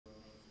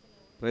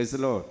Praise the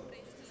Lord.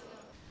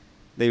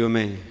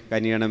 ദൈവമേ,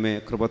 കനിയണമേ,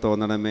 കൃപ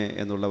തോന്നണമേ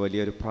എന്നുള്ള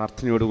വലിയൊരു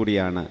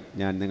പ്രാർത്ഥനയോടുകൂടിയാണ്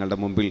ഞാൻ നിങ്ങളുടെ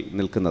മുമ്പിൽ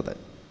നിൽക്കുന്നത്.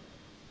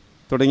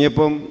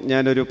 തുടങ്ങിയപ്പം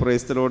ഞാനൊരു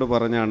പ്രൈസ് ദി ലോർഡ്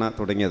പറഞ്ഞാണ്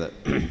തുടങ്ങിയത്.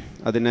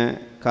 അതിന്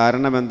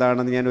കാരണം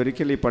എന്താണെന്ന് ഞാൻ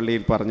ഒരിക്കൽ ഈ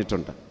പള്ളിയിൽ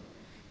പറഞ്ഞിട്ടുണ്ട്.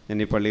 ഞാൻ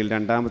ഈ പള്ളിയിൽ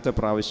രണ്ടാമത്തെ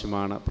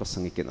പ്രാവശ്യമാണ്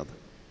പ്രസംഗിക്കുന്നത്.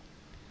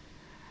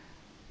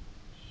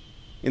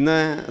 ഇന്ന്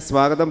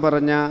സ്വാഗതം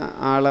പറഞ്ഞ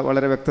ആൾ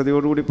വളരെ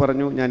വ്യക്തതയോടുകൂടി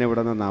പറഞ്ഞു ഞാൻ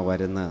എവിടെ നിന്നാണ്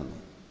വരുന്നതെന്ന്.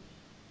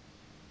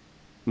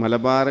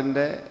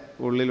 മലബാറിൻ്റെ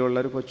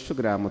ഉള്ളിലുള്ളൊരു കൊച്ചു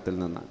ഗ്രാമത്തിൽ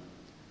നിന്ന്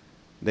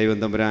ദൈവം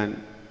തമ്പുരാൻ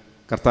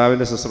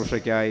കർത്താവിൻ്റെ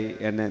ശുശ്രൂഷയ്ക്കായി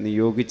എന്നെ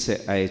നിയോഗിച്ച്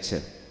അയച്ച്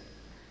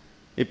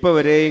ഇപ്പോൾ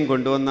വരെയും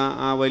കൊണ്ടുവന്ന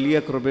ആ വലിയ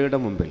കൃപയുടെ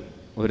മുമ്പിൽ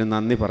ഒരു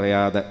നന്ദി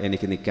പറയാതെ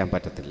എനിക്ക് നിൽക്കാൻ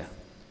പറ്റത്തില്ല.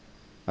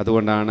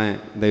 അതുകൊണ്ടാണ്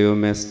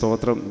ദൈവമേ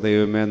സ്തോത്രം,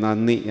 ദൈവമേ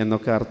നന്ദി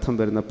എന്നൊക്കെ അർത്ഥം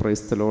വരുന്ന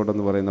പ്രൈസ് ദി ലോർഡ്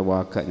എന്ന് പറയുന്ന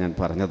വാക്ക് ഞാൻ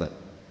പറഞ്ഞത്.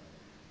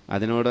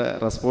 അതിനോട്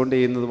റെസ്പോണ്ട്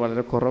ചെയ്യുന്നത്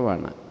വളരെ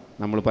കുറവാണ്.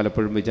 നമ്മൾ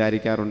പലപ്പോഴും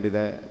വിചാരിക്കാറുണ്ട്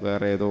ഇത്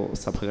വേറെ ഏതോ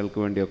സഭകൾക്ക്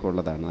വേണ്ടിയൊക്കെ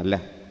ഉള്ളതാണ്. അല്ല,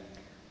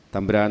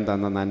 തമ്പുരാൻ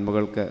തന്ന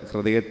നന്മകൾക്ക്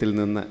ഹൃദയത്തിൽ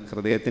നിന്ന്,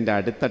 ഹൃദയത്തിൻ്റെ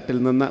അടിത്തട്ടിൽ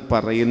നിന്ന്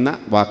പറയുന്ന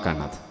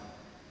വാക്കാണത്.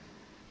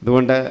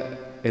 അതുകൊണ്ട്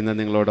ഇന്ന്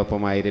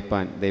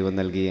നിങ്ങളോടൊപ്പമായിരിക്കാൻ ദൈവം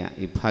നൽകിയ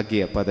ഈ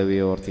ഭാഗ്യ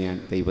പദവിയോർത്ത് ഞാൻ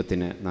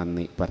ദൈവത്തിന്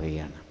നന്ദി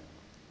പറയുകയാണ്.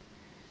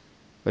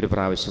 ഒരു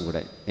പ്രാവശ്യം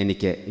കൂടെ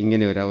എനിക്ക്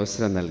ഇങ്ങനെ ഒരു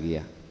അവസരം നൽകിയ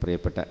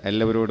പ്രിയപ്പെട്ട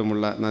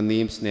എല്ലാവരോടുമുള്ള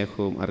നന്ദിയും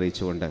സ്നേഹവും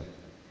അറിയിച്ചുകൊണ്ട്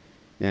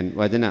ഞാൻ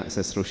വചന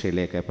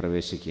ശുശ്രൂഷയിലേക്ക്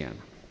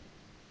പ്രവേശിക്കുകയാണ്.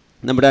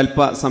 നമ്മുടെ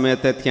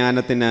അല്പസമയത്തെ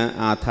ധ്യാനത്തിന്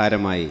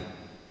ആധാരമായി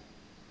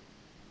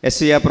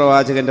യെശയ്യാ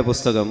പ്രവാചകൻ്റെ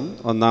പുസ്തകം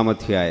 1-ാം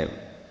അധ്യായം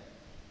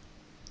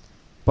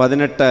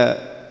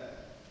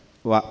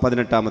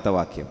 18-ാമത്തെ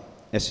വാക്യം.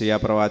 യെശയ്യാ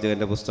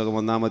പ്രവാചകൻ്റെ പുസ്തകം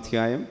 1-ാം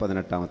അധ്യായം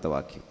 18-ാമത്തെ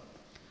വാക്യം.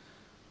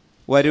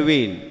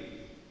 വരുവീൻ,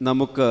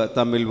 നമുക്ക്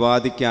തമ്മിൽ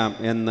വാദിക്കാം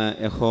എന്ന്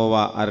യഹോവ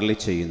അരുളി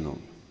ചെയ്യുന്നു.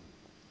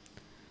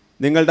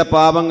 നിങ്ങളുടെ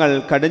പാപങ്ങൾ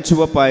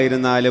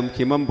കടുംചുവപ്പായിരുന്നാലും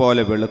ഹിമം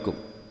പോലെ വെളുക്കും,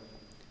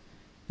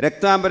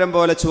 രക്താംബരം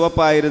പോലെ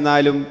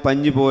ചുവപ്പായിരുന്നാലും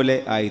പഞ്ഞുപോലെ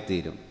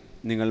ആയിത്തീരും.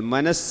 നിങ്ങൾ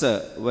മനസ്സ്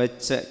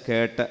വച്ച്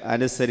കേട്ട്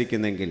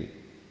അനുസരിക്കുന്നെങ്കിൽ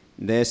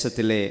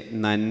ദേശത്തിലെ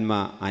നന്മ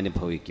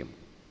അനുഭവിക്കും.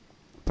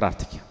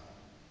 പ്രാർത്ഥിക്കാം.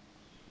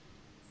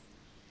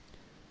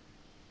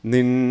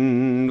 നിൻ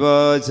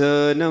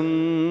വചനം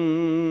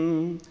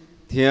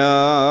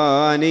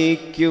ധ്യാനിക്കുമ്പോൾ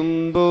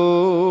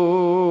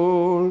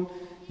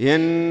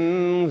എൻ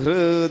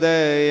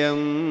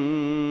ഹൃദയം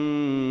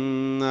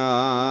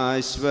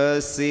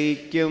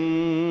ആശ്വസിക്കും.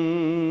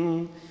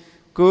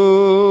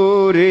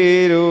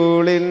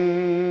 കൂരിരുളിൻ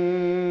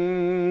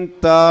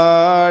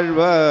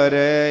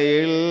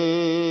താഴ്വരയിൽ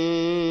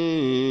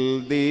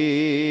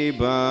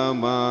ദീപമതായി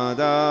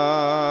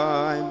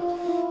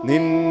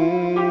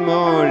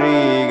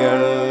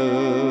നിൻമൊഴികൾ.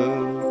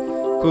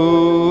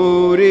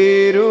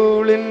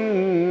 കൂരിരുളിൻ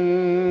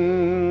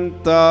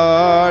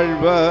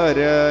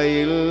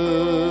താഴ്വരയിൽ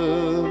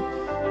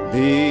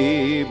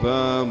ദീപമതായി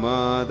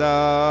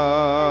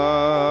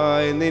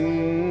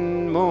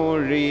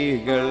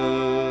നിൻമൊഴികൾ.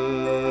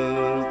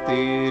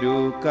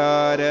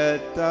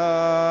 തിരുകരത്താ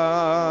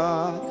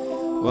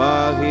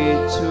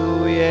വഹിച്ചു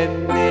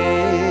എന്നെ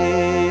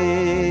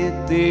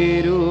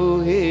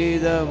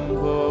തിരുഹിതം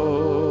പോ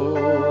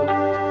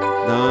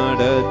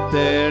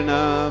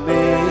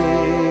നടത്തണമേ.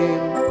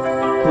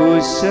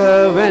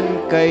 കുശവൻ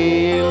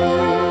കയ്യിൽ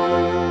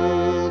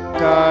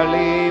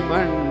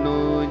കളിമണ്ണു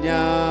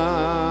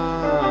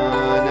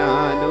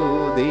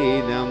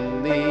ഞാനുദിനം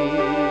നീ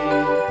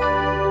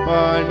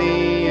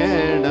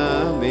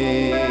പണിയണമേ.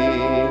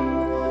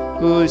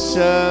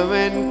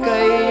 കുശവൻ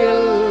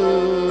കയ്യിൽ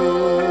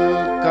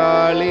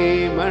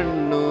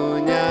കളിമണ്ണു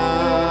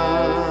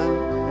ഞാൻ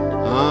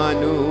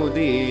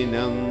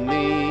അനുദിനം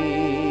നീ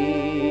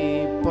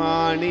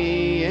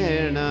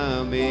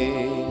പണിയണമേ.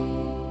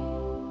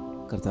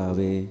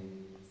 കർത്താവേ,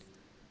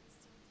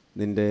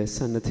 നിൻ്റെ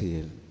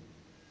സന്നിധിയിൽ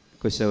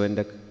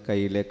കുശവൻ്റെ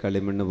കയ്യിലെ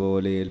കളിമണ്ണ്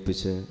പോലെ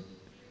ഏൽപ്പിച്ച്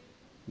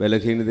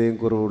ബലഹീനതയും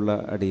കുറവുള്ള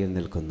അടിയിൽ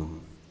നിൽക്കുന്നു.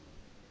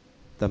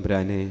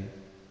 തമ്പുരാനെ,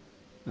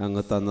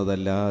 അങ്ങ്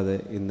തന്നതല്ലാതെ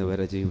ഇന്ന്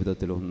വരെ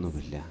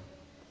ജീവിതത്തിലൊന്നുമില്ല.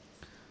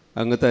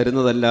 അങ്ങ്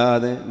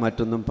തരുന്നതല്ലാതെ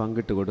മറ്റൊന്നും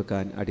പങ്കിട്ട്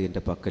കൊടുക്കാൻ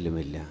അടിയൻ്റെ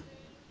പക്കലുമില്ല.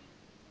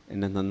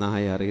 എന്നെ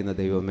നന്നായി അറിയുന്ന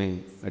ദൈവമേ,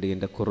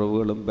 അടിയൻ്റെ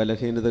കുറവുകളും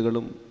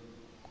ബലഹീനതകളും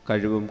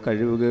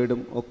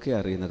കഴിവുകേടും ഒക്കെ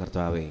അറിയുന്ന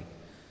കർത്താവേ,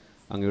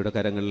 അങ്ങയുടെ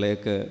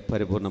കരങ്ങളിലേക്ക്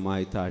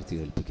പരിപൂർണമായി താഴ്ത്തി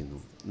ഏൽപ്പിക്കുന്നു.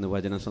 ഇന്ന്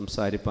വചനം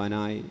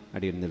സംസാരിപ്പാനായി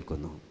അടിയൻ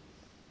നിൽക്കുന്നു.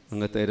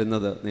 അങ്ങ്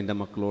തരുന്നത് നിൻ്റെ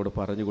മക്കളോട്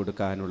പറഞ്ഞു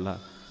കൊടുക്കാനുള്ള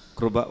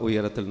കൃപ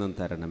ഉയരത്തിൽ നിന്ന്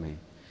തരണമേ.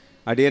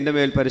 അടിയൻ്റെ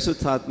മേൽ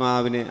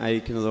പരിശുദ്ധാത്മാവിനെ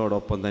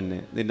അയക്കുന്നതോടൊപ്പം തന്നെ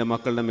നിൻ്റെ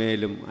മക്കളുടെ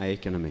മേലും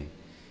അയക്കണമേ.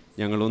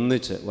 ഞങ്ങൾ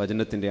ഒന്നിച്ച്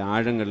വചനത്തിൻ്റെ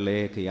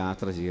ആഴങ്ങളിലേക്ക്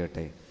യാത്ര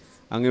ചെയ്യട്ടെ.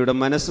 അങ്ങയുടെ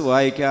മനസ്സ്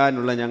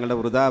വായിക്കാനുള്ള ഞങ്ങളുടെ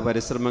വൃഥാ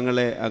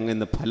പരിശ്രമങ്ങളെ അങ്ങ്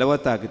ഇന്ന്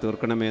ഫലവത്താക്കി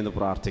തീർക്കണമേ എന്ന്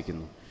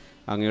പ്രാർത്ഥിക്കുന്നു.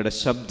 അങ്ങയുടെ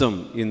ശബ്ദം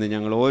ഇന്ന്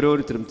ഞങ്ങൾ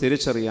ഓരോരുത്തരും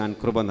തിരിച്ചറിയാൻ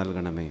കൃപ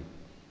നൽകണമേ.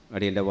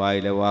 അടിയൻ്റെ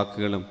വായിലെ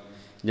വാക്കുകളും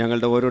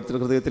ഞങ്ങളുടെ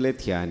ഓരോരുത്തരുടെ ഹൃദയത്തിലെ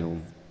ധ്യാനവും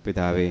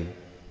പിതാവേ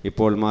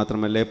ഇപ്പോൾ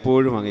മാത്രമല്ല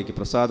എപ്പോഴും അങ്ങേക്ക്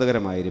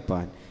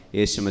പ്രസാദകരമായിരിക്കാൻ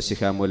യേശു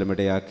മശിഹ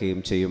മൂലമിടയാക്കുകയും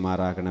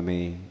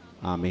ചെയ്യുമാറാകണമേ.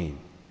 ആമേൻ.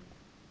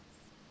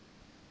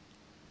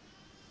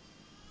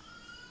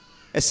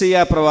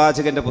 യെശയ്യാ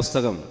പ്രവാചകൻ്റെ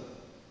പുസ്തകം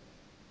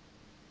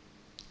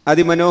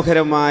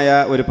അതിമനോഹരമായ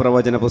ഒരു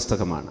പ്രവചന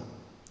പുസ്തകമാണ്.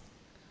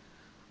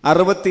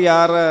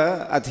 66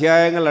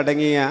 അധ്യായങ്ങൾ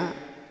അടങ്ങിയ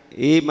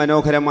ഈ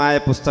മനോഹരമായ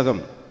പുസ്തകം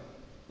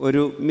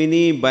ഒരു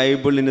മിനി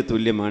ബൈബിളിന്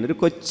തുല്യമാണ്, ഒരു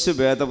കൊച്ചു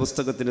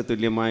വേദപുസ്തകത്തിന്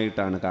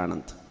തുല്യമായിട്ടാണ്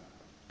കാണുന്നത്.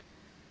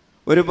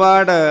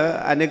 ഒരുപാട്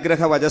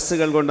അനുഗ്രഹ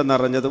വചസ്സുകൾ കൊണ്ട്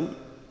നിറഞ്ഞതും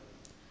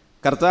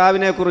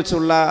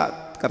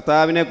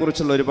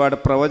കർത്താവിനെക്കുറിച്ചുള്ള ഒരുപാട്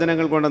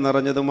പ്രവചനങ്ങൾ കൊണ്ട്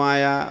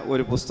നിറഞ്ഞതുമായ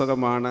ഒരു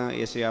പുസ്തകമാണ്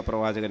യെശയ്യാ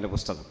പ്രവാചകൻ്റെ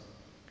പുസ്തകം.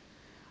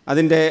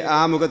 അതിൻ്റെ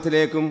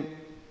ആമുഖത്തിലേക്കും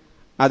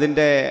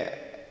അതിൻ്റെ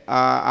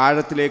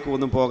ആഴത്തിലേക്കും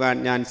ഒന്നും പോകാൻ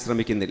ഞാൻ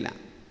ശ്രമിക്കുന്നില്ല.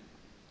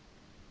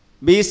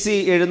 BC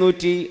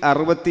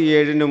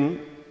 767-നും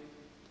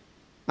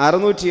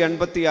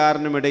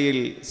 686-നും ഇടയിൽ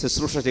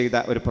ശുശ്രൂഷ ചെയ്ത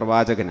ഒരു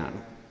പ്രവാചകനാണ്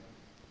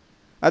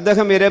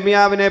അദ്ദേഹം.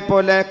 യിരെമ്യാവിനെ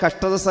പോലെ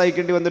കഷ്ടത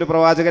സഹിക്കേണ്ടി വന്നൊരു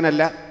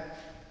പ്രവാചകനല്ല.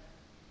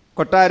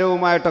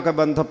 കൊട്ടാരവുമായിട്ടൊക്കെ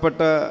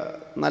ബന്ധപ്പെട്ട്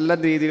നല്ല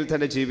രീതിയിൽ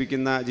തന്നെ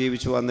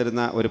ജീവിച്ചു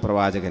വന്നിരുന്ന ഒരു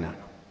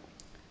പ്രവാചകനാണ്.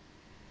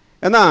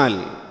 എന്നാൽ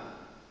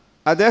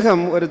അദ്ദേഹം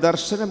ഒരു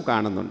ദർശനം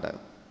കാണുന്നുണ്ട്.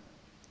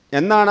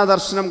 എന്നാണ് ആ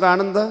ദർശനം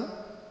കാണുന്നത്?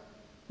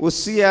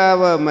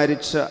 ഉസ്സിയാവ്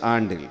മരിച്ച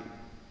ആണ്ടിൽ.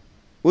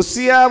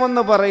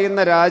 ഉസ്സിയാവെന്ന് പറയുന്ന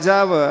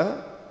രാജാവ്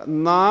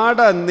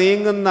നാട്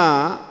നീങ്ങുന്ന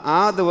ആ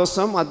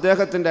ദിവസം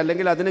അദ്ദേഹത്തിൻ്റെ,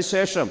 അല്ലെങ്കിൽ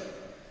അതിനുശേഷം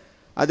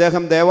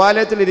അദ്ദേഹം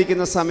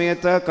ദേവാലയത്തിലിരിക്കുന്ന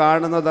സമയത്ത്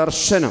കാണുന്ന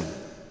ദർശനം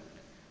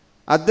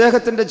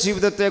അദ്ദേഹത്തിൻ്റെ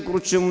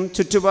ജീവിതത്തെക്കുറിച്ചും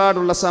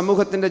ചുറ്റുപാടുള്ള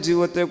സമൂഹത്തിൻ്റെ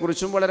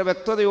ജീവിതത്തെക്കുറിച്ചും വളരെ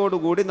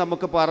വ്യക്തതയോടുകൂടി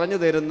നമുക്ക് പറഞ്ഞു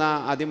തരുന്ന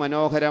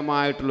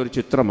അതിമനോഹരമായിട്ടുള്ളൊരു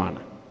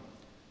ചിത്രമാണ്.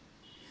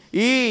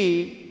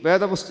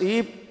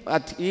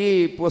 ഈ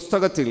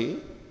പുസ്തകത്തിൽ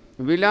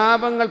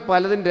വിലാപങ്ങൾ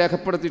പലതും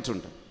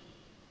രേഖപ്പെടുത്തിയിട്ടുണ്ട്.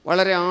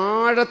 വളരെ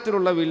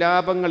ആഴത്തിലുള്ള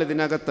വിലാപങ്ങൾ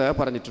ഇതിനകത്ത്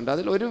പറഞ്ഞിട്ടുണ്ട്.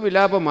 അതിലൊരു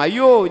വിലാപം,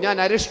 അയ്യോ ഞാൻ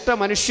അരിഷ്ട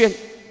മനുഷ്യൻ,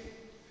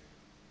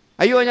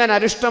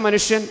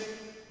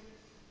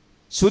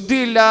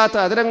 ശുദ്ധിയില്ലാത്ത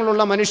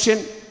അധരങ്ങളുള്ള മനുഷ്യൻ,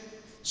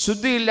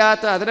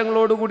 ശുദ്ധിയില്ലാത്ത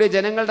അധരങ്ങളോടുകൂടിയ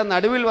ജനങ്ങളുടെ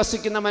നടുവിൽ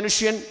വസിക്കുന്ന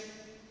മനുഷ്യൻ,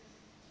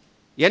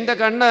 എൻ്റെ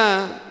കണ്ണ്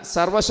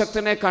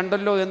സർവശക്തനെ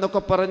കണ്ടല്ലോ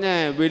എന്നൊക്കെ പറഞ്ഞ്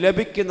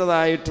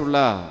വിലപിക്കുന്നതായിട്ടുള്ള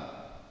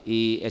ഈ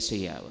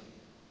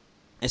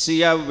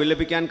യെശയ്യാവ്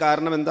വിലപിക്കാൻ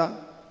കാരണം എന്താ?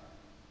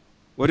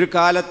 ഒരു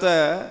കാലത്ത്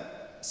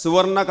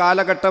സുവർണ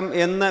കാലഘട്ടം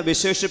എന്ന്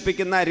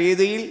വിശേഷിപ്പിക്കുന്ന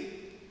രീതിയിൽ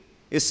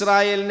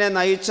ഇസ്രായേലിനെ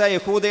നയിച്ച,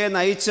 യഹൂദയെ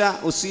നയിച്ച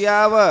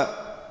ഉസ്സിയാവ്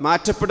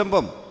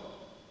മാറ്റപ്പെടുമ്പം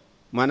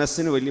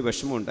മനസ്സിന് വലിയ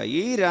വിഷമമുണ്ടായി.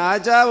 ഈ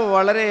രാജാവ്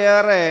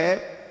വളരെയേറെ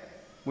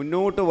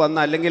മുന്നോട്ട് വന്ന,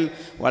 അല്ലെങ്കിൽ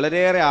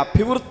വളരെയേറെ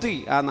അഭിവൃദ്ധി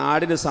ആ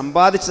നാടിന്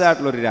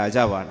സമ്പാദിച്ചതായിട്ടുള്ളൊരു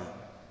രാജാവാണ്.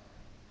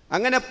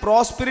 അങ്ങനെ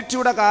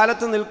പ്രോസ്പിരിറ്റിയുടെ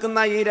കാലത്ത് നിൽക്കുന്ന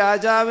ഈ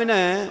രാജാവിന്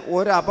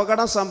ഒരു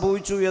അപകടം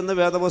സംഭവിച്ചു എന്ന്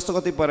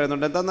വേദപുസ്തകത്തിൽ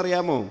പറയുന്നുണ്ട്.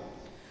 എന്താണെന്നറിയാമോ?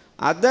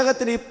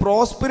 അദ്ദേഹത്തിന് ഈ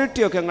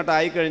പ്രോസ്പിരിറ്റിയൊക്കെ അങ്ങോട്ട്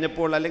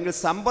ആയിക്കഴിഞ്ഞപ്പോൾ, അല്ലെങ്കിൽ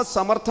സമ്പദ്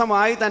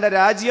സമർത്ഥമായി തൻ്റെ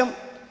രാജ്യം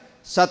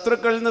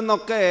ശത്രുക്കളിൽ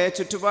നിന്നൊക്കെ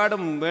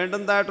ചുറ്റുപാടും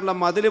വേണ്ടുന്നതായിട്ടുള്ള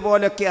മതിൽ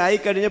പോലെയൊക്കെ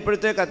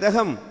ആയിക്കഴിഞ്ഞപ്പോഴത്തേക്ക്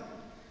അദ്ദേഹം,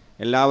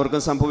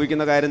 എല്ലാവർക്കും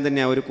സംഭവിക്കുന്ന കാര്യം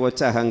തന്നെയാണ്, ഒരു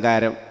കൊച്ച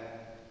അഹങ്കാരം.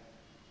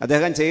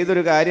 അദ്ദേഹം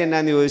ചെയ്തൊരു കാര്യം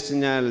എന്നാന്ന് ചോദിച്ചു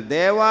കഴിഞ്ഞാൽ,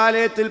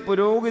 ദേവാലയത്തിൽ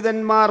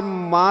പുരോഹിതന്മാർ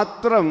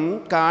മാത്രം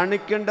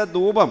കാണിക്കേണ്ട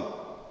ധൂപം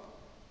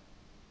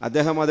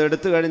അദ്ദേഹം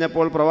അതെടുത്തു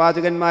കഴിഞ്ഞപ്പോൾ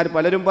പ്രവാചകന്മാർ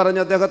പലരും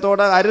പറഞ്ഞു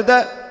അദ്ദേഹത്തോട്, അരുത്,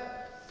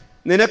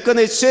 നിനക്ക്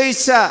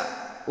നിശ്ചയിച്ച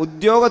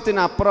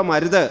ഉദ്യോഗത്തിനപ്പുറം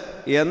അരുത്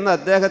എന്ന്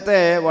അദ്ദേഹത്തെ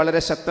വളരെ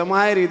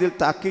ശക്തമായ രീതിയിൽ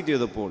താക്കീത്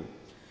ചെയ്തപ്പോൾ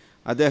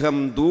അദ്ദേഹം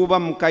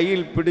ധൂപം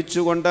കയ്യിൽ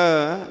പിടിച്ചുകൊണ്ട്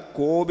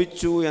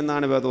കോപിച്ചു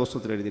എന്നാണ്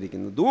വേദപുസ്തകത്തിൽ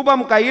എഴുതിയിരിക്കുന്നത്. ധൂപം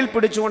കയ്യിൽ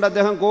പിടിച്ചുകൊണ്ട്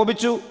അദ്ദേഹം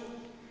കോപിച്ചു.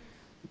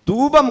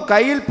 ധൂപം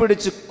കയ്യിൽ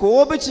പിടിച്ച്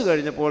കോപിച്ചു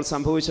കഴിഞ്ഞപ്പോൾ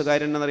സംഭവിച്ച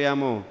കാര്യം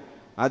എന്നറിയാമോ?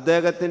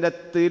 അദ്ദേഹത്തിൻ്റെ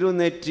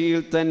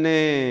തിരുനെറ്റിയിൽ തന്നെ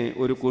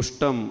ഒരു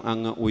കുഷ്ഠം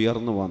അങ്ങ്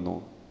ഉയർന്നു വന്നു.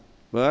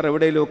 വേറെ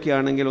എവിടെയെങ്കിലുമൊക്കെ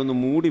ആണെങ്കിൽ ഒന്ന്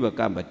മൂടി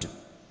വെക്കാൻ പറ്റും,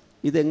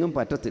 ഇതെങ്ങും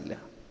പറ്റത്തില്ല.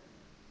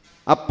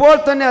 അപ്പോൾ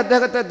തന്നെ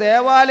അദ്ദേഹത്തെ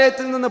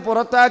ദേവാലയത്തിൽ നിന്ന്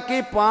പുറത്താക്കി,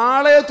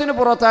 പാളയത്തിന്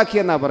പുറത്താക്കി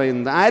എന്നാണ്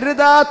പറയുന്നത്.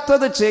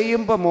 അരുതാത്തത്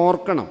ചെയ്യുമ്പം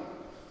ഓർക്കണം,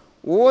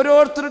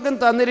 ഓരോരുത്തർക്കും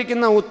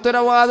തന്നിരിക്കുന്ന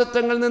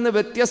ഉത്തരവാദിത്തങ്ങളിൽ നിന്ന്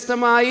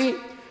വ്യത്യസ്തമായി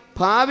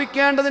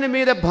ഭാവിക്കേണ്ടതിന്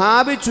മീതെ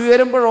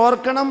ഭാവിച്ചുയരുമ്പോൾ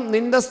ഓർക്കണം,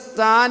 നിൻ്റെ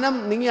സ്ഥാനം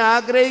നീ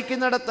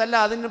ആഗ്രഹിക്കുന്നിടത്തല്ല,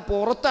 അതിന്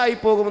പുറത്തായി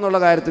പോകുമെന്നുള്ള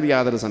കാര്യത്തിൽ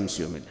യാതൊരു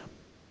സംശയവുമില്ല.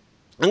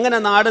 അങ്ങനെ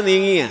നാട്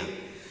നീങ്ങിയ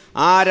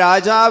ആ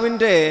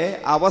രാജാവിൻ്റെ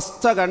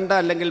അവസ്ഥ കണ്ട്,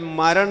 അല്ലെങ്കിൽ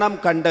മരണം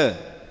കണ്ട്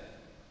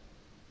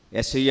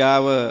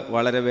യെശയ്യാവ്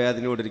വളരെ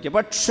വേദനയോടിരിക്കുക.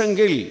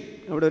 പക്ഷെങ്കിൽ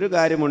അവിടെ ഒരു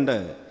കാര്യമുണ്ട്.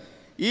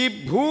 ഈ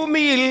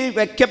ഭൂമിയിൽ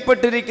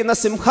വയ്ക്കപ്പെട്ടിരിക്കുന്ന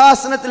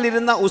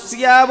സിംഹാസനത്തിലിരുന്ന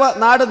ഉസ്സിയാവ്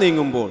നാട്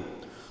നീങ്ങുമ്പോൾ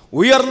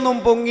ഉയർന്നും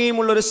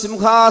പൊങ്ങിയുമുള്ളൊരു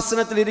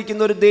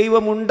സിംഹാസനത്തിലിരിക്കുന്ന ഒരു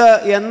ദൈവമുണ്ട്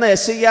എന്ന്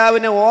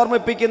യെശയ്യാവിനെ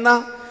ഓർമ്മിപ്പിക്കുന്ന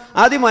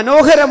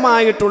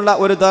അതിമനോഹരമായിട്ടുള്ള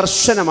ഒരു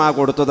ദർശനമാണ്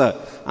കൊടുത്തത്.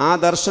 ആ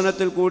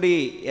ദർശനത്തിൽ കൂടി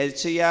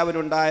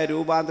യെശയ്യാവിനുണ്ടായ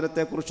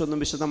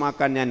രൂപാന്തരത്തെക്കുറിച്ചൊന്നും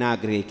വിശദമാക്കാൻ ഞാൻ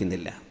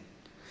ആഗ്രഹിക്കുന്നില്ല.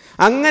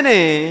 അങ്ങനെ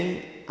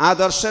ആ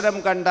ദർശനം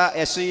കണ്ട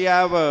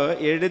യെശയ്യാവ്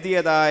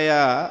എഴുതിയതായ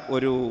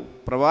ഒരു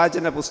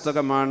പ്രവാചന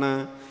പുസ്തകമാണ്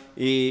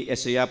ഈ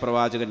യെശയ്യാ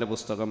പ്രവാചകൻ്റെ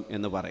പുസ്തകം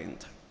എന്ന്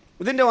പറയുന്നത്.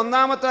 ഇതിൻ്റെ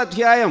 1-ാമത്തെ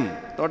അധ്യായം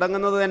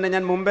തുടങ്ങുന്നത് തന്നെ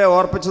ഞാൻ മുമ്പേ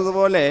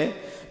ഓർപ്പിച്ചതുപോലെ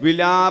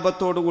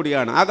വിലാപത്തോടു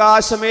കൂടിയാണ്.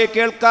 ആകാശമേ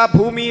കേൾക്ക,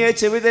 ഭൂമിയെ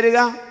ചെവി തരിക,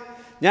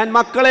 ഞാൻ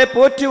മക്കളെ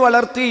പോറ്റി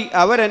വളർത്തി,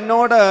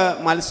 അവരെന്നോട്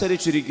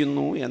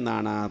മത്സരിച്ചിരിക്കുന്നു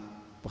എന്നാണ് ആ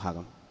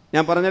ഭാഗം.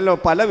 ഞാൻ പറഞ്ഞല്ലോ,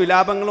 പല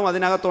വിലാപങ്ങളും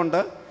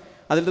അതിനകത്തുണ്ട്.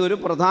 അതിൻ്റെ ഒരു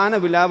പ്രധാന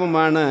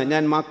വിലാപമാണ്,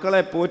 ഞാൻ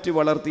മക്കളെ പോറ്റി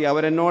വളർത്തി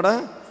അവരെന്നോട്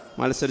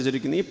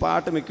മത്സരിച്ചിരിക്കുന്നു. ഈ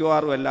പാട്ട്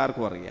മിക്കവാറും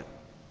എല്ലാവർക്കും അറിയാം.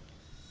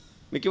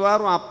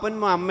 മിക്കവാറും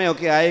അപ്പനും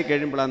അമ്മയൊക്കെ ആയി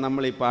കഴിയുമ്പോഴാണ്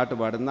നമ്മൾ ഈ പാട്ട്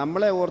പാടുന്നത്.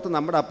 നമ്മളെ ഓർത്ത്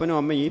നമ്മുടെ അപ്പനും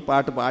അമ്മയും ഈ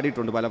പാട്ട്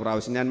പാടിയിട്ടുണ്ട് പല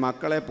പ്രാവശ്യം. ഞാൻ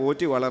മക്കളെ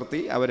പോറ്റി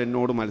വളർത്തി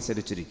അവരെന്നോട്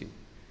മത്സരിച്ചിരിക്കും.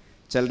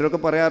 ചിലരൊക്കെ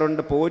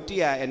പറയാറുണ്ട്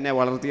പോറ്റിയാ എന്നെ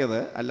വളർത്തിയത്,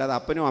 അല്ലാതെ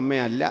അപ്പനും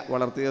അമ്മയും അല്ല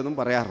വളർത്തിയതെന്നും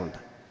പറയാറുണ്ട്.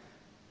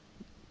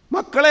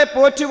 മക്കളെ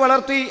പോറ്റി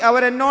വളർത്തി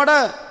അവരെന്നോട്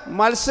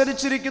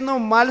മത്സരിച്ചിരിക്കുന്നു.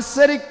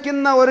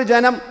 മത്സരിക്കുന്ന ഒരു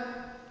ജനം.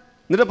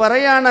 എന്നിട്ട്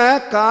പറയാണ്,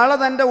 കാള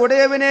തൻ്റെ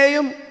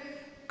ഉടയവനെയും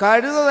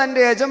കഴുത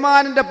തൻ്റെ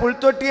യജമാനൻ്റെ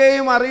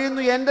പുൽത്തൊട്ടിയെയും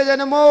അറിയുന്നു, എൻ്റെ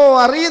ജനമോ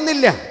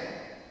അറിയുന്നില്ല.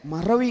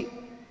 മറവി.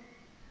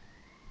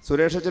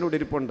 സുരേഷച്ചനോട്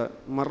ഇരിപ്പുണ്ട്.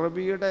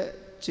 മറവിയുടെ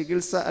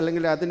ചികിത്സ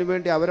അല്ലെങ്കിൽ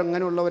അതിനുവേണ്ടി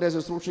അവരങ്ങനെയുള്ളവരെ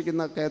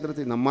ശുശ്രൂഷിക്കുന്ന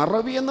കേന്ദ്രത്തിൽ നിന്ന്.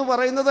 മറവി എന്ന്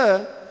പറയുന്നത്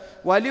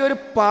വലിയൊരു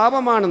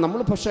പാപമാണ്.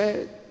 നമ്മൾ പക്ഷേ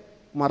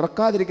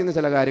മറക്കാതിരിക്കുന്ന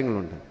ചില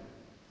കാര്യങ്ങളുണ്ട്.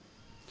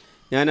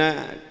 ഞാൻ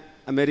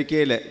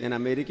അമേരിക്കയിൽ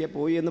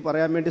പോയി എന്ന്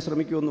പറയാൻ വേണ്ടി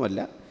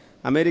ശ്രമിക്കുകയൊന്നുമല്ല.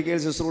 അമേരിക്കയിൽ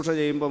ശുശ്രൂഷ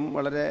ചെയ്യുമ്പം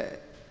വളരെ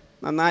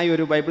നന്നായി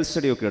ഒരു ബൈബിൾ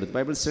സ്റ്റഡിയൊക്കെ എടുത്തു.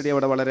 ബൈബിൾ സ്റ്റഡി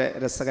അവിടെ വളരെ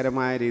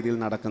രസകരമായ രീതിയിൽ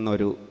നടക്കുന്ന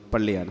ഒരു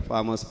പള്ളിയാണ്,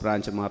 ഫാമേഴ്സ്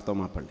ബ്രാഞ്ച്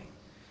മാർത്തോമ പള്ളി.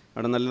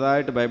 അവിടെ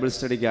നല്ലതായിട്ട് ബൈബിൾ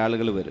സ്റ്റഡിക്ക്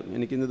ആളുകൾ വരും.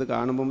 എനിക്കിന്നത്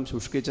കാണുമ്പം,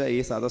 ശുഷ്കിച്ച ഈ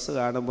സദസ്സ്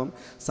കാണുമ്പം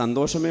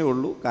സന്തോഷമേ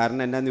ഉള്ളൂ.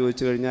 കാരണം എന്നാന്ന്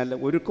ചോദിച്ചു കഴിഞ്ഞാൽ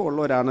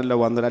ഒരുക്കമുള്ളവരാണല്ലോ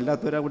വന്നത്,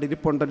 അല്ലാത്തവർ അവിടെ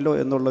ഇരിപ്പുണ്ടല്ലോ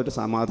എന്നുള്ളൊരു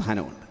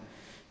സമാധാനമുണ്ട്.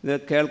 ഇത്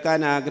കേൾക്കാൻ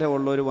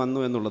ആഗ്രഹമുള്ളവർ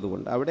വന്നു എന്നുള്ളത്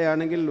കൊണ്ട്.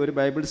 അവിടെയാണെങ്കിൽ ഒരു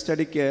ബൈബിൾ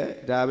സ്റ്റഡിക്ക്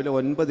രാവിലെ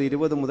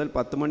 9:20 മുതൽ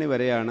 10 മണി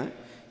വരെയാണ്.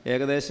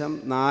 ഏകദേശം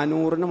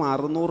 400-നും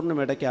 600-നും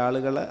ഇടയ്ക്ക്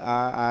ആളുകൾ ആ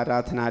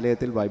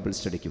ആരാധനാലയത്തിൽ ബൈബിൾ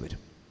സ്റ്റഡിക്ക്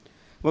വരും.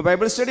 അപ്പോൾ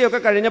ബൈബിൾ സ്റ്റഡിയൊക്കെ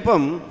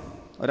കഴിഞ്ഞപ്പം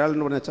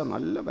ഒരാളെന്ന് പറഞ്ഞു വെച്ചാൽ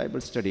നല്ല ബൈബിൾ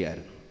സ്റ്റഡി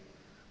ആയിരുന്നു.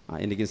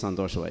 എനിക്ക്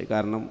സന്തോഷമായി.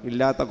 കാരണം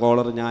ഇല്ലാത്ത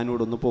കോളർ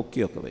ഞാനിവിടെ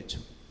പൊക്കിയൊക്കെ വെച്ചു.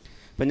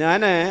 അപ്പം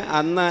ഞാൻ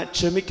അന്ന്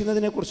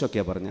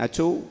ക്ഷമിക്കുന്നതിനെക്കുറിച്ചൊക്കെയാണ് പറഞ്ഞു.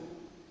 അച്ചോ,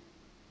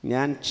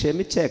 ഞാൻ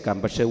ക്ഷമിച്ചേക്കാം,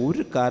 പക്ഷേ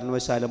ഒരു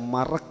കാരണവശാലും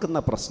മറക്കുന്ന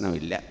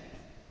പ്രശ്നമില്ല.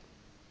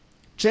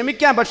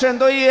 ക്ഷമിക്കാം, പക്ഷെ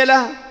എന്തോ ചെയ്യല,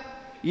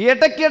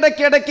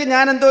 ഇടയ്ക്കിടയ്ക്കിടയ്ക്ക്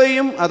ഞാൻ എന്തോ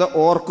ചെയ്യും, അത്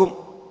ഓർക്കും.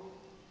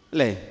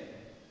 അല്ലേ?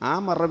 ആ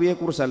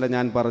മറവിയെക്കുറിച്ചല്ല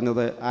ഞാൻ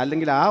പറഞ്ഞത്,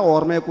 അല്ലെങ്കിൽ ആ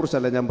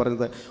ഓർമ്മയെക്കുറിച്ചല്ല ഞാൻ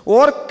പറഞ്ഞത്.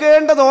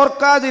 ഓർക്കേണ്ടത്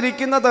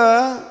ഓർക്കാതിരിക്കുന്നത്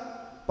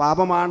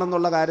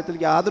പാപമാണെന്നുള്ള കാര്യത്തിൽ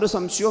യാതൊരു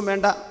സംശയവും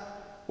വേണ്ട.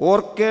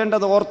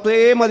 ഓർക്കേണ്ടത് ഓർത്തേ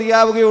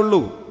മതിയാവുകയുള്ളൂ.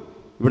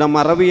 ഇവിടെ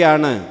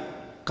മറവിയാണ്.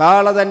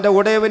 കാള തൻ്റെ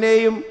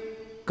ഉടയവനെയും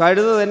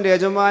കഴുത തൻ്റെ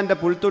യജമാൻ്റെ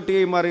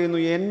പുൽത്തൊട്ടിയെയും അറിയുന്നു,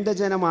 എൻ്റെ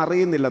ജനം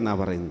അറിയുന്നില്ലെന്നാണ്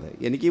പറയുന്നത്.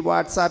 എനിക്ക് ഈ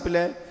വാട്സാപ്പിൽ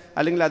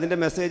അല്ലെങ്കിൽ അതിൻ്റെ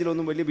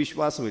മെസ്സേജിലൊന്നും വലിയ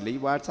വിശ്വാസമില്ല. ഈ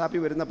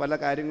വാട്സാപ്പിൽ വരുന്ന പല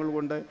കാര്യങ്ങൾ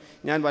കൊണ്ട്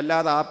ഞാൻ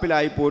വല്ലാതെ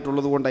ആപ്പിലായി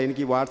പോയിട്ടുള്ളത് കൊണ്ടാണ്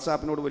എനിക്ക് ഈ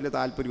വാട്സാപ്പിനോട് വലിയ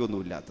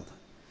താല്പര്യമൊന്നുമില്ലാത്തത്.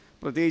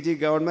 പ്രത്യേകിച്ച് ഈ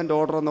ഗവൺമെൻറ്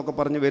ഓർഡർ എന്നൊക്കെ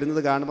പറഞ്ഞ്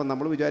വരുന്നത് കാണുമ്പോൾ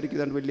നമ്മൾ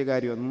വിചാരിക്കുന്നതാണ് വലിയ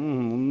കാര്യം,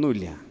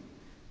 ഒന്നുമില്ല.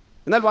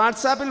 എന്നാൽ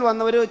വാട്സാപ്പിൽ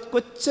വന്ന ഒരു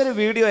കൊച്ചൊരു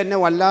വീഡിയോ എന്നെ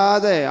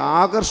വല്ലാതെ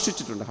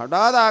ആകർഷിച്ചിട്ടുണ്ട്.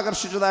 ഹഠാത്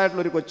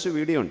ആകർഷിച്ചതായിട്ടുള്ളൊരു കൊച്ചു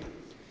വീഡിയോ ഉണ്ട്.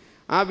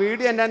 ആ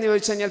വീഡിയോ എന്താണെന്ന്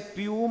ചോദിച്ചു കഴിഞ്ഞാൽ,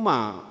 പ്യൂമ,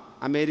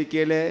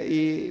 അമേരിക്കയിലെ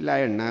ഈ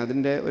ലയൺ,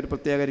 അതിൻ്റെ ഒരു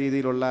പ്രത്യേക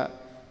രീതിയിലുള്ള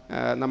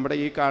നമ്മുടെ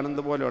ഈ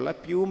കാണുന്നത് പോലെയുള്ള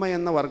പ്യൂമ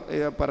എന്ന്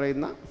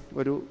പറയുന്ന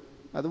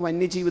അത്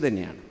വന്യജീവി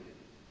തന്നെയാണ്.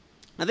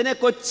 അതിനെ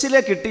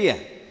കൊച്ചിലെ കിട്ടിയ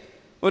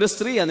ഒരു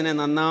സ്ത്രീ അതിനെ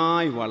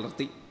നന്നായി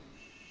വളർത്തി.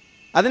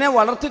 അതിനെ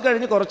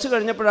വളർത്തിക്കഴിഞ്ഞ് കുറച്ച്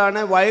കഴിഞ്ഞപ്പോഴാണ്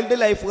വൈൽഡ്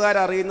ലൈഫുകാർ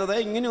അറിയുന്നത്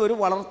ഇങ്ങനെ ഒരു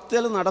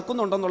വളർത്തൽ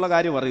നടക്കുന്നുണ്ടെന്നുള്ള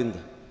കാര്യം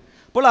അറിയുന്നത്.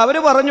 അപ്പോൾ അവർ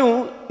പറഞ്ഞു,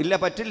 ഇല്ല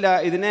പറ്റില്ല,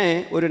 ഇതിനെ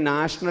ഒരു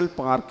നാഷണൽ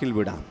പാർക്കിൽ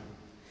വിടാം.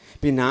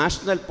 ഈ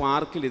നാഷണൽ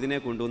പാർക്കിൽ ഇതിനെ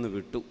കൊണ്ടുവന്ന്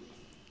വിട്ടു.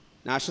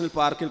 നാഷണൽ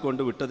പാർക്കിൽ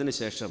കൊണ്ടുവിട്ടതിന്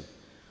ശേഷം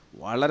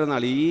വളരെ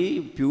നാൾ ഈ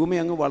പ്യൂമ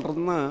അങ്ങ്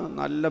വളർന്ന്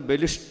നല്ല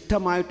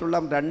ബലിഷ്ഠമായിട്ടുള്ള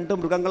 2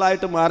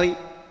 മൃഗങ്ങളായിട്ട് മാറി.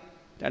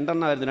 2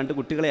 എണ്ണമായിരുന്നു, 2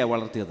 കുട്ടികളെയാണ്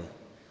വളർത്തിയത്.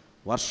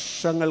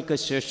 വർഷങ്ങൾക്ക്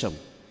ശേഷം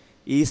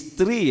ഈ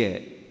സ്ത്രീയെ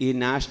ഈ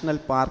നാഷണൽ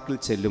പാർക്കിൽ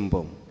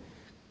ചെല്ലുമ്പം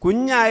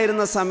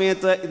കുഞ്ഞായിരുന്ന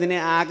സമയത്ത് ഇതിനെ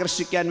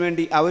ആകർഷിക്കാൻ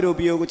വേണ്ടി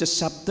അവരുപയോഗിച്ച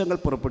ശബ്ദങ്ങൾ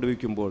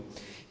പുറപ്പെടുവിക്കുമ്പോൾ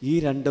ഈ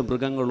 2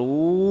 മൃഗങ്ങൾ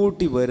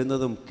ഓടി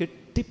വരുന്നതും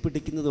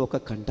കെട്ടിപ്പിടിക്കുന്നതും ഒക്കെ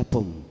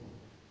കണ്ടപ്പം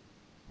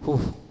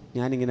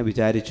ഞാനിങ്ങനെ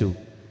വിചാരിച്ചു,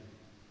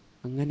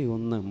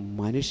 അങ്ങനെയൊന്ന്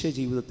മനുഷ്യ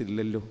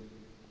ജീവിതത്തിലില്ലല്ലോ.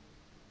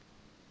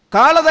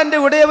 കാള തൻ്റെ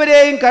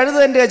ഉടയവരെയും കഴുത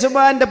തൻ്റെ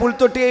യജമാൻ്റെ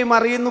പുൽത്തൊട്ടിയെയും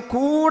അറിയുന്നു,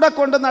 കൂടെ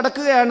കൊണ്ട്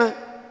നടക്കുകയാണ്.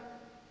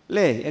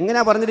 അല്ലേ?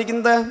 എങ്ങനെയാ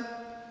പറഞ്ഞിരിക്കുന്നത്?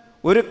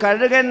 ഒരു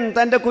കഴുകൻ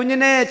തൻ്റെ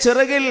കുഞ്ഞിനെ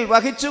ചിറകിൽ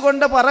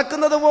വഹിച്ചുകൊണ്ട്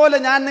പറക്കുന്നത് പോലെ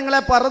ഞാൻ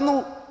നിങ്ങളെ പറന്നു.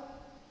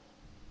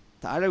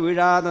 താഴെ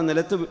വീഴാതെ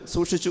നിലത്ത്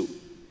സൂക്ഷിച്ചു.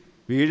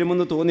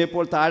 വീഴുമെന്ന്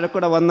തോന്നിയപ്പോൾ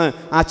താഴെക്കൂടെ വന്ന്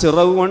ആ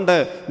ചിറക് കൊണ്ട്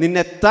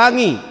നിന്നെ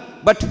താങ്ങി.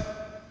 ബട്ട്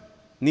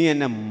നീ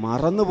എന്നെ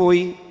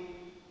മറന്നുപോയി.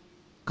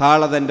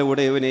 കാള തൻ്റെ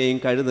ഉടയവനെയും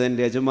കഴുത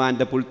തൻ്റെ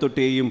യജമാൻ്റെ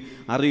പുൽത്തൊട്ടിയെയും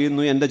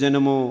അറിയുന്നു, എൻ്റെ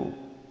ജനമോ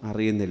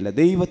അറിയുന്നില്ല.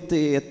 ദൈവത്തെ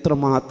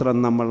എത്രമാത്രം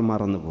നമ്മൾ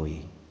മറന്നുപോയി.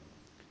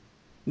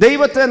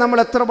 ദൈവത്തെ നമ്മൾ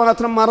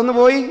എത്രമാത്രം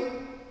മറന്നുപോയി.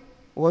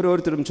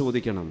 ഓരോരുത്തരും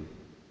ചോദിക്കണം,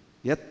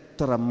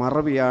 എത്ര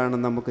മറവിയാണ്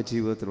നമുക്ക്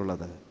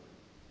ജീവിതത്തിലുള്ളത്.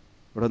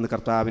 ഇവിടെ നിന്ന്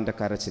കർത്താവിൻ്റെ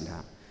കരച്ചില.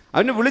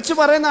 അവന് വിളിച്ചു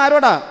പറയുന്ന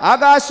ആരോടാ?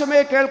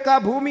 ആകാശമേ കേൾക്കുക,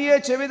 ഭൂമിയെ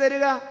ചെവി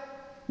തരിക.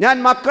 ഞാൻ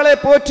മക്കളെ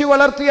പോറ്റി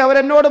വളർത്തി,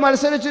 അവരെന്നോട്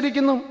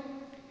മത്സരിച്ചിരിക്കുന്നു.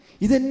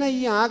 ഇതെന്നെ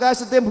ഈ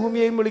ആകാശത്തെയും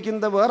ഭൂമിയെയും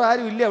വിളിക്കുന്നത്? വേറെ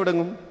ആരും ഇല്ല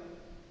എവിടെങ്ങും,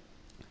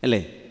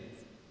 അല്ലേ?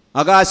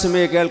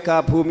 ആകാശമേ കേൾക്കുക,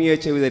 ഭൂമിയെ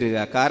ചെവി തരിക.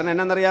 കാരണം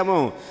എന്നാണെന്നറിയാമോ?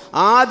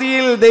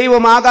 ആദിയിൽ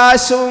ദൈവം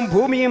ആകാശവും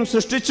ഭൂമിയും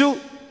സൃഷ്ടിച്ചു,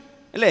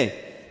 അല്ലേ?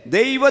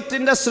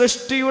 ദൈവത്തിൻ്റെ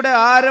സൃഷ്ടിയുടെ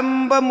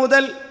ആരംഭം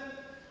മുതൽ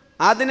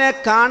അതിനെ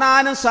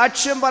കാണാനും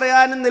സാക്ഷ്യം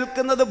പറയാനും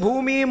നിൽക്കുന്നത്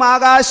ഭൂമിയും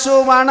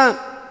ആകാശവുമാണ്.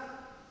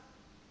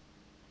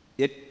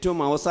 ഏറ്റവും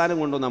അവസാനം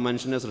കൊണ്ടുവന്ന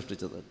മനുഷ്യനെ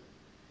സൃഷ്ടിച്ചത്.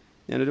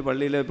 ഞാനൊരു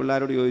പള്ളിയിലെ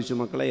പിള്ളേരോട് ചോദിച്ചു,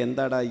 മക്കളെ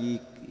എന്താടാ ഈ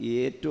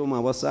ഏറ്റവും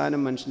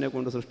അവസാനം മനുഷ്യനെ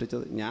കൊണ്ട്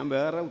സൃഷ്ടിച്ചത്? ഞാൻ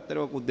വേറെ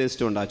ഉത്തരവൊക്കെ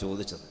ഉദ്ദേശിച്ചുകൊണ്ടാണ്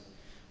ചോദിച്ചത്.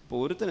 അപ്പോൾ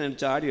ഒരുത്തനെ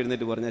ചാടി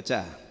എഴുന്നേറ്റ് പറഞ്ഞു,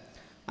 അച്ഛാ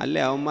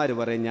അല്ലേ അവന്മാർ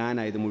പറയും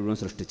ഞാനാണ് ഇത് മുഴുവൻ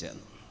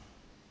സൃഷ്ടിച്ചതെന്ന്.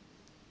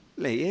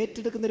 അല്ലേ,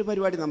 ഏറ്റെടുക്കുന്നൊരു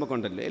പരിപാടി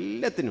നമുക്കുണ്ടല്ലോ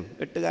എല്ലാത്തിനും.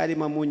 എട്ടുകാലി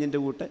മമ്മൂഞ്ഞിൻ്റെ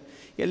കൂട്ട്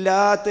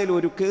എല്ലാത്തിലും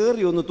ഒരു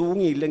കയറി ഒന്ന്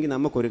തൂങ്ങിയില്ലെങ്കിൽ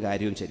നമുക്കൊരു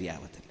കാര്യവും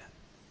ശരിയാവത്തില്ല.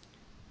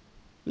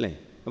 അല്ലേ,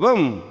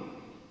 അപ്പം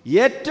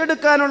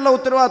ഏറ്റെടുക്കാനുള്ള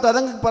ഉത്തരവാദിത്വം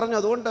അതങ്ങ് പറഞ്ഞു.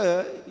 അതുകൊണ്ട്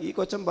ഈ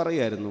കൊച്ചൻ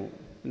പറയുമായിരുന്നു,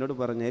 എന്നോട്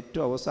പറഞ്ഞു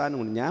ഏറ്റവും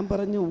അവസാനം ഞാൻ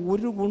പറഞ്ഞു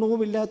ഒരു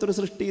ഗുണവുമില്ലാത്തൊരു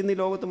സൃഷ്ടി ഇന്ന് ഈ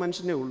ലോകത്ത്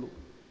മനുഷ്യനേ ഉള്ളൂ.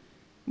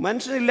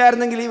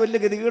 മനുഷ്യനില്ലായിരുന്നെങ്കിൽ ഈ വലിയ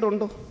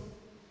ഗതികേടുണ്ടോ?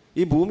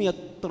 ഈ ഭൂമി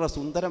എത്ര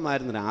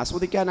സുന്ദരമായിരുന്നു,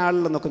 ആസ്വദിക്കാൻ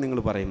ആളില്ലെന്നൊക്കെ നിങ്ങൾ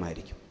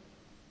പറയുമായിരിക്കും.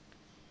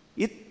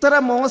 ഇത്ര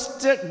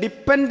മോസ്റ്റ്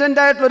ഡിപ്പെൻഡൻ്റ്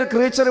ആയിട്ടുള്ളൊരു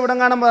ക്രീച്ചർ ഇവിടെ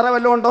കാണാൻ വേറെ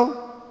വല്ലതും ഉണ്ടോ?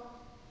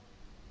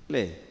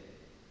 അല്ലേ,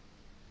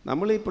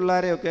 നമ്മൾ ഈ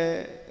പിള്ളേരെയൊക്കെ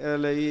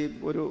അല്ല ഈ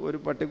ഒരു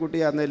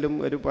പട്ടിക്കുട്ടിയാണെങ്കിലും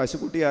ഒരു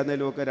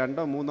പശുക്കുട്ടിയാണെങ്കിലും ഒക്കെ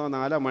 2, 3,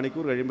 4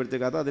 മണിക്കൂർ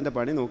കഴിയുമ്പോഴത്തേക്ക് അത് അതിൻ്റെ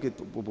പണി നോക്കി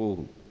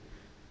പോകും.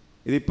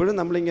 ഇതിപ്പോഴും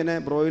നമ്മളിങ്ങനെ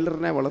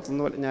ബ്രോയിലറിനെ വളർത്തുന്ന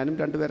പോലെ, ഞാനും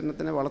 2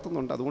 പേരെണ്ണത്തിനെ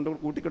വളർത്തുന്നുണ്ട്, അതുകൊണ്ട്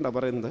കൂട്ടിക്കൊണ്ടാണ്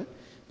പറയുന്നത്.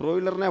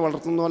 ബ്രോയിലറിനെ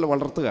വളർത്തുന്ന പോലെ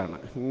വളർത്തുകയാണ്,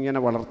 ഇങ്ങനെ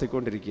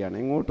വളർത്തിക്കൊണ്ടിരിക്കുകയാണ്.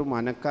 ഇങ്ങോട്ടും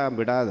അനക്കാൻ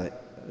വിടാതെ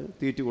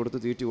തീറ്റി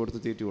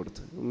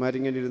കൊടുത്ത്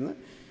ഉമ്മാരിങ്ങനെ ഇരുന്ന്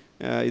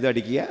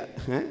ഇതടിക്കുക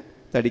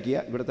തടിക്കുക.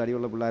 ഇവിടെ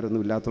തടിയുള്ള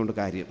പിള്ളേരൊന്നും ഇല്ലാത്തതുകൊണ്ട്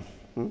കാര്യം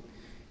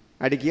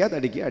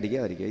തടിക്കുക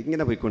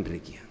ഇങ്ങനെ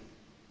പോയിക്കൊണ്ടിരിക്കുക.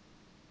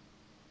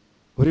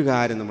 ഒരു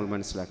കാര്യം നമ്മൾ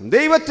മനസ്സിലാക്കണം,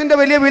 ദൈവത്തിൻ്റെ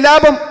വലിയ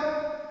വിലാപം,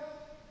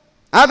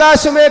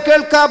 ആകാശമേ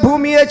കേൾക്ക,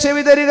 ഭൂമിയെ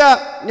ചെവി തരിക,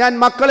 ഞാൻ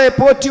മക്കളെ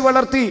പോറ്റി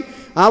വളർത്തി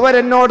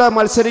അവരെന്നോട്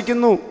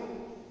മത്സരിക്കുന്നു.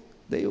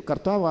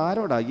 കർത്താവ്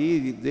ആരോടാ ഈ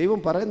ദൈവം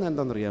പറയുന്നത്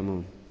എന്താണെന്നറിയാമോ?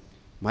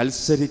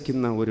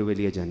 മത്സരിക്കുന്ന ഒരു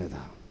വലിയ ജനത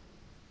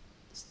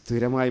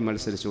സ്ഥിരമായി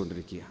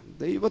മത്സരിച്ചുകൊണ്ടിരിക്കുക.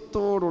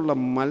 ദൈവത്തോടുള്ള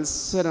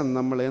മത്സരം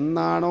നമ്മൾ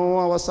എന്നാണോ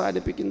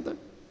അവസാനിപ്പിക്കുന്നത്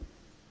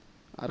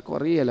ആർക്കും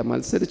അറിയില്ല.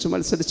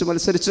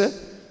 മത്സരിച്ച്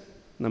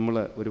നമ്മൾ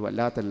ഒരു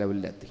വല്ലാത്ത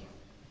ലെവലിലെത്തി.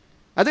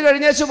 അത്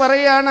കഴിഞ്ഞേച്ച്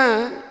പറയുകയാണ്,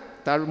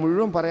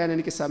 മുഴുവൻ പറയാൻ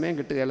എനിക്ക് സമയം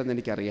കിട്ടുകയില്ലെന്ന്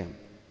എനിക്കറിയാം.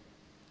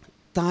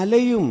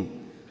 തലയും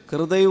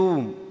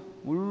ഹൃദയവും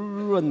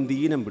മുഴുവൻ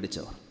ദീനം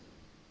പിടിച്ചവർ,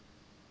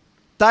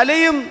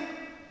 തലയും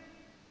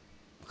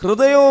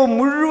ഹൃദയവും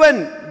മുഴുവൻ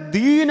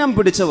ദീനം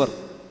പിടിച്ചവർ.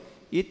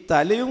 ഈ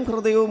തലയും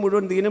ഹൃദയവും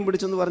മുഴുവൻ ദീനം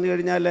പിടിച്ചെന്ന് പറഞ്ഞു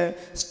കഴിഞ്ഞാൽ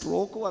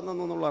സ്ട്രോക്ക്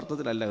വന്നെന്നുള്ള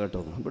അർത്ഥത്തിലല്ല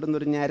കേട്ടോ. ഇവിടെ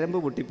നിന്നൊരു ഞരമ്പ്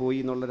പൊട്ടിപ്പോയി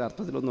എന്നുള്ളൊരു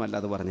അർത്ഥത്തിലൊന്നും അല്ല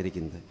അത്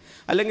പറഞ്ഞിരിക്കുന്നത്.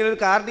 അല്ലെങ്കിൽ ഒരു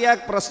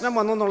കാർഡിയാക് പ്രശ്നം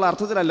വന്നെന്നുള്ള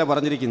അർത്ഥത്തിലല്ല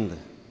പറഞ്ഞിരിക്കുന്നത്.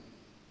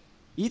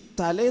 ഈ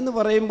തലയെന്ന്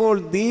പറയുമ്പോൾ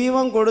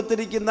ദൈവം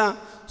കൊടുത്തിരിക്കുന്ന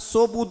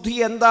സ്വബുദ്ധി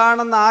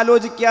എന്താണെന്ന്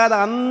ആലോചിക്കാതെ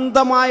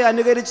അന്ധമായി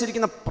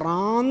അനുകരിച്ചിരിക്കുന്ന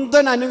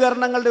പ്രാന്തൻ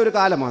അനുകരണങ്ങളുടെ ഒരു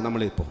കാലമാണ്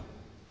നമ്മളിപ്പോൾ.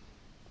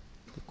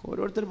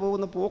 ഓരോരുത്തർ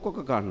പോകുന്ന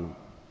പോക്കൊക്കെ കാണണം.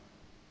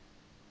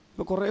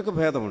 ഇപ്പോൾ കുറേയൊക്കെ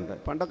ഭേദമുണ്ട്.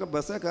 പണ്ടൊക്കെ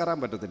ബസ്സിൽ കയറാൻ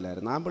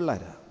പറ്റത്തില്ലായിരുന്നു.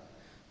 ആൺപിള്ളേരാ,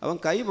 അവൻ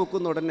കൈ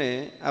പൊക്കുന്ന ഉടനെ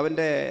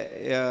അവൻ്റെ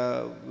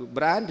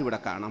ബ്രാൻഡ് ഇവിടെ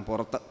കാണാം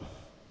പുറത്ത്.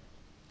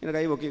 ഇങ്ങനെ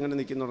കൈ പൊക്കി ഇങ്ങനെ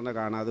നിൽക്കുന്ന ഉടനെ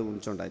കാണാതെ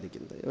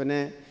വിളിച്ചുകൊണ്ടായിരിക്കുന്നത്.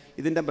 ഇവനെ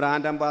ഇതിൻ്റെ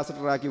ബ്രാൻഡ്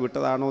അംബാസഡറാക്കി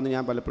വിട്ടതാണോ എന്ന്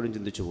ഞാൻ പലപ്പോഴും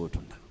ചിന്തിച്ചു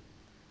പോയിട്ടുണ്ട്.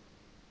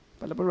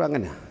 പലപ്പോഴും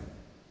അങ്ങനെ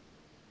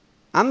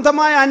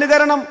അന്ധമായ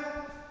അനുകരണം.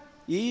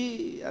 ഈ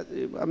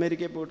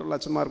അമേരിക്കയിൽ പോയിട്ടുള്ള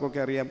അച്ഛന്മാർക്കൊക്കെ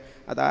അറിയാം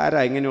അതാരാ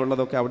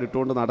ഇങ്ങനെയുള്ളതൊക്കെ അവിടെ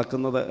ഇട്ടുകൊണ്ട്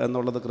നടക്കുന്നത്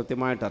എന്നുള്ളത്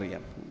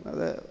കൃത്യമായിട്ടറിയാം.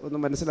 അത് ഒന്ന്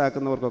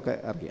മനസ്സിലാക്കുന്നവർക്കൊക്കെ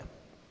അറിയാം.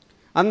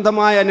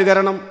 അന്ധമായ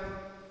അനുകരണം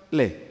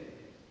അല്ലേ.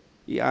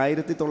 ഈ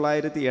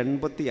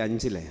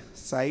 1985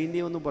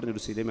 സൈന്യം എന്ന്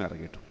പറഞ്ഞൊരു സിനിമ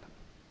ഇറങ്ങിയിട്ടുണ്ട്.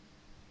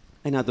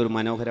 അതിനകത്തൊരു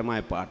മനോഹരമായ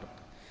പാട്ടുണ്ട്.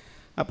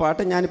 ആ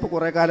പാട്ട് ഞാനിപ്പോൾ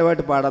കുറേ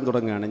കാലമായിട്ട് പാടാൻ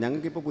തുടങ്ങുകയാണ്.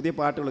 ഞങ്ങൾക്കിപ്പോൾ പുതിയ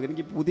പാട്ടുകൾ,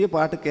 എനിക്ക് പുതിയ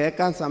പാട്ട്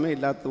കേൾക്കാൻ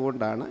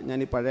സമയമില്ലാത്തതുകൊണ്ടാണ് ഞാൻ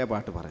ഈ പഴയ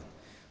പാട്ട് പറയുന്നത്.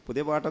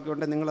 പുതിയ പാട്ടൊക്കെ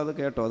ഉണ്ടെങ്കിൽ നിങ്ങളത്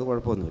കേട്ടോ, അത്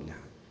കുഴപ്പമൊന്നുമില്ല.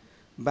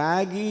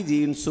 ബാഗി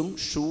ജീൻസും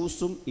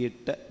ഷൂസും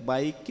ഇട്ട്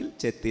ബൈക്കിൽ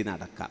ചെത്തി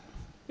നടക്കാം,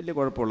 വലിയ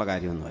കുഴപ്പമുള്ള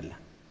കാര്യമൊന്നുമല്ല.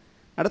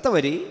 അടുത്ത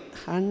വരി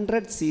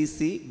 100cc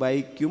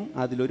ബൈക്കും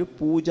അതിലൊരു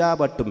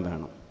പൂജാഭട്ടും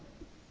വേണം.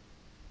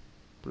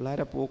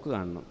 പിള്ളേരെ പോക്ക്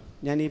കാണണം.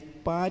 ഞാൻ ഈ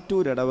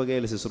പാറ്റൂർ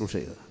ഇടവകയിൽ ശുശ്രൂഷ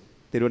ചെയ്തതാണ്,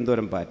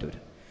 തിരുവനന്തപുരം പാറ്റൂർ.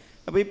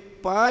 അപ്പോൾ ഈ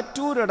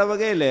പാറ്റൂർ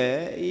ഇടവകയിൽ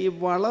ഈ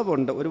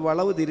വളവുണ്ട്, ഒരു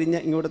വളവ് തിരിഞ്ഞ്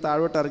ഇങ്ങോട്ട്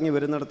താഴോട്ട് ഇറങ്ങി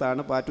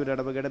വരുന്നിടത്താണ് പാറ്റൂർ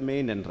ഇടവകയുടെ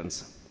മെയിൻ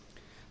എൻട്രൻസ്.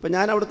 അപ്പോൾ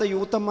ഞാൻ അവിടുത്തെ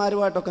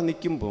യൂത്തന്മാരുമായിട്ടൊക്കെ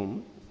നിൽക്കുമ്പം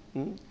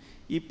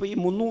ഇപ്പോൾ ഈ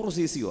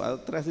 300cc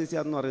അത്ര cc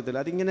ആണെന്നും അറിയത്തില്ല,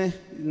 അതിങ്ങനെ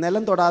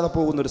നിലം തൊടാതെ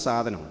പോകുന്നൊരു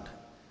സാധനമുണ്ട്.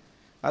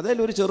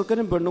 അതിലൊരു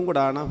ചെറുക്കനും പെണ്ണും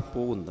കൂടാണ്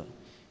പോകുന്നത്.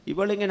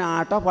 ഇവളിങ്ങനെ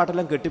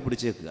ആട്ടാപ്പാട്ടെല്ലാം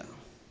കെട്ടിപ്പിടിച്ചേക്കുക.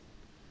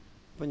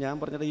 അപ്പം ഞാൻ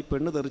പറഞ്ഞത് ഈ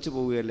പെണ്ണ് തെറിച്ച്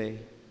പോവുകയല്ലേ.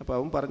 അപ്പോൾ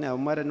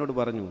അവന്മാരെന്നോട്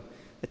പറഞ്ഞു,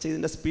 അച്ഛാ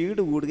ഇതിൻ്റെ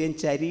സ്പീഡ് കൂടുകയും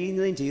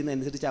ചരിയുകയും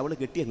ചെയ്യുന്നതനുസരിച്ച് അവൾ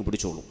കെട്ടി അങ്ങ്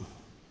പിടിച്ചോളും.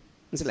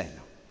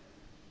 മനസ്സിലായല്ലോ.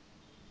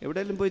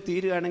 എവിടെയെങ്കിലും പോയി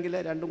തീരുകയാണെങ്കിൽ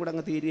രണ്ടും കൂടെ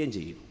അങ്ങ് തീരുകയും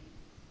ചെയ്യും.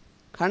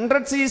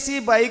 100cc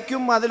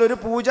ബൈക്കും അതിലൊരു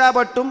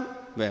പൂജാഭട്ടും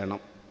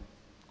വേണം.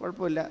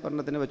 കുഴപ്പമില്ല,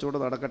 ഒരെണ്ണത്തിന് വെച്ചുകൊണ്ട്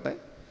നടക്കട്ടെ.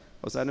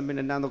 അവസാനം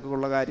പിന്നെ എന്നാന്നൊക്കെ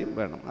ഉള്ള കാര്യം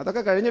വേണം.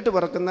 അതൊക്കെ കഴിഞ്ഞിട്ട്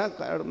പറക്കുന്ന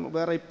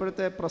വേറെ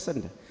ഇപ്പോഴത്തെ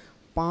പ്രസൻറ്റ്.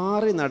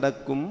 പാറി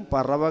നടക്കും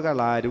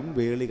പറവകളാരും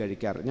വേളി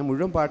കഴിക്കാറ്. ഞാൻ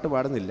മുഴുവൻ പാട്ട്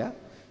പാടുന്നില്ല,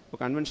 ഇപ്പോൾ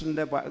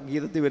കൺവെൻഷൻ്റെ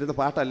ഗീതത്തിൽ വരുന്ന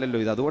പാട്ടല്ലല്ലോ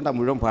ഇത്, അതുകൊണ്ടാണ്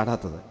മുഴുവൻ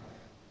പാടാത്തത്.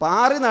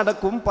 പാറി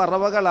നടക്കും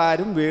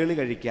പറവകളാരും വേളി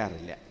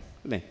കഴിക്കാറില്ല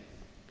അല്ലേ.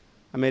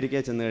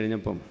 അമേരിക്കയിൽ ചെന്ന്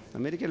കഴിഞ്ഞപ്പം,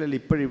 അമേരിക്കയിലല്ല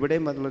ഇപ്പോഴും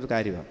ഇവിടെയും പറഞ്ഞുള്ളൊരു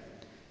കാര്യമാണ്.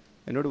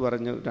 എന്നോട്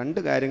പറഞ്ഞു 2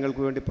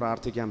 കാര്യങ്ങൾക്ക് വേണ്ടി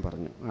പ്രാർത്ഥിക്കാൻ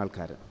പറഞ്ഞു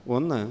ആൾക്കാർ.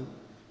 ഒന്ന്,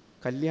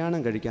 കല്യാണം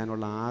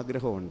കഴിക്കാനുള്ള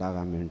ആഗ്രഹം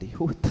ഉണ്ടാകാൻ വേണ്ടി.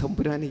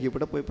 തമ്പുരാനെ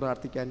ഇവിടെ പോയി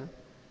പ്രാർത്ഥിക്കാനാ?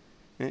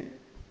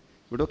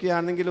 ഇവിടെയൊക്കെ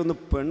ആണെങ്കിൽ ഒന്ന്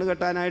പെണ്ണ്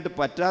കെട്ടാനായിട്ട്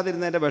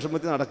പറ്റാതിരുന്നതിൻ്റെ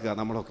വിഷമത്തിൽ നടക്കുക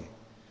നമ്മളൊക്കെ.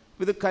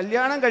 ഇത്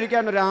കല്യാണം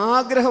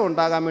കഴിക്കാനൊരാഗ്രഹം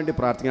ഉണ്ടാകാൻ വേണ്ടി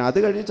പ്രാർത്ഥിക്കണം. അത്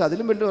കഴിച്ച്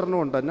അതിലും വലിയ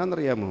ഒരെണ്ണമുണ്ട്.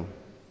 എന്നാണെന്നറിയാമോ?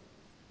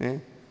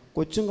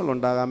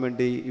 കൊച്ചുങ്ങളുണ്ടാകാൻ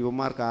വേണ്ടി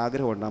യുവന്മാർക്ക്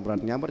ആഗ്രഹം ഉണ്ടാകാൻ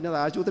പ്രാർത്ഥിക്കും. ഞാൻ പറഞ്ഞത്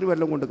ആശുപത്രി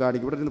വല്ലതും കൊണ്ട്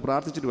കാണിക്കും. ഇവിടെ നിന്ന്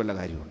പ്രാർത്ഥിച്ചിട്ട് വല്ല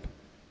കാര്യമുണ്ട്.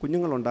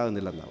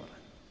 കുഞ്ഞുങ്ങളുണ്ടാകുന്നില്ലെന്നാണ് പറയുന്നത്.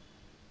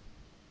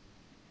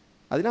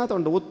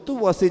 അതിനകത്തുണ്ട്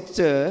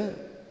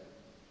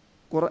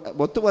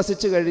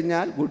ഒത്തുവസിച്ച്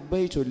കഴിഞ്ഞാൽ ഗുഡ്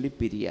ബൈ ചൊല്ലി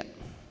പിരിയാൻ.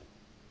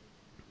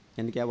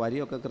 എനിക്ക് ആ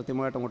വരിയൊക്കെ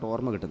കൃത്യമായിട്ട് അങ്ങോട്ട്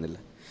ഓർമ്മ കിട്ടുന്നില്ല.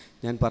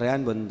 ഞാൻ പറയാൻ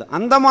വന്നത്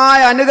അന്ധമായ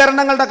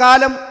അനുകരണങ്ങളുടെ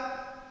കാലം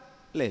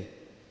അല്ലേ.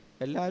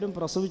 എല്ലാവരും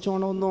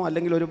പ്രസവിച്ചോണമെന്നോ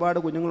അല്ലെങ്കിൽ ഒരുപാട്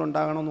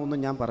കുഞ്ഞുങ്ങളുണ്ടാകണമെന്നോ ഒന്നും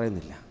ഞാൻ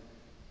പറയുന്നില്ല.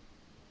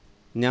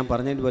 ഞാൻ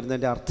പറഞ്ഞതിന്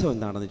വരുന്നതിൻ്റെ അർത്ഥം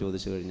എന്താണെന്ന്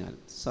ചോദിച്ചു കഴിഞ്ഞാൽ,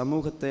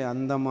 സമൂഹത്തെ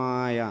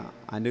അന്ധമായ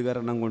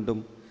അനുകരണം കൊണ്ടും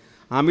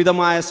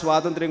അമിതമായ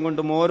സ്വാതന്ത്ര്യം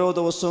കൊണ്ടും ഓരോ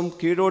ദിവസവും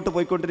കീഴോട്ട്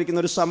പോയിക്കൊണ്ടിരിക്കുന്ന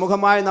ഒരു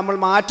സമൂഹമായി നമ്മൾ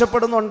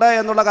മാറ്റപ്പെടുന്നുണ്ട്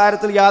എന്നുള്ള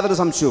കാര്യത്തിൽ യാതൊരു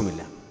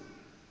സംശയവുമില്ല.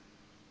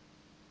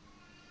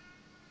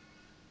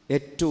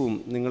 ഏറ്റവും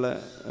നിങ്ങൾ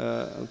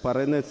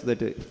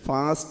പറയുന്നത്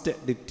ഫാസ്റ്റ്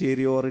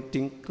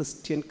ഡിറ്റീരിയോറേറ്റിംഗ്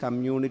ക്രിസ്ത്യൻ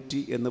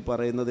കമ്മ്യൂണിറ്റി എന്ന്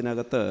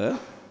പറയുന്നതിനകത്ത്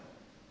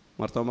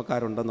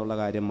മർത്തോമക്കാരുണ്ടെന്നുള്ള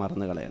കാര്യം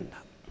മറന്നു കളയണ്ട.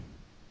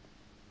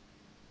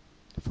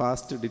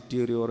 ഫാസ്റ്റ്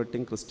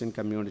ഡിറ്റീരിയോറേറ്റിംഗ് ക്രിസ്ത്യൻ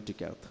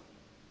കമ്മ്യൂണിറ്റിക്കകത്ത്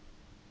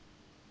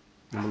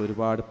നമ്മൾ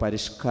ഒരുപാട്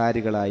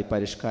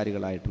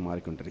പരിഷ്കാരികളായിട്ട്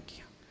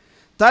മാറിക്കൊണ്ടിരിക്കുക.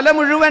 തല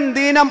മുഴുവൻ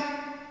ദീനം,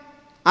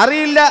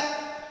 അറിയില്ല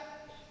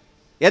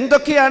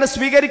എന്തൊക്കെയാണ്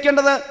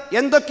സ്വീകരിക്കേണ്ടത്,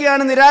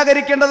 എന്തൊക്കെയാണ്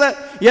നിരാകരിക്കേണ്ടത്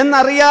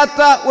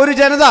എന്നറിയാത്ത ഒരു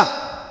ജനത.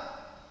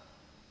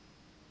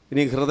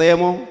 ഇനി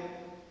ഹൃദയമോ?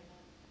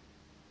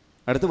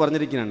 അടുത്ത്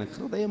പറഞ്ഞിരിക്കുകയാണ്,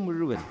 ഹൃദയം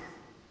മുഴുവൻ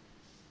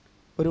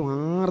ഒരു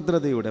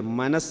ആർദ്രതയുടെ,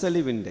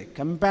 മനസ്സലിവിൻ്റെ,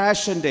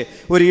 കമ്പാഷൻ്റെ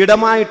ഒരു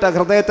ഇടമായിട്ട്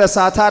ഹൃദയത്തെ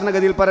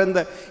സാധാരണഗതിയിൽ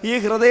പറയുന്നത്. ഈ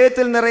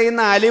ഹൃദയത്തിൽ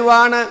നിറയുന്ന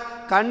അലിവാണ്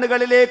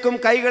കണ്ണുകളിലേക്കും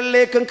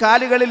കൈകളിലേക്കും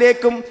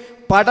കാലുകളിലേക്കും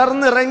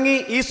പടർന്നിറങ്ങി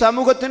ഈ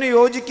സമൂഹത്തിന്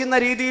യോജിക്കുന്ന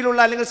രീതിയിലുള്ള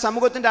അല്ലെങ്കിൽ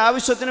സമൂഹത്തിൻ്റെ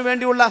ആവശ്യത്തിന്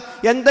വേണ്ടിയുള്ള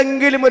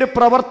എന്തെങ്കിലും ഒരു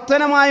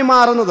പ്രവർത്തനമായി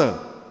മാറുന്നത്.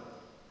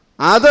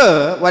 അത്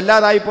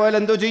വല്ലാതായിപ്പോയാൽ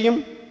എന്തോ ചെയ്യും?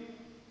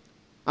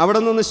 അവിടെ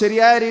നിന്ന്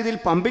ശരിയായ രീതിയിൽ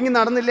പമ്പിങ്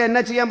നടന്നില്ല,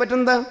 എന്നാ ചെയ്യാൻ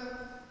പറ്റുന്നത്?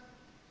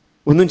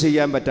 ഒന്നും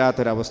ചെയ്യാൻ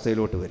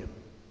പറ്റാത്തൊരവസ്ഥയിലോട്ട് വരും.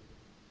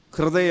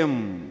 ഹൃദയം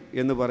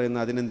എന്ന് പറയുന്ന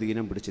അതിനും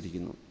ദീനം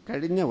പിടിച്ചിരിക്കുന്നു.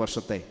 കഴിഞ്ഞ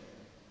വർഷത്തെ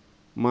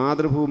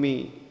മാതൃഭൂമി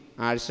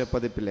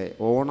ആഴ്ചപ്പതിപ്പിലെ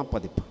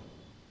ഓണപ്പതിപ്പ്,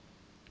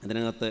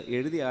 അതിനകത്ത്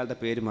എഴുതിയ ആളുടെ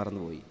പേര്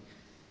മറന്നുപോയി.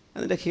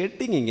 അതിൻ്റെ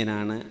ഹെഡിങ്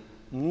ഇങ്ങനെയാണ്,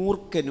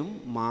 മൂർഖനും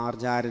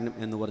മാർജാരനും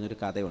എന്ന് പറഞ്ഞൊരു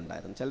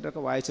കഥയുണ്ടായിരുന്നു.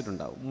 ചിലരൊക്കെ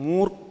വായിച്ചിട്ടുണ്ടാവും.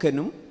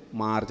 മൂർഖനും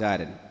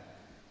മാർജാരനും.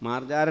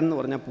 മാർജാരൻ എന്ന്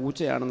പറഞ്ഞാൽ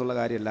പൂച്ചയാണെന്നുള്ള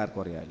കാര്യം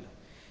എല്ലാവർക്കും അറിയാമല്ലോ.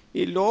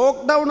 ഈ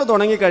ലോക്ക്ഡൗൺ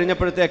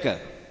തുടങ്ങിക്കഴിഞ്ഞപ്പോഴത്തേക്ക്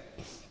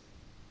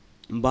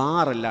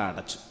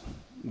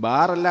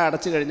ബാറെല്ലാം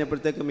അടച്ചു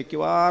കഴിഞ്ഞപ്പോഴത്തേക്ക്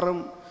മിക്കവാറും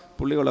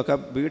പുള്ളികളൊക്കെ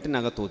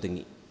വീട്ടിനകത്ത്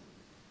ഒതുങ്ങി.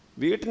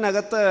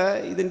 വീട്ടിനകത്ത്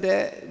ഇതിൻ്റെ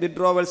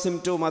വിഡ്രോവൽ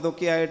സിംറ്റവും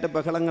അതൊക്കെയായിട്ട്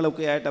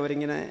ബഹളങ്ങളൊക്കെ ആയിട്ട്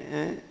അവരിങ്ങനെ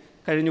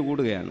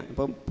കഴിഞ്ഞുകൂടുകയാണ്.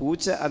 അപ്പം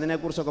പൂച്ച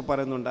അതിനെക്കുറിച്ചൊക്കെ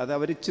പറയുന്നുണ്ട്. അത്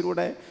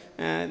അവരിച്ചിലൂടെ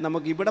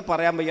നമുക്കിവിടെ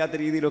പറയാൻ വയ്യാത്ത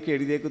രീതിയിലൊക്കെ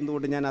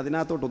എഴുതിയേക്കുന്നതുകൊണ്ട് ഞാൻ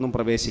അതിനകത്തോട്ടൊന്നും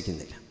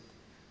പ്രവേശിക്കുന്നില്ല.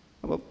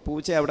 അപ്പോൾ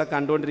പൂച്ച അവിടെ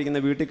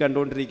വീട്ടിൽ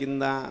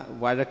കണ്ടുകൊണ്ടിരിക്കുന്ന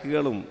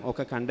വഴക്കുകളും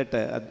ഒക്കെ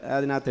കണ്ടിട്ട്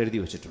അതിനകത്ത്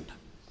എഴുതി വച്ചിട്ടുണ്ട്.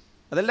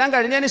 അതെല്ലാം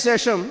കഴിഞ്ഞതിന്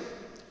ശേഷം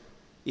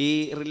ഈ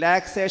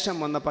റിലാക്സേഷൻ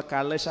വന്നപ്പോൾ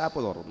കള്ള് ഷാപ്പ്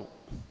തുറന്നു.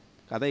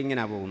 കഥ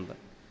ഇങ്ങനെയാണ് പോകുന്നത്.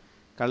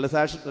 കള്ള്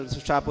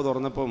ഷാപ്പ്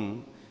തുറന്നപ്പം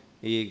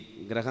ഈ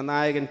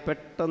ഗ്രഹനായകൻ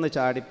പെട്ടെന്ന്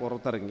ചാടി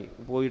പുറത്തിറങ്ങി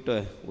പോയിട്ട്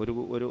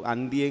ഒരു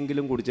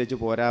അന്തിയെങ്കിലും കുടിച്ചേച്ച്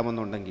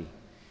പോരാമെന്നുണ്ടെങ്കിൽ,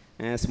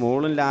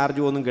 സ്മോളും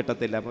ലാർജും ഒന്നും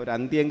കിട്ടത്തില്ല, അപ്പോൾ ഒരു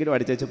അന്തിയെങ്കിലും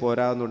അടിച്ചേച്ച്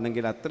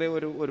പോരാമെന്നുണ്ടെങ്കിൽ അത്രയും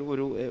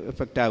ഒരു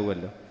എഫക്റ്റ്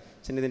ആകുമല്ലോ.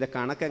 പക്ഷേ ഇതിൻ്റെ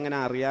കണക്ക് എങ്ങനെ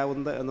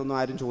അറിയാവുന്നത് എന്നൊന്നും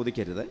ആരും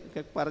ചോദിക്കരുത്,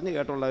 പറഞ്ഞു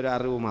കേട്ടുള്ള ഒരു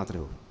അറിവ്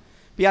മാത്രമേ ഉള്ളൂ.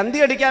 ഈ അന്തി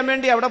അടിക്കാൻ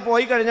വേണ്ടി അവിടെ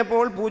പോയി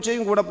കഴിഞ്ഞപ്പോൾ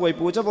പൂച്ചയും കൂടെ പോയി.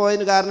 പൂച്ച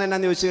പോയതിന് കാരണം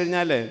എന്നാന്ന് ചോദിച്ചു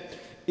കഴിഞ്ഞാൽ,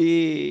 ഈ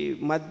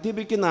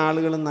മദ്യപിക്കുന്ന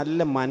ആളുകൾ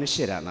നല്ല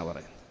മനുഷ്യരാണെന്നാണ്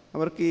പറയുന്നത്.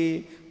 അവർക്ക് ഈ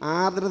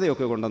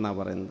ആർദ്രതയൊക്കെ കൊണ്ടെന്നാണ്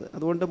പറയുന്നത്.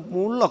 അതുകൊണ്ട്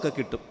മുള്ളൊക്കെ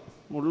കിട്ടും.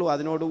 മുള്ളും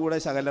അതിനോടുകൂടെ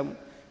ശകലം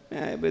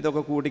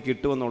ഇതൊക്കെ കൂടി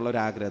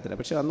കിട്ടുമെന്നുള്ളൊരാഗ്രഹത്തിലാണ്.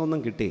 പക്ഷെ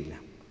അന്നൊന്നും കിട്ടിയില്ല.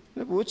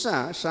 പൂച്ച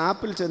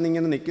ഷാപ്പിൽ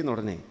ചെന്നിങ്ങനെ നിൽക്കുന്ന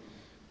ഉടനെ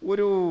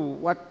ഒരു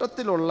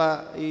വട്ടത്തിലുള്ള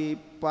ഈ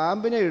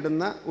പാമ്പിനെ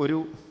ഇടുന്ന ഒരു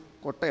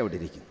കൊട്ട അവിടെ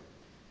ഇരിക്കുന്നു.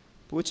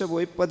 പൂച്ച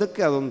പോയി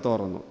പതുക്കെ അതൊന്ന്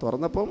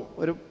തുറന്നപ്പം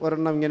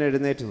ഒരെണ്ണം ഇങ്ങനെ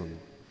എഴുന്നേറ്റ് നിന്നു.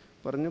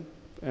 പറഞ്ഞു,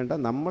 വേണ്ട,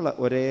 നമ്മൾ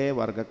ഒരേ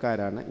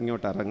വർഗ്ഗക്കാരാണ്,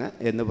 ഇങ്ങോട്ട് ഇറങ്ങുക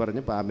എന്ന്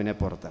പറഞ്ഞ് പാമ്പിനെ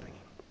പുറത്തിറങ്ങി.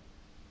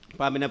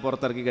 പാമ്പിനെ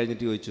പുറത്തിറക്കി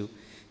കഴിഞ്ഞിട്ട് ചോദിച്ചു,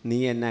 നീ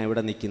എന്നാ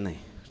ഇവിടെ നിൽക്കുന്നേ?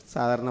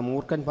 സാധാരണ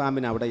മൂർഖൻ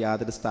പാമ്പിന് അവിടെ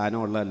യാതൊരു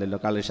സ്ഥാനമുള്ളതല്ലല്ലോ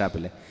കള്ള്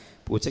ഷാപ്പിൽ.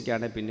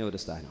 പൂച്ചയ്ക്കാണെങ്കിൽ പിന്നെ ഒരു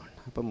സ്ഥാനമുണ്ട്.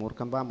 അപ്പം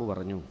മൂർഖൻ പാമ്പ്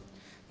പറഞ്ഞു,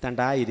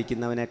 തണ്ടാ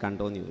ഇരിക്കുന്നവനെ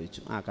കണ്ടോ എന്ന്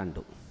ചോദിച്ചു. ആ,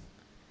 കണ്ടു.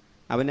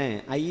 അവനെ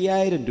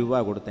 5000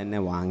 രൂപ കൊടുത്ത് എന്നെ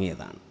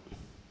വാങ്ങിയതാണ്.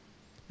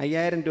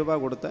 5000 രൂപ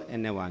കൊടുത്ത്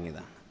എന്നെ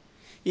വാങ്ങിയതാണ്.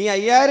 ഈ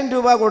 5000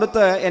 രൂപ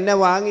കൊടുത്ത് എന്നെ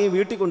വാങ്ങി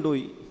വീട്ടിൽ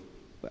കൊണ്ടുപോയി.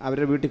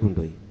 അവരുടെ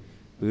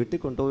വീട്ടിൽ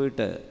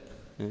കൊണ്ടുപോയിട്ട്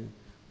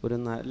ഒരു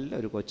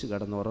നല്ലൊരു കൊച്ചു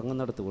കിടന്ന്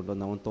ഉറങ്ങുന്നിടത്ത്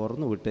കൊണ്ടുവന്ന് അവൻ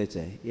തുറന്നു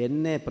വിട്ടേച്ച്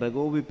എന്നെ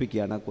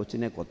പ്രകോപിപ്പിക്കുകയാണ് ആ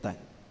കൊച്ചിനെ കൊത്താൻ.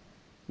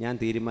 ഞാൻ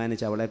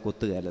തീരുമാനിച്ച് അവളെ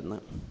കൊത്തുകയല്ലെന്ന്.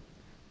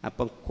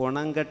 അപ്പം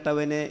കുണം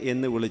കെട്ടവനെ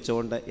എന്ന്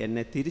വിളിച്ചുകൊണ്ട്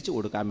എന്നെ തിരിച്ചു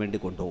കൊടുക്കാൻ വേണ്ടി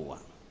കൊണ്ടുപോവുക.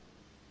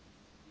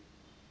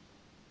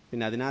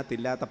 പിന്നെ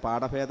അതിനകത്തില്ലാത്ത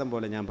പാഠഭേദം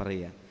പോലെ ഞാൻ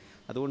പറയുക.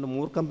 അതുകൊണ്ട്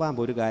മൂർഖൻ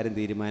പാമ്പ് ഒരു കാര്യം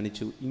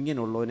തീരുമാനിച്ചു,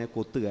 ഇങ്ങനെയുള്ളവനെ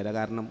കൊത്തുകയില്ല,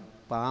 കാരണം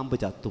പാമ്പ്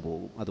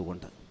ചത്തുപോകും.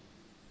 അതുകൊണ്ട്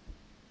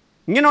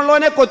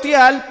ഇങ്ങനെയുള്ളവനെ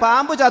കൊത്തിയാൽ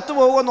പാമ്പ്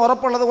ചത്തുപോകുമെന്ന്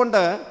ഉറപ്പുള്ളത്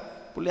കൊണ്ട്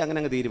പുള്ളി അങ്ങനെ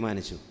അങ്ങ്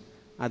തീരുമാനിച്ചു.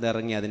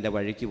 അതിറങ്ങി അതിൻ്റെ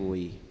വഴിക്ക്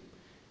പോയി.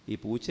 ഈ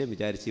പൂച്ചയും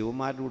വിചാരിച്ച്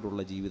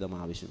യുവമാരോടുള്ള ജീവിതം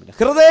ആവശ്യമില്ല.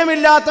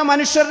 ഹൃദയമില്ലാത്ത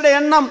മനുഷ്യരുടെ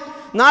എണ്ണം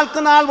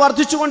നാൾക്ക് നാൾ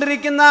വർദ്ധിച്ചു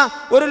കൊണ്ടിരിക്കുന്ന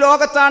ഒരു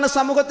ലോകത്താണ്,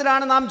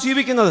 സമൂഹത്തിലാണ് നാം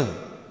ജീവിക്കുന്നത്.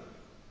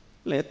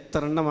 അല്ല,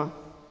 എത്ര എണ്ണമാ.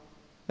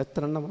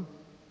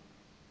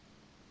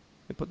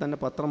 ഇപ്പോൾ തന്നെ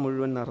പത്രം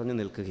മുഴുവൻ നിറഞ്ഞു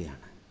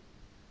നിൽക്കുകയാണ്.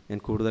 ഞാൻ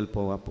കൂടുതൽ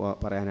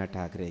പറയാനായിട്ട്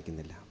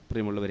ആഗ്രഹിക്കുന്നില്ല.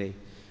 പ്രിയമുള്ളവരെ,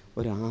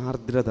 ഒരു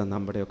ആർദ്രത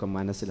നമ്മുടെയൊക്കെ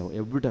മനസ്സിലോ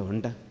എവിടെ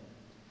ഉണ്ട്?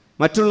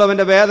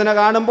 മറ്റുള്ളവൻ്റെ വേദന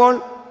കാണുമ്പോൾ,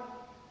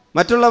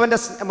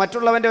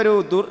 മറ്റുള്ളവൻ്റെ ഒരു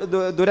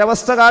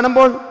ദുരവസ്ഥ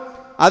കാണുമ്പോൾ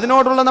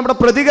അതിനോടുള്ള നമ്മുടെ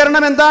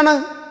പ്രതികരണം എന്താണ്?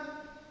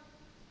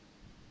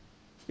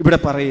 ഇവിടെ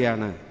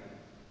പറയുകയാണ്,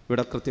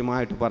 ഇവിടെ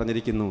കൃത്യമായിട്ട്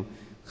പറഞ്ഞിരിക്കുന്നു,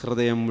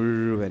 ഹൃദയം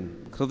മുഴുവൻ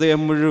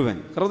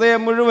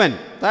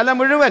തല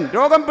മുഴുവൻ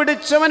രോഗം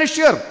പിടിച്ച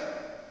മനുഷ്യർ.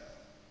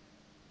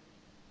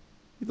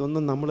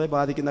 ഇതൊന്നും നമ്മളെ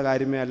ബാധിക്കുന്ന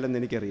കാര്യമേ അല്ലെന്ന്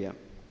എനിക്കറിയാം.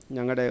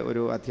 ഞങ്ങളുടെ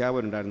ഒരു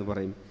അധ്യാപകനുണ്ടായിരുന്നു,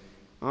 പറയും,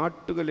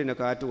 ആട്ടുകല്ലിനെ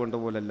കാറ്റ്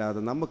കൊണ്ടുപോലല്ലാതെ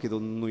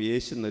നമുക്കിതൊന്നും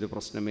യേശുന്നൊരു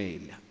പ്രശ്നമേ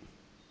ഇല്ല.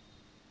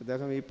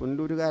 അദ്ദേഹം ഈ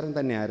പുനലൂരുകാരൻ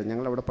തന്നെയായിരുന്നു,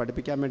 ഞങ്ങളവിടെ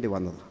പഠിപ്പിക്കാൻ വേണ്ടി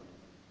വന്നതാണ്.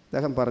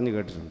 അദ്ദേഹം പറഞ്ഞു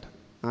കേട്ടിട്ടുണ്ട്,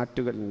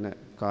 ആട്ടുകല്ലിനെ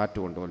കാറ്റ്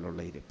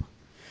കൊണ്ടുപോലുള്ള ഇരിപ്പ്.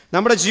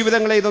 നമ്മുടെ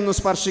ജീവിതങ്ങളെ ഇതൊന്നും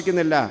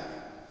സ്പർശിക്കുന്നില്ല.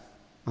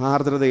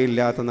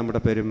 ആർദ്രതയില്ലാത്ത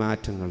നമ്മുടെ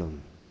പെരുമാറ്റങ്ങളും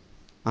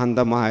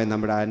അന്ധമായ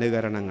നമ്മുടെ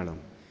അനുകരണങ്ങളും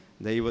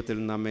ദൈവത്തിൽ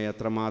നമ്മെ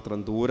എത്രമാത്രം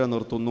ദൂരെ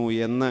നിർത്തുന്നു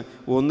എന്ന്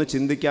ഒന്ന്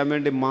ചിന്തിക്കാൻ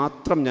വേണ്ടി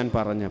മാത്രം ഞാൻ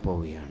പറഞ്ഞു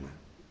പോവുകയാണ്.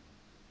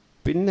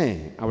 പിന്നെ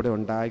അവിടെ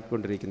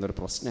ഉണ്ടായിക്കൊണ്ടിരിക്കുന്ന ഒരു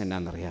പ്രശ്നം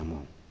എന്നാണെന്നറിയാമോ?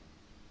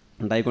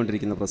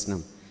 ഉണ്ടായിക്കൊണ്ടിരിക്കുന്ന പ്രശ്നം,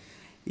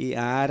 ഈ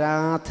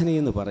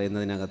ആരാധനയെന്ന്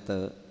പറയുന്നതിനകത്ത്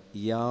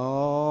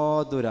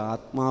യാതൊരു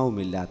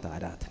ആത്മാവുമില്ലാത്ത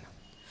ആരാധന.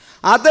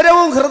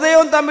 അതരവും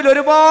ഹൃദയവും തമ്മിൽ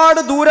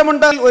ഒരുപാട്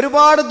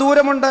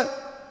ദൂരമുണ്ട്.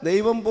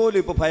 ദൈവം പോലും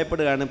ഇപ്പോൾ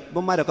ഭയപ്പെടുകയാണ്.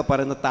 ഇവന്മാരൊക്കെ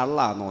പറയുന്നത്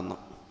തള്ളാന്ന് തോന്നുന്നു.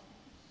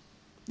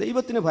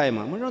 ദൈവത്തിന്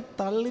ഭയമാണ്. മുഴുവൻ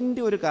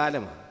തള്ളിൻ്റെ ഒരു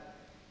കാലമാണ്.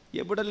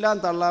 എവിടെല്ലാം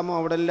തള്ളാമോ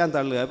അവിടെല്ലാം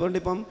തള്ളുക.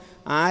 അതുകൊണ്ടിപ്പം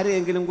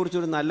ആരെയെങ്കിലും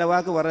കുറിച്ചൊരു നല്ല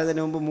വാക്ക്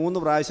പറയുന്നതിന് മുമ്പ്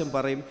 3 പ്രാവശ്യം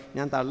പറയും,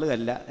 ഞാൻ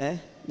തള്ളുകയല്ല,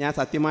 ഞാൻ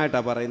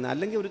സത്യമായിട്ടാണ് പറയുന്നത്.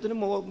 അല്ലെങ്കിൽ ഒരുത്തിനും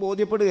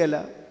ബോധ്യപ്പെടുകയല്ല.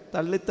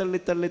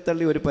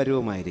 തള്ളി ഒരു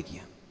പരുവമായിരിക്കുക.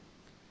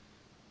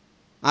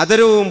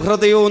 അതരവും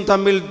ഹൃദയവും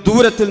തമ്മിൽ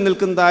ദൂരത്തിൽ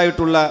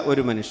നിൽക്കുന്നതായിട്ടുള്ള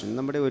ഒരു മനുഷ്യൻ.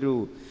 നമ്മുടെ ഒരു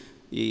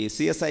ഈ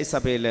CSI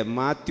സഭയിലെ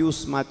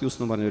മാത്യൂസ്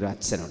എന്ന് പറഞ്ഞൊരു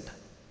അച്ഛനുണ്ട്.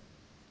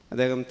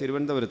 അദ്ദേഹം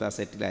തിരുവനന്തപുരത്താണ്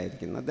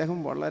സെറ്റിലായിരിക്കുന്നത്. അദ്ദേഹം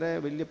വളരെ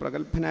വലിയ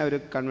പ്രഗത്ഭനായ ഒരു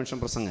കൺവെൻഷൻ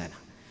പ്രസംഗകനാണ്.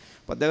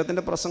 അപ്പോൾ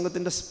അദ്ദേഹത്തിൻ്റെ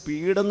പ്രസംഗത്തിൻ്റെ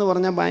സ്പീഡെന്ന്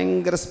പറഞ്ഞാൽ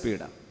ഭയങ്കര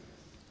സ്പീഡാണ്.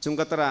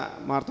 ചുങ്കത്തറ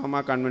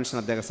മാർത്തോമ കൺവെൻഷൻ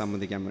അദ്ദേഹം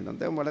സംബന്ധിക്കാൻ വേണ്ടി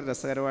അദ്ദേഹം വളരെ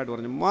രസകരമായിട്ട്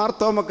പറഞ്ഞു,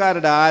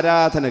 മാർത്തോമക്കാരുടെ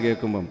ആരാധന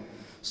കേൾക്കുമ്പം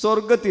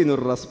സ്വർഗത്തിൽ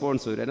നിന്നൊരു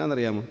റെസ്പോൺസ് വരും.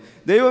 എന്നാണെന്നറിയാമോ?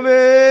 ദൈവമേ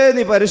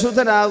നീ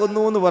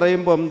പരിശുദ്ധനാകുന്നു എന്ന്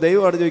പറയുമ്പം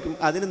ദൈവം അവിടെ ചോദിക്കും,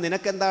 അതിന്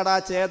നിനക്കെന്താടാ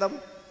ഛേദം?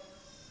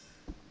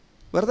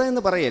 വെറുതെ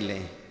എന്ന്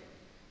പറയല്ലേ.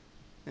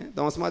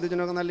 തോമസ്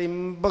മാത്യുവിനൊക്കെ നല്ല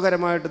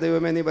ഇമ്പകരമായിട്ട്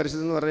ദൈവമേ നീ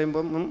പരിശുദ്ധെന്ന്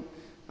പറയുമ്പം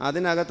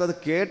അതിനകത്ത് അത്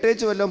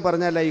കേട്ടേച്ച് വല്ലതും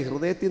പറഞ്ഞാൽ ഈ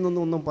ഹൃദയത്തിൽ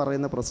നിന്നൊന്നും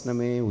പറയുന്ന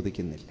പ്രശ്നമേ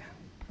ഉദിക്കുന്നില്ല.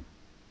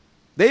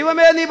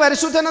 ദൈവമേ നീ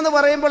പരിശുദ്ധനെന്ന്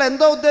പറയുമ്പോൾ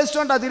എന്തോ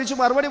ഉദ്ദേശിച്ചുകൊണ്ടാണ് തിരിച്ചു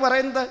മറുപടി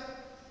പറയുന്നത്?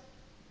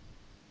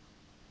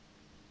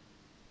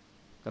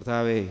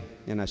 കർത്താവേ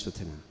ഞാൻ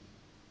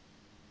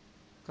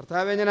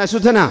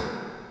അശുദ്ധനാ,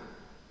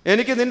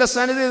 എനിക്ക് നിന്റെ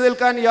സന്നിധി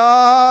നിൽക്കാൻ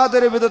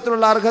യാതൊരു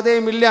വിധത്തിലുള്ള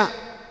അർഹതയുമില്ല.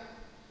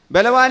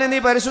 ബലവാനെ നീ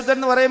പരിശുദ്ധൻ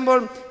എന്ന് പറയുമ്പോൾ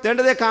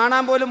തേണ്ടതേ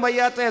കാണാൻ പോലും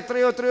വയ്യാത്ത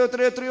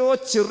എത്രയോ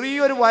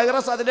ചെറിയൊരു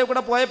വൈറസ് അതിലെ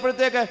കൂടെ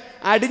പോയപ്പോഴത്തേക്ക്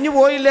അടിഞ്ഞു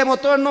പോയില്ലേ?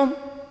 മൊത്തം എണ്ണം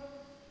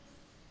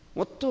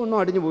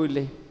അടിഞ്ഞു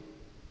പോയില്ലേ?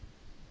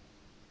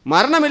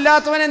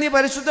 മരണമില്ലാത്തവനെ നീ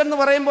പരിശുദ്ധൻ എന്ന്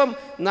പറയുമ്പം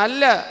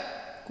നല്ല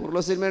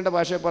കുർളസിനിമയുടെ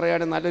ഭാഷയിൽ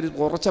പറയുകയാണെങ്കിൽ നല്ലൊരു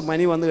ഉറച്ച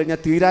മനി വന്നു കഴിഞ്ഞാൽ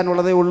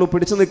തീരാനുള്ളതേ ഉള്ളൂ.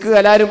 പിടിച്ചു നിൽക്കുക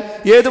എല്ലാവരും.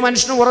 ഏത്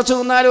മനുഷ്യനും ഉറച്ചു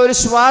നിന്നാലും ഒരു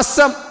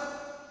ശ്വാസം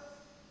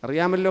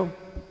അറിയാമല്ലോ.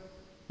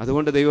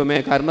 അതുകൊണ്ട് ദൈവമേ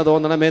കരുണ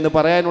തോന്നണമേ എന്ന്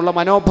പറയാനുള്ള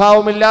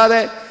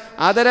മനോഭാവമില്ലാതെ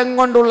അതരം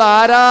കൊണ്ടുള്ള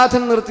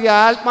ആരാധന നിർത്തിയ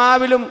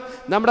ആത്മാവിലും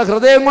നമ്മുടെ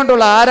ഹൃദയം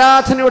കൊണ്ടുള്ള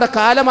ആരാധനയുടെ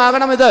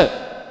കാലമാകണം ഇത്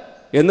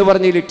എന്ന്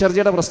പറഞ്ഞ് ഈ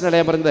ലിറ്റർജിയുടെ പ്രശ്നമല്ല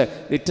ഞാൻ പറയുന്നത്.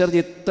 ലിറ്റർജി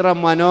ഇത്ര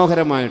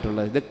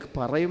മനോഹരമായിട്ടുള്ളത് ഇത്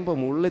പറയുമ്പോൾ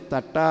ഉള്ളിൽ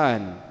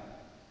തട്ടാൻ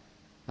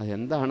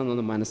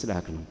അതെന്താണെന്നൊന്ന്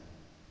മനസ്സിലാക്കണം.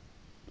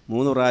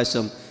 3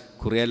 പ്രാവശ്യം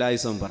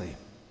കുറിയലായിസോൻ പറയും.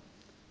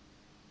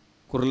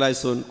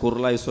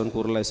 കുർലായിസോൻ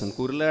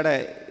കുരുളയുടെ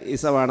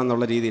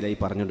ഇസമാണെന്നുള്ള രീതിയിലാണ് ഈ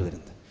പറഞ്ഞുകൊണ്ട്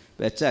വരുന്നത്.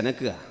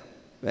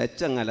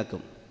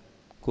 വെച്ചങ്ങലക്കും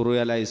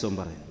കുറിയലായിസോൻ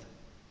പറയുന്നത്.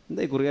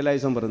 എന്താ ഈ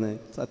കുറിയലായിസോൻ പറയുന്നത്?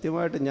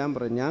 സത്യമായിട്ട്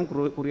ഞാൻ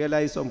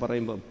കുറിയലായിസോൻ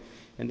പറയുമ്പം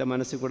എൻ്റെ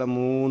മനസ്സിൽ കൂടെ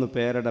 3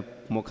 പേരുടെ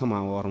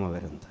മുഖമാണ് ഓർമ്മ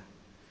വരുന്നത്.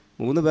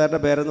 3 പേരുടെ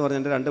പേരെന്ന്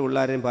പറഞ്ഞാൽ എൻ്റെ 2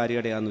 പിള്ളേരെയും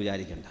ഭാര്യയുടെയാണെന്ന്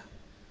വിചാരിക്കേണ്ട.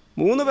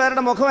 3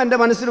 പേരുടെ മുഖം എൻ്റെ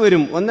മനസ്സിൽ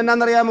വരും.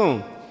 ഒന്നെന്നാണെന്നറിയാമോ?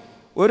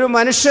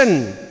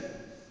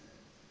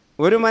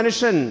 ഒരു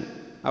മനുഷ്യൻ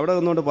അവിടെ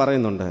നിന്നുകൊണ്ട്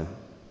പറയുന്നുണ്ട്,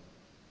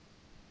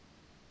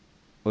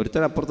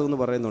 ഒരുത്തരപ്പുറത്ത് നിന്ന്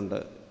പറയുന്നുണ്ട്,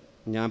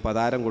 ഞാൻ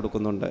പതാരം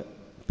കൊടുക്കുന്നുണ്ട്,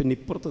 പിന്നെ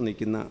ഇപ്പുറത്ത്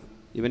നിൽക്കുന്ന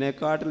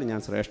ഇവനെക്കാട്ടിൽ ഞാൻ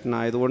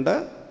ശ്രേഷ്ഠനായതുകൊണ്ട്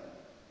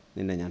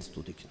നിന്നെ ഞാൻ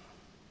സ്തുതിക്കുന്നു.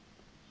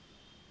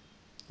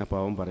 അപ്പോൾ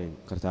അവൻ പറയും,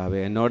 കർത്താവേ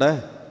എന്നോട്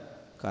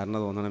കരുണ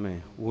തോന്നണമേ.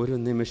 ഒരു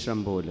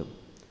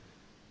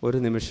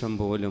നിമിഷം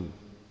പോലും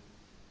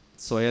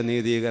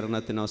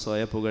സ്വയനീതീകരണത്തിനോ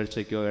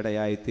സ്വയപുകഴ്ചയ്ക്കോ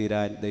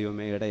ഇടയായിത്തീരാൻ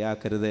ദൈവമേ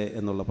ഇടയാക്കരുതേ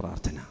എന്നുള്ള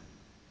പ്രാർത്ഥന.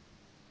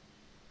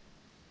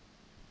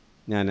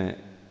 ഞാൻ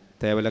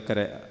തേവലക്കര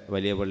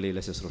വലിയ പള്ളിയിൽ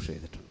ശുശ്രൂഷ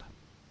ചെയ്തിട്ടുണ്ട്.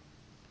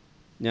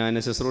 ഞാൻ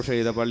ശുശ്രൂഷ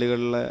ചെയ്ത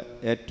പള്ളികളിൽ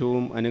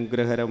ഏറ്റവും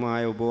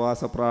അനുഗ്രഹകരമായ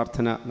ഉപവാസ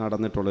പ്രാർത്ഥന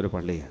നടന്നിട്ടുള്ളൊരു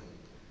പള്ളിയാണ്.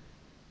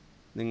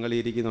 നിങ്ങൾ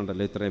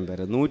ഇരിക്കുന്നുണ്ടല്ലോ ഇത്രയും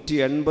പേര്.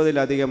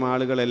 180-ലധികം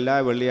ആളുകൾ എല്ലാ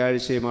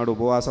വെള്ളിയാഴ്ചയും അവിടെ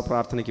ഉപവാസ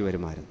പ്രാർത്ഥനയ്ക്ക്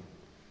വരുമായിരുന്നു.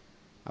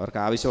 അവർക്ക്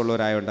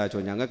ആവശ്യമുള്ളവരായോണ്ടാ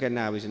ചോദിച്ചു, ഞങ്ങൾക്ക്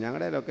എന്നാ ആവശ്യം?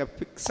 ഞങ്ങളുടെയിലൊക്കെ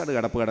ഫിക്സഡ്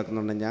കിടപ്പ്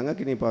കിടക്കുന്നുണ്ട്,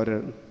 ഞങ്ങൾക്കിനിയിപ്പോൾ അവർ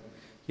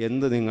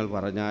എന്ത് നിങ്ങൾ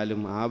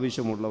പറഞ്ഞാലും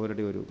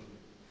ആവശ്യമുള്ളവരുടെ ഒരു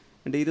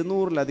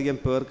 200-ലധികം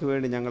പേർക്ക്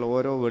വേണ്ടി ഞങ്ങൾ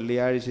ഓരോ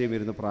വെള്ളിയാഴ്ചയും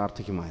ഇരുന്ന്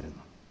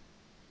പ്രാർത്ഥിക്കുമായിരുന്നു.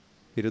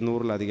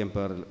 200-ലധികം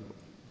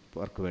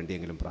പേർക്ക്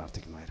വേണ്ടിയെങ്കിലും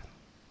പ്രാർത്ഥിക്കുമായിരുന്നു.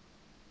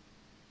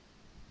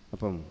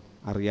 അപ്പം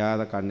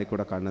അറിയാതെ കണ്ണിൽ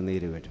കൂടെ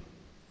കണ്ണുനീര് വരും,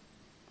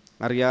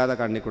 അറിയാതെ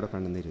കണ്ണിൽ കൂടെ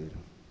കണ്ണുനീര്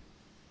വരും.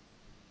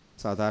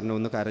 സാധാരണ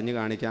ഒന്ന് കരഞ്ഞ്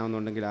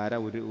കാണിക്കാമെന്നുണ്ടെങ്കിൽ ആരാ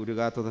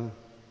ഉരുകാത്തത്?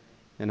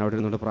 ഞാൻ അവിടെ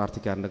ഇരുന്നുകൊണ്ട്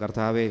പ്രാർത്ഥിക്കാറുണ്ട്,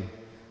 കർത്താവേ,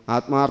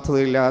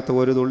 ആത്മാർത്ഥതയില്ലാത്ത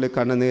ഒരു തുള്ളി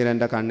കണ്ണുനീര്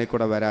എൻ്റെ കണ്ണിൽ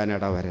കൂടെ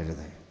വരാനിട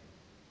വരരുത്.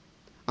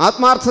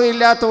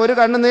 ആത്മാർത്ഥതയില്ലാത്ത ഒരു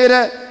കണ്ണുനീര്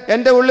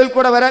എൻ്റെ ഉള്ളിൽ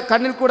കൂടെ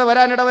കണ്ണിൽ കൂടെ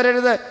വരാനിട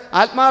വരരുത്.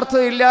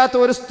 ആത്മാർത്ഥതയില്ലാത്ത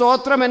ഒരു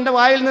സ്തോത്രം എൻ്റെ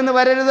വായിൽ നിന്ന്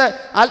വരരുത്.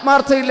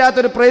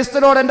 ആത്മാർത്ഥതയില്ലാത്തൊരു പ്രൈസ് ദി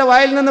ലോർഡ് എൻ്റെ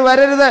വായിൽ നിന്ന്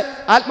വരരുത്.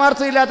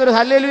 ആത്മാർത്ഥതയില്ലാത്തൊരു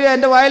ഹല്ലേലൂയ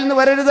എൻ്റെ വായിൽ നിന്ന്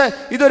വരരുത്.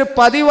 ഇതൊരു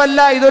പതിവല്ല,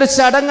 ഇതൊരു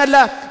ചടങ്ങല്ല,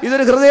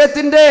 ഇതൊരു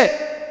ഹൃദയത്തിൻ്റെ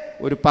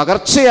ഒരു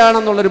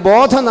പകർച്ചയാണെന്നുള്ളൊരു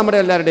ബോധം നമ്മുടെ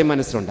എല്ലാവരുടെയും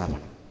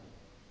മനസ്സിലുണ്ടാവണം.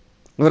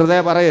 വെറുതെ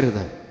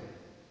പറയരുത്.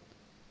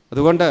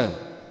 അതുകൊണ്ട്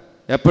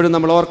എപ്പോഴും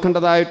നമ്മൾ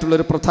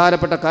ഓർക്കേണ്ടതായിട്ടുള്ളൊരു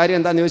പ്രധാനപ്പെട്ട കാര്യം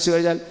എന്താണെന്ന് ചോദിച്ചു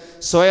കഴിഞ്ഞാൽ,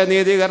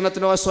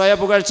 സ്വയനീതീകരണത്തിനോ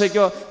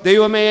സ്വയപുകഴ്ചയ്ക്കോ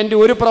ദൈവമേ എൻ്റെ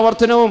ഒരു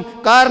പ്രവർത്തനവും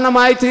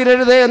കാരണമായി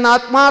തീരരുതേ എന്ന്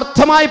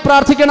ആത്മാർത്ഥമായി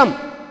പ്രാർത്ഥിക്കണം.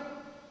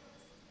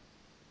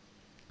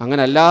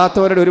 അങ്ങനെ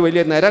അല്ലാത്തവരുടെ ഒരു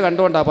വലിയ നിര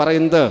കണ്ടുകൊണ്ടാണ്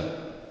പറയുന്നത്,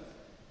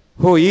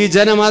 ഈ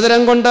ജനം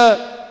അതരം കൊണ്ട്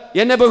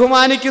എന്നെ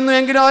ബഹുമാനിക്കുന്നു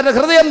എങ്കിലും അവരുടെ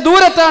ഹൃദയം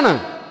ദൂരത്താണ്.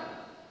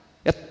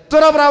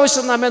 എത്ര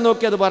പ്രാവശ്യം നമ്മെ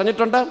നോക്കി അത്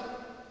പറഞ്ഞിട്ടുണ്ട്?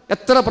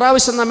 എത്ര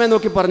പ്രാവശ്യം നമ്മെ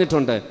നോക്കി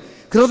പറഞ്ഞിട്ടുണ്ട്?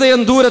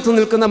 ഹൃദയം ദൂരത്ത്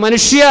നിൽക്കുന്ന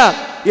മനുഷ്യ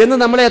എന്ന്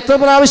നമ്മളെ എത്ര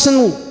പ്രാവശ്യം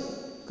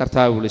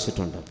കർത്താവ്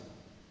വിളിച്ചിട്ടുണ്ട്.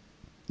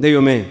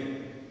 ദൈവമേ,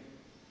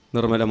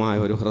 നിർമ്മലമായ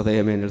ഒരു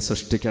ഹൃദയമേ എന്നിൽ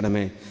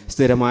സൃഷ്ടിക്കണമേ,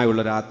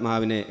 സ്ഥിരമായുള്ളൊരു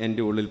ആത്മാവിനെ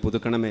എൻ്റെ ഉള്ളിൽ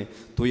പുതുക്കണമേ.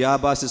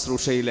 തുയാബാ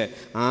ശുശ്രൂഷയിലെ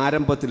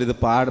ആരംഭത്തിൽ ഇത്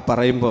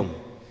പറയുമ്പം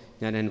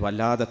ഞാൻ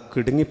വല്ലാതെ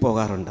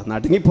കിടുങ്ങിപ്പോകാറുണ്ട്,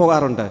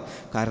 നടുങ്ങിപ്പോകാറുണ്ട്.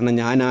 കാരണം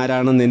ഞാൻ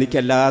ആരാണെന്ന്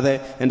എനിക്കല്ലാതെ,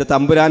 എൻ്റെ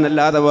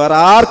തമ്പുരാനല്ലാതെ വേറെ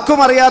ആർക്കും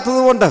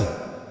അറിയാത്തത് കൊണ്ട്.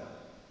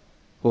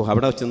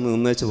 അവിടെ ചെന്ന്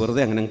നിന്നേച്ച്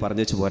വെറുതെ അങ്ങനെ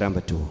പറഞ്ഞു വെച്ച് പോരാൻ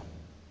പറ്റുമോ?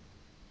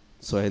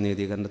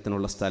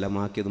 സ്വയനീതീകരണത്തിനുള്ള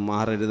സ്ഥലമാക്കിയത്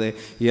മാറരുത്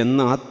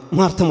എന്ന്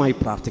ആത്മാർത്ഥമായി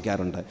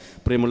പ്രാർത്ഥിക്കാറുണ്ട്.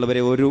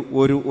 പ്രിയമുള്ളവരെ,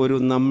 ഒരു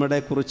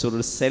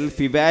നമ്മളെക്കുറിച്ചൊരു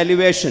സെൽഫ്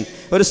ഇവാലുവേഷൻ,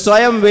 ഒരു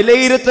സ്വയം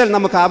വിലയിരുത്തൽ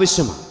നമുക്ക്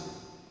ആവശ്യമാണ്.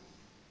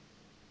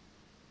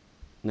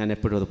 ഞാൻ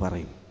എപ്പോഴും അത്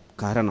പറയും.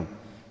 കാരണം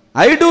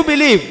ഐ ഡു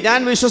ബിലീവ്, ഞാൻ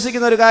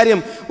വിശ്വസിക്കുന്ന ഒരു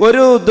കാര്യം,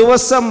 ഒരു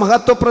ദിവസം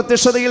മഹത്വ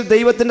പ്രത്യക്ഷതയിൽ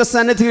ദൈവത്തിൻ്റെ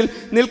സന്നിധിയിൽ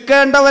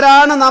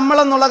നിൽക്കേണ്ടവരാണ്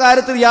നമ്മളെന്നുള്ള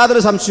കാര്യത്തിൽ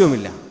യാതൊരു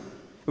സംശയവുമില്ല.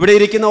 ഇവിടെ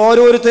ഇരിക്കുന്ന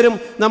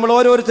നമ്മൾ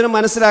ഓരോരുത്തരും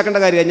മനസ്സിലാക്കേണ്ട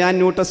കാര്യമാണ്. ഞാൻ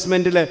ന്യൂ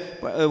ടെസ്റ്റ്മെൻറ്റിൽ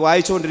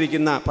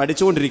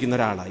പഠിച്ചുകൊണ്ടിരിക്കുന്ന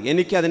ഒരാളാണ്.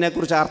 എനിക്ക്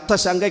അതിനെക്കുറിച്ച്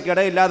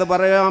അർത്ഥശങ്കയ്ക്കിടയില്ലാതെ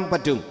പറയാൻ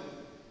പറ്റും.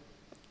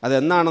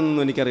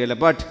 അതെന്നാണെന്നൊന്നും എനിക്കറിയില്ല.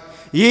 But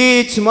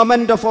each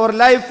moment of our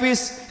life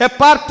is A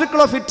particle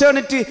of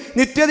eternity.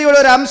 നിത്യതയുടെ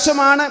ഒരു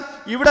അംശമാണ്.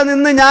 ഇവിടെ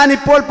നിന്ന്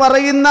ഞാനിപ്പോൾ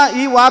പറയുന്ന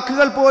ഈ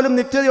വാക്കുകൾ പോലും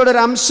നിത്യതയുടെ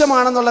ഒരു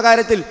അംശമാണെന്നുള്ള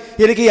കാര്യത്തിൽ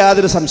എനിക്ക്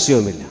യാതൊരു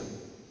സംശയവുമില്ല.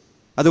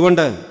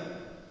 അതുകൊണ്ട്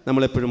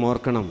നമ്മളെപ്പോഴും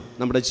ഓർക്കണം,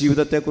 നമ്മുടെ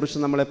ജീവിതത്തെക്കുറിച്ച്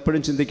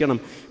നമ്മളെപ്പോഴും ചിന്തിക്കണം,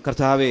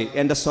 കർത്താവേ,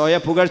 എൻ്റെ സ്വയ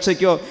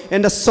പുകഴ്ചയ്ക്കോ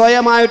എൻ്റെ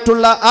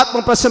സ്വയമായിട്ടുള്ള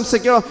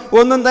ആത്മപ്രശംസയ്ക്കോ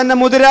ഒന്നും തന്നെ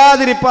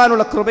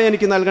മുതിരാതിരിപ്പാനുള്ള കൃപ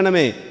എനിക്ക്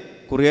നൽകണമേ.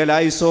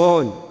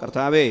 കുറിയലായിസോൻ,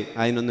 കർത്താവേ,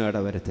 അതിനൊന്നും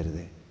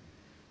ഇടവരുത്തരുതേ.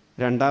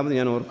 രണ്ടാമത്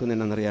ഞാൻ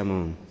ഓർക്കുന്നതെന്നറിയാമോ?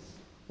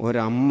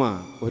 ഒരമ്മ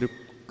ഒരു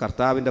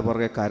കർത്താവിൻ്റെ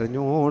പുറകെ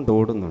കരഞ്ഞോണ്ട്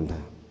ഓടുന്നുണ്ട്.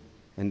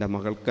 എൻ്റെ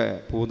മകൾക്ക്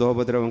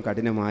ഭൂതോപദ്രവം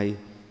കഠിനമായി,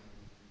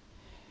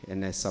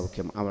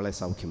 അവളെ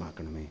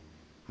സൗഖ്യമാക്കണമേ.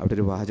 അവിടെ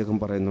ഒരു വാചകം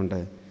പറയുന്നുണ്ട്,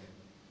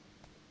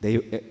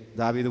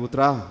 ദാവീദ്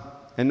പുത്രാ,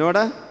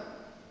 എന്നോട്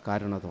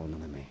കരുണ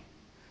തോന്നണമേ.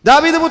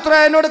 ദാവീദ് പുത്രാ,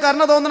 എന്നോട്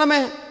കരുണ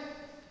തോന്നണമേ.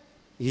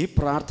 ഈ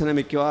പ്രാർത്ഥന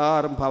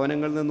മിക്കവാറും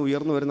ഭവനങ്ങളിൽ നിന്ന്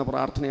ഉയർന്നു വരുന്ന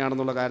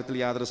പ്രാർത്ഥനയാണെന്നുള്ള കാര്യത്തിൽ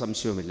യാതൊരു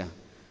സംശയവുമില്ല.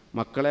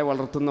 മക്കളെ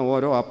വളർത്തുന്ന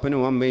ഓരോ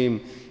അപ്പനും അമ്മയും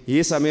ഈ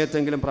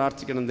സമയത്തെങ്കിലും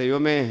പ്രാർത്ഥിക്കണം,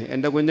 ദൈവമേ,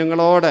 എൻ്റെ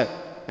കുഞ്ഞുങ്ങളോട്,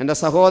 എൻ്റെ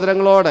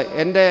സഹോദരങ്ങളോട്,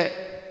 എൻ്റെ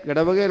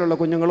ഇടവകയിലുള്ള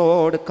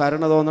കുഞ്ഞുങ്ങളോട്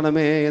കരുണ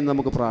തോന്നണമേ എന്ന്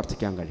നമുക്ക്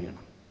പ്രാർത്ഥിക്കാൻ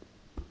കഴിയണം.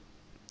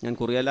 ഞാൻ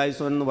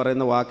കുറിയലായിസോൻ എന്ന്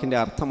പറയുന്ന വാക്കിൻ്റെ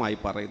അർത്ഥമായി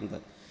പറയുന്നത്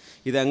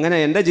ഇതെങ്ങനെ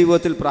എൻ്റെ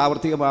ജീവിതത്തിൽ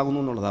പ്രാവർത്തികമാകുന്നു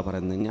എന്നുള്ളതാണ്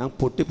പറയുന്നത്. ഞാൻ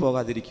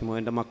പൊട്ടിപ്പോകാതിരിക്കുമോ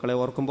എൻ്റെ മക്കളെ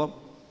ഓർക്കുമ്പോൾ,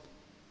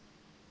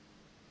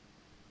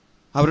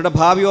 അവരുടെ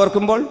ഭാവി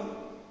ഓർക്കുമ്പോൾ?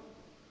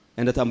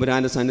 എൻ്റെ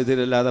തമ്പുരാൻ്റെ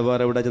സന്നിധിയിലല്ലാതെ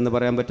വേറെ എവിടെ ചെന്ന്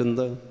പറയാൻ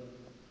പറ്റുന്നത്?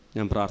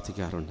 ഞാൻ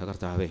പ്രാർത്ഥിക്കാറുണ്ട്,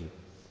 കർത്താവേ,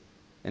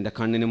 എൻ്റെ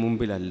കണ്ണിന്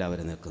മുമ്പിലല്ല അവർ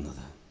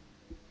നിൽക്കുന്നത്,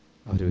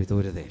 അവർ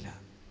വിദൂരതയില്ല.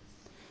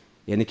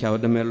 എനിക്ക്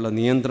അവരുടെ മേലുള്ള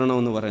നിയന്ത്രണം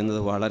എന്ന് പറയുന്നത്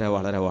വളരെ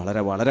വളരെ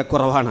വളരെ വളരെ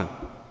കുറവാണ്.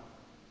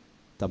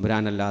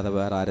 തമ്പുരാനല്ലാതെ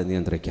വേറെ ആരും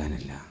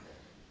നിയന്ത്രിക്കാനില്ല.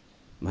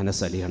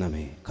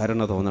 മനസ്സലിയണമേ,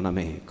 കരുണ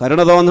തോന്നണമേ,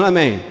 കരുണ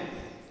തോന്നണമേ.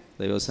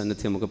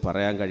 ദൈവസന്നിധി നമുക്ക്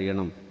പറയാൻ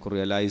കഴിയണം,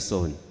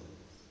 കുറിയലായിസോൻ.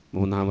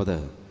 മൂന്നാമത്,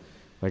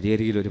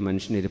 വഴിയരികിൽ ഒരു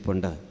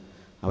മനുഷ്യനിരിപ്പുണ്ട്.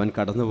 അവൻ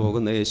കടന്നു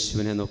പോകുന്ന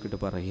യേശുവിനെ നോക്കിയിട്ട്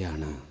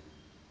പറയുകയാണ്,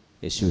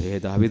 യേശുവേ,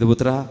 ദാവീദ്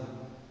പുത്ര,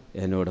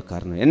 എന്നോട്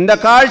കരുണ. എൻ്റെ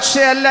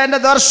കാഴ്ചയല്ല, എൻ്റെ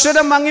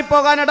ദർശനം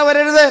മങ്ങിപ്പോകാൻ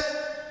ഇടവരരുത്.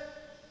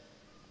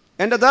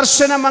 എൻ്റെ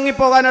ദർശനം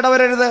മങ്ങിപ്പോകാൻ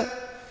ഇടവരരുത്.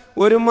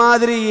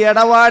 ഒരുമാതിരി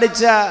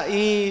ഇടവാടിച്ച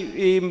ഈ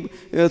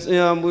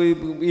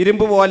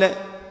ഇരുമ്പ് പോലെ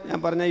ഞാൻ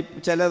പറഞ്ഞ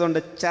ചിലതുണ്ട്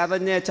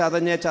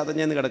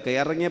ചതഞ്ഞെന്ന് കിടക്കുക.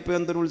 ഇറങ്ങിയപ്പോൾ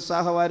എന്തൊരു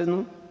ഉത്സാഹമായിരുന്നു,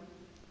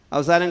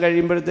 അവസാനം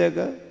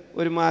കഴിയുമ്പോഴത്തേക്ക്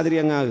ഒരുമാതിരി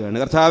അങ്ങാകുകയാണ്.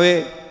 കർത്താവേ,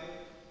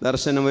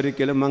 ദർശനം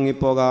ഒരിക്കലും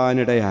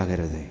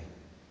മങ്ങിപ്പോകാനിടയാകരുതേ.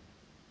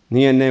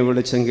 നീ എന്നെ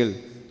വിളിച്ചെങ്കിൽ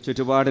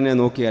ചുറ്റുപാടിനെ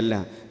നോക്കിയല്ല,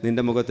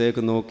 നിൻ്റെ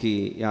മുഖത്തേക്ക് നോക്കി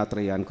യാത്ര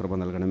ചെയ്യാൻ കൃപ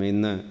നൽകണമേ.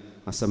 ഇന്ന്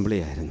അസംബ്ലി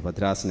ആയിരുന്നു,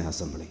 ഭദ്രാസന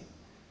അസംബ്ലി.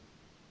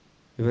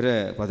 ഇവർ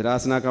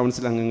ഭദ്രാസന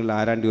കൗൺസിൽ അംഗങ്ങൾ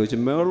ആരാണ്ട് ചോദിച്ചു,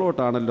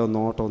 മേളോട്ടാണല്ലോ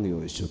നോട്ടം എന്ന്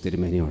ചോദിച്ചു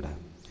തിരുമേനിയോട്.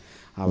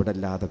 അവിടെ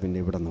അല്ലാതെ പിന്നെ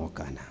ഇവിടെ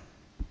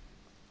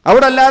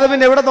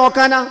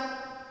നോക്കാനാ?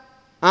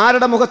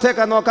 ആരുടെ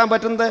മുഖത്തേക്കാണ് നോക്കാൻ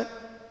പറ്റുന്നത്?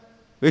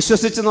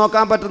 വിശ്വസിച്ച്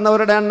നോക്കാൻ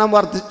പറ്റുന്നവരുടെ എണ്ണം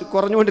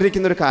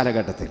കുറഞ്ഞുകൊണ്ടിരിക്കുന്ന ഒരു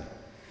കാലഘട്ടത്തിൽ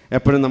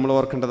എപ്പോഴും നമ്മൾ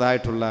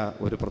ഓർക്കേണ്ടതായിട്ടുള്ള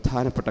ഒരു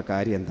പ്രധാനപ്പെട്ട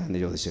കാര്യം എന്താണെന്ന്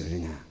ചോദിച്ചു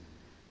കഴിഞ്ഞാൽ,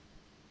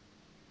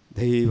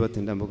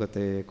 ദൈവത്തിൻ്റെ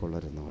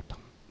മുഖത്തേക്കുള്ളൊരു നോട്ടം.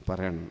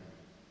 പറയണം,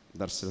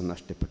 ദർശനം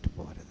നഷ്ടപ്പെട്ടു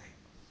പോകരുതേ.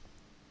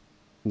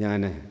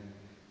 ഞാൻ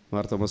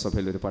മാർത്തോമ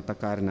സഭയിൽ ഒരു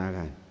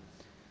പട്ടക്കാരനാകാൻ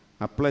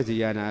അപ്ലൈ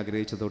ചെയ്യാൻ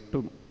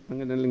ആഗ്രഹിച്ചതൊട്ടും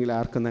അങ്ങനെ അല്ലെങ്കിൽ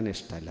ആർക്കും തന്നെ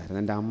ഇഷ്ടമല്ലായിരുന്നു,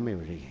 എൻ്റെ അമ്മ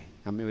ഒഴികെ.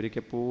 അമ്മ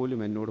ഒരിക്കൽ പോലും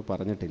എന്നോട്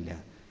പറഞ്ഞിട്ടില്ല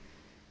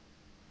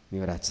നീ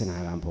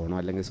ഒരച്ഛനാകാൻ പോകണം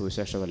അല്ലെങ്കിൽ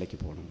സുവിശേഷ വേലയ്ക്ക്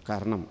പോകണം.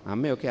 കാരണം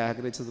അമ്മയൊക്കെ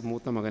ആഗ്രഹിച്ചത്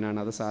മൂത്ത മകനാണ്,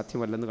 അത്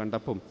സാധ്യമല്ലെന്ന്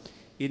കണ്ടപ്പം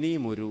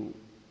ഇനിയും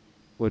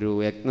ഒരു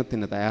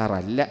യജ്ഞത്തിന്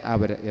തയ്യാറല്ല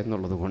അവർ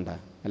എന്നുള്ളത്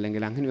കൊണ്ടാണ്,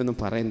 അല്ലെങ്കിൽ അങ്ങനെയൊന്നും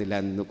പറയുന്നില്ല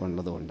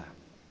എന്നുള്ളത് കൊണ്ടാണ്.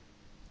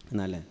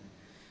 എന്നാൽ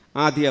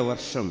ആദ്യ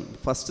വർഷം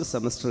ഫസ്റ്റ്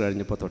സെമസ്റ്റർ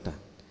കഴിഞ്ഞപ്പോൾ തൊട്ട്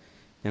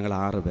ഞങ്ങൾ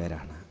 6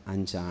 പേരാണ്,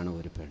 5 ആണും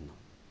 1 പെണ്ണും.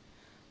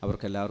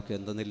 അവർക്കെല്ലാവർക്കും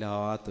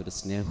എന്തെന്നില്ലാത്തൊരു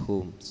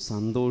സ്നേഹവും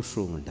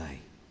സന്തോഷവും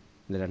ഉണ്ടായി.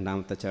 എൻ്റെ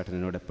രണ്ടാമത്തെ ചേട്ടൻ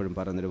എന്നോട് എപ്പോഴും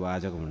പറയുന്നൊരു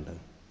വാചകമുണ്ട്,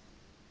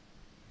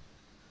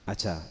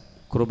 അച്ഛാ,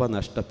 കൃപ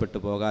നഷ്ടപ്പെട്ടു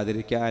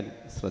പോകാതിരിക്കാൻ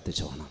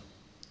ശ്രദ്ധിച്ചോണം,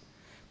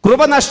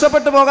 കൃപ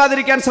നഷ്ടപ്പെട്ടു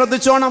പോകാതിരിക്കാൻ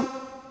ശ്രദ്ധിച്ചോണം.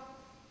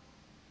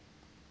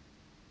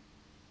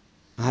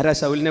 ആരാ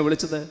ശൗലിനെ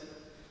വിളിച്ചത്?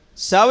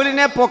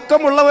 ശൗലിനെ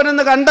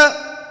പൊക്കമുള്ളവനെന്ന് കണ്ട്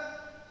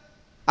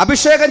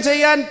അഭിഷേകം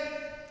ചെയ്യാൻ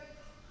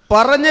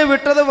പറഞ്ഞു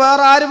വിട്ടത്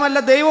വേറെ ആരുമല്ല,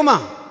 ദൈവമാ.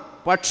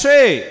 പക്ഷേ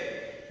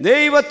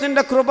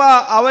ദൈവത്തിൻ്റെ കൃപ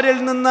അവരിൽ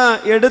നിന്ന്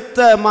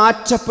എടുത്ത്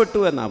മാറ്റപ്പെട്ടു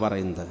എന്നാണ്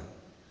പറയുന്നത്.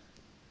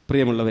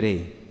 പ്രിയമുള്ളവരെ,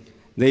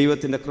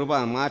 ദൈവത്തിൻ്റെ കൃപ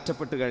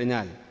മാറ്റപ്പെട്ട്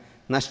കഴിഞ്ഞാൽ,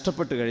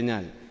 നഷ്ടപ്പെട്ട്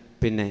കഴിഞ്ഞാൽ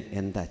പിന്നെ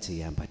എന്താ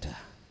ചെയ്യാൻ പറ്റുക?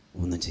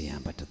 ഒന്നും ചെയ്യാൻ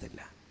പറ്റത്തില്ല.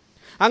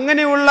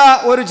 അങ്ങനെയുള്ള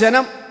ഒരു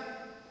ജനം,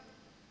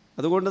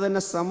 അതുകൊണ്ട്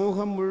തന്നെ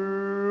സമൂഹം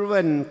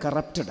മുഴുവൻ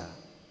കറപ്റ്റഡാണ്.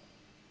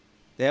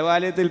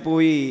 ദേവാലയത്തിൽ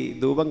പോയി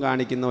ധൂപം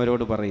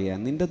കാണിക്കുന്നവരോട് പറയുക,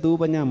 നിൻ്റെ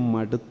ധൂപം ഞാൻ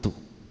മടുത്തു,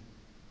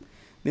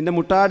 നിൻ്റെ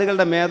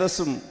മുട്ടാടുകളുടെ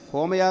മേധസ്സും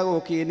ഹോമയാഗവും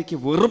ഒക്കെ എനിക്ക്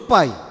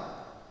വെറുപ്പായി.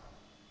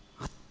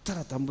 അത്ര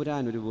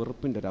തമ്പുരാൻ ഒരു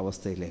വെറുപ്പിൻ്റെ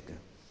ഒരവസ്ഥയിലേക്ക്.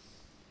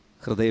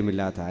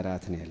 ഹൃദയമില്ലാത്ത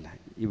ആരാധനയല്ല.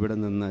 ഇവിടെ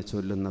നിന്ന്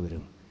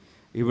ചൊല്ലുന്നവരും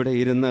ഇവിടെ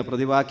ഇരുന്ന്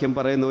പ്രതിവാക്യം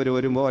പറയുന്നവരും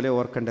ഒരുപോലെ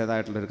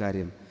ഓർക്കേണ്ടതായിട്ടുള്ളൊരു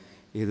കാര്യം,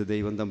 ഇത്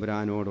ദൈവം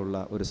തമ്പുരാനോടുള്ള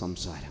ഒരു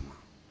സംസാരമാണ്.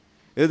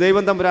 ഇത്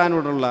ദൈവം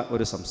തമ്പുരാനോടുള്ള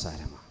ഒരു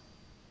സംസാരമാണ്.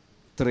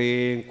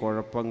 ഇത്രയും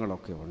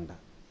കുഴപ്പങ്ങളൊക്കെ ഉണ്ട്,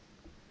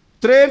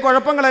 ഇത്രയും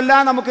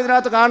കുഴപ്പങ്ങളെല്ലാം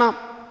നമുക്കിതിനകത്ത് കാണാം.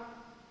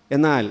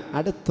 എന്നാൽ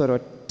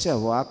അടുത്തൊരൊറ്റ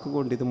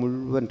വാക്കുകൊണ്ട് ഇത്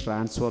മുഴുവൻ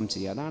ട്രാൻസ്ഫോം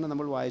ചെയ്യുക. അതാണ്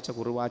നമ്മൾ വായിച്ച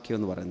കുറുവാക്യം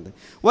എന്ന് പറയുന്നത്.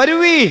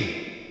 വരുവീൻ,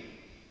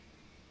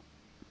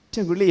 ഒറ്റ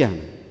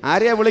വിളിയാണ്.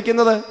 ആരെയാണ്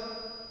വിളിക്കുന്നത്?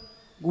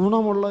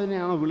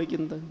 ഗുണമുള്ളതിനെയാണോ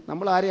വിളിക്കുന്നത്?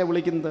 നമ്മൾ ആരെയാണ്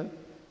വിളിക്കുന്നത്?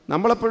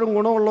 നമ്മളെപ്പോഴും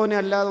ഗുണമുള്ളവനെ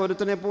അല്ലാതെ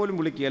ഒരുത്തനെ പോലും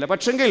വിളിക്കുകയില്ല.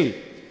 പക്ഷെങ്കിൽ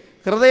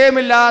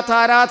ഹൃദയമില്ലാത്ത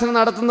ആരാധന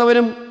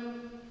നടത്തുന്നവനും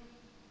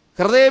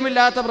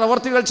ഹൃദയമില്ലാത്ത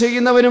പ്രവർത്തികൾ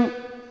ചെയ്യുന്നവനും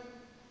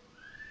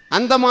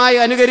അന്ധമായി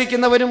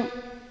അനുകരിക്കുന്നവനും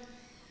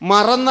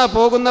മറന്നു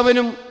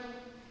പോകുന്നവനും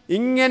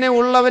ഇങ്ങനെ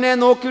ഉള്ളവനെ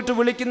നോക്കിയിട്ട്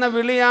വിളിക്കുന്ന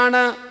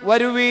വിളിയാണ്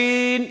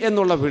വരുവീൻ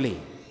എന്നുള്ള വിളി.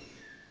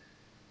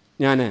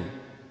 ഞാൻ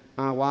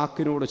ആ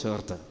വാക്കിനോട്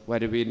ചേർത്ത്,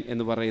 വരുവീൻ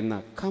എന്ന് പറയുന്ന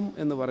കം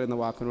എന്ന് പറയുന്ന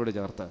വാക്കിനോട്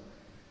ചേർത്ത്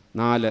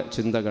 4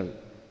 ചിന്തകൾ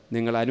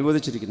നിങ്ങൾ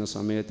അനുവദിച്ചിരിക്കുന്ന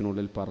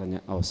സമയത്തിനുള്ളിൽ പറഞ്ഞ്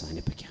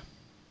അവസാനിപ്പിക്കാം.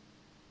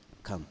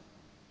 കം.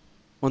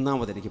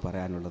 ഒന്നാമത് എനിക്ക്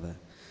പറയാനുള്ളത്,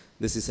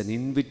 this is N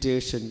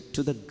invitation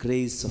to the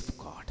grace of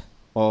God,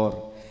 or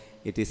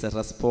it is A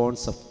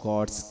response of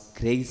God's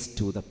grace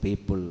to the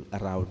people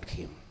around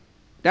him.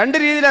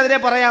 2 രീതിയിൽ അതിനെ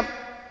പറയാം.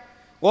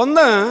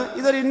 ഒന്ന്,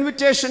 ഇതൊരു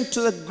ഇൻവിറ്റേഷൻ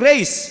ടു ദ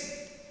ഗ്രേസ്,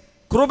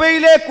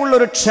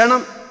 കൃപയിലേക്കുള്ളൊരു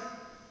ക്ഷണം,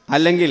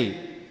 അല്ലെങ്കിൽ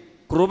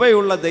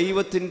കൃപയുള്ള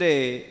ദൈവത്തിൻ്റെ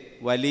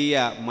വലിയ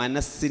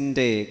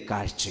മനസ്സിൻ്റെ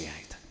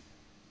കാഴ്ചയായത്.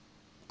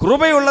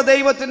 കൃപയുള്ള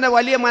ദൈവത്തിൻ്റെ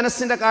വലിയ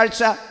മനസ്സിൻ്റെ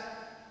കാഴ്ച.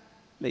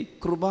 ഈ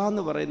കൃപ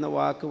എന്ന് പറയുന്ന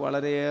വാക്ക്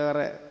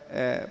വളരെയേറെ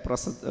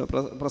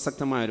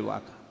പ്രസക്തമായൊരു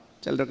വാക്കാണ്.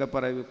 ചിലരൊക്കെ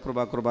പറയും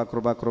കൃപ കൃപ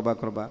കൃപ കൃപ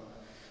കൃപ.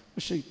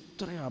 പക്ഷേ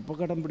ഇത്രയും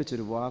അപകടം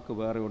പിടിച്ചൊരു വാക്ക്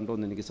വേറെ ഉണ്ടോ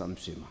എന്ന് എനിക്ക്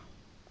സംശയമാണ്.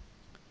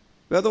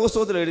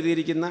 വേദപുസ്തകത്തിൽ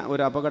എഴുതിയിരിക്കുന്ന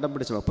ഒരു അപകടം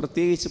പിടിച്ച വാക്ക്,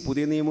 പ്രത്യേകിച്ച്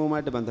പുതിയ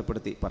നിയമവുമായിട്ട്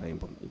ബന്ധപ്പെടുത്തി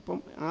പറയുമ്പം, ഇപ്പം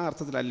ആ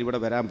അർത്ഥത്തിലല്ല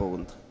ഇവിടെ വരാൻ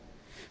പോകുന്നത്.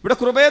 ഇവിടെ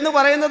കൃപയെന്ന്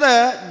പറയുന്നത്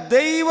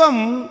ദൈവം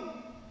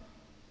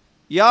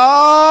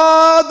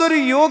യാതൊരു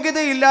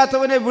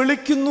യോഗ്യതയില്ലാത്തവനെ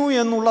വിളിക്കുന്നു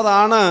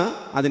എന്നുള്ളതാണ്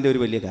അതിൻ്റെ ഒരു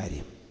വലിയ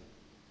കാര്യം.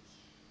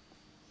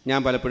 ഞാൻ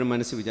പലപ്പോഴും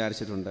മനസ്സിൽ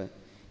വിചാരിച്ചിട്ടുണ്ട്,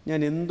 ഞാൻ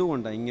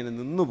എന്തുകൊണ്ടാണ് ഇങ്ങനെ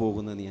നിന്നു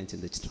പോകുന്നതെന്ന് ഞാൻ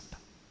ചിന്തിച്ചിട്ടുണ്ട്.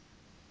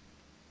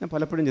 ഞാൻ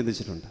പലപ്പോഴും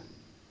ചിന്തിച്ചിട്ടുണ്ട്,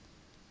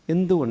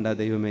 എന്തുകൊണ്ടാണ്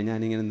ദൈവമേ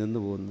ഞാനിങ്ങനെ നിന്നു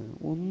പോകുന്നത്?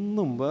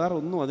 വേറെ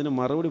ഒന്നും അതിന്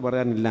മറുപടി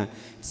പറയാനില്ല.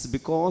 It's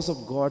because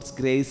of God's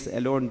grace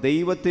alone.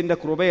 ദൈവത്തിൻ്റെ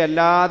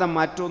കൃപയല്ലാതെ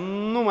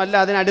മറ്റൊന്നുമല്ല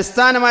അതിന്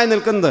അടിസ്ഥാനമായി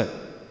നിൽക്കുന്നത്.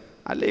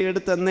 അല്ലെ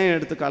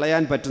എടുത്ത്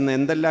കളയാൻ പറ്റുന്ന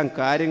എന്തെല്ലാം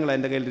കാര്യങ്ങളാണ്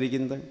എൻ്റെ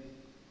കയ്യിലിരിക്കുന്നത്.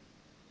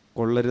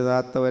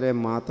 കൊള്ളരുതാത്തവരെ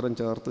മാത്രം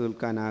ചേർത്ത്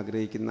നിൽക്കാൻ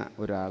ആഗ്രഹിക്കുന്ന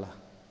ഒരാളാണ്.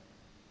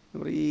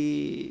 ഈ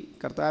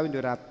കർത്താവിൻ്റെ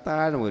ഒരു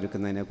അത്താഴം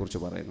ഒരുക്കുന്നതിനെക്കുറിച്ച്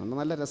പറയുന്നുണ്ട്.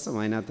 നല്ല രസം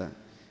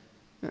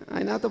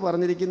അതിനകത്ത്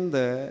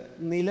പറഞ്ഞിരിക്കുന്നത്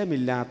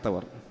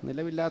നിലമില്ലാത്തവർ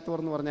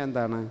എന്ന് പറഞ്ഞാൽ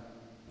എന്താണ്?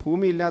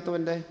 ഭൂമി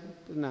ഇല്ലാത്തവൻ്റെ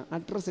പിന്നെ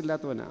അഡ്രസ്സ്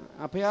ഇല്ലാത്തവനാണ്,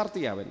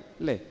 അഭയാർത്ഥിയാവൻ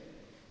അല്ലേ.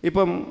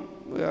 ഇപ്പം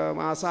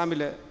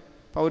ആസാമിൽ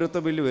പൗരത്വ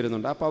ബില്ല്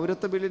വരുന്നുണ്ട്. ആ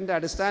പൗരത്വ ബില്ലിൻ്റെ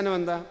അടിസ്ഥാനം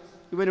എന്താ?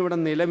 ഇവനിവിടെ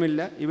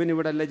നിലമില്ല,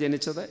 ഇവനിവിടെ അല്ല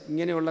ജനിച്ചത്,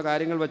 ഇങ്ങനെയുള്ള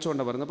കാര്യങ്ങൾ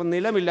വെച്ചുകൊണ്ട് പറയുന്നത്. അപ്പം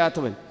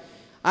നിലമില്ലാത്തവൻ,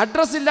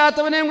 അഡ്രസ്സ്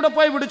ഇല്ലാത്തവനെയും കൂടെ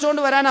പോയി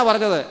വിളിച്ചുകൊണ്ട് വരാനാണ്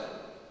പറഞ്ഞത്.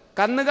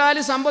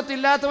 കന്നുകാലി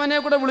സമ്പത്തില്ലാത്തവനെ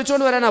കൂടെ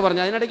വിളിച്ചുകൊണ്ട് വരാനാണ്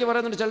പറഞ്ഞത്. അതിനിടയ്ക്ക്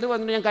പറയുന്നുണ്ട്, ചിലർ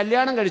പറഞ്ഞിട്ട് ഞാൻ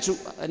കല്യാണം കഴിച്ചു,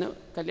 അതിന്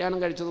കല്യാണം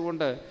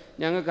കഴിച്ചതുകൊണ്ട്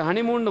ഞങ്ങൾക്ക്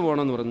ഹണിമൂണിന്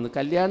പോകണമെന്ന് പറയുന്നത്.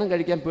 കല്യാണം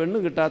കഴിക്കാൻ പെണ്ണ്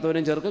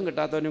കിട്ടാത്തവനെയും ചെറുക്കം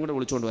കിട്ടാത്തവനെയും കൂടെ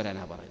വിളിച്ചുകൊണ്ട്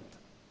വരാനാണ് പറയുന്നത്.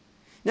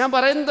 ഞാൻ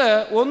പറയുന്നത്,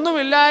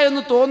 ഒന്നുമില്ല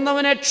എന്ന്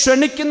തോന്നുന്നവനെ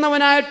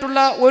ക്ഷണിക്കുന്നവനായിട്ടുള്ള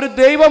ഒരു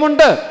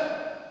ദൈവമുണ്ട്.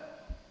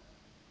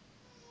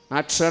 ആ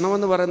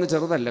ക്ഷണമെന്ന് പറയുന്നത്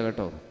ചെറുതല്ല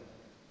കേട്ടോ,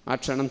 ആ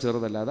ക്ഷണം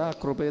ചെറുതല്ല. അതാ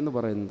കൃപയെന്ന്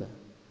പറയുന്നത്.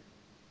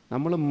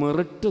 നമ്മൾ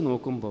മെറിറ്റ്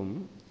നോക്കുമ്പം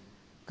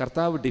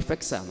കർത്താവ്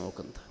ഡിഫക്ട്സാണ്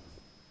നോക്കുന്നത്.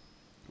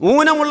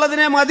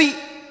 ഊനമുള്ളതിനെ മതി,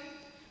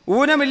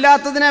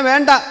 ഊനമില്ലാത്തതിനെ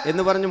വേണ്ട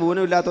എന്ന് പറഞ്ഞ്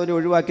ഊനമില്ലാത്തവനെ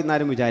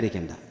ഒഴിവാക്കിയെന്നാരും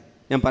വിചാരിക്കേണ്ട.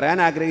 ഞാൻ പറയാൻ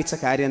ആഗ്രഹിച്ച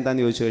കാര്യം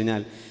എന്താണെന്ന് ചോദിച്ചു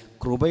കഴിഞ്ഞാൽ,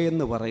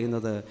 കൃപയെന്ന്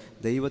പറയുന്നത്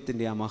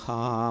ദൈവത്തിൻ്റെ ആ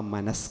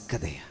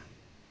മഹാമനസ്കതയാണ്,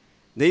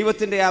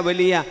 ദൈവത്തിൻ്റെ ആ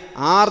വലിയ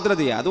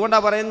ആർദ്രതയാണ്.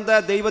 അതുകൊണ്ടാണ് പറയുന്നത്,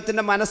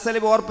 ദൈവത്തിൻ്റെ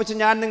മനസ്സലിവ് ഓർപ്പിച്ച്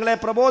ഞാൻ നിങ്ങളെ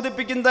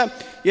പ്രബോധിപ്പിക്കുന്നത്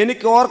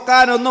എനിക്ക്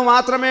ഓർക്കാനൊന്നു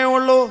മാത്രമേ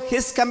ഉള്ളൂ,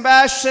 ഹിസ്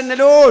കമ്പാഷൻ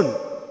അലോൺ.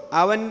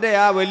 അവൻ്റെ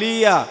ആ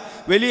വലിയ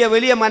വലിയ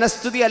വലിയ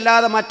മനസ്തുതി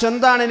അല്ലാതെ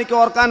മറ്റെന്താണ് എനിക്ക്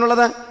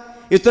ഓർക്കാനുള്ളത്?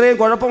 ഇത്രയും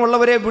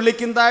കുഴപ്പമുള്ളവരെ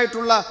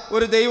വിളിക്കുന്നതായിട്ടുള്ള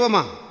ഒരു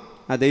ദൈവമാണ്.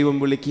 ആ ദൈവം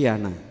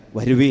വിളിക്കുകയാണ്,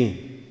 വരുവീൻ.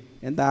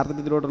 എന്താ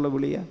ആർദ്രതയിലോട്ടുള്ള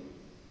വിളിയാണ്?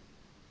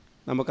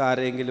 നമുക്ക്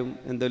ആരെങ്കിലും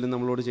എന്തെങ്കിലും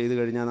നമ്മളോട് ചെയ്തു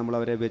കഴിഞ്ഞാൽ നമ്മൾ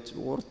അവരെ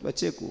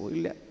വെച്ചേക്കുമോ?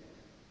 ഇല്ല.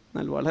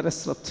 എന്നാൽ വളരെ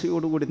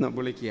ശ്രദ്ധയോടുകൂടി നമ്മൾ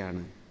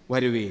വിളിക്കുകയാണ്,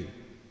 വരുവീൻ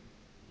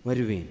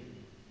വരുവീൻ.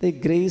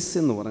 ഗ്രേസ്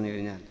എന്ന് പറഞ്ഞു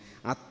കഴിഞ്ഞാൽ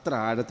അത്ര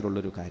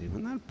ആഴത്തിലുള്ളൊരു കാര്യം.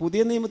 എന്നാൽ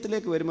പുതിയ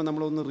നിയമത്തിലേക്ക് വരുമ്പോൾ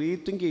നമ്മളൊന്ന്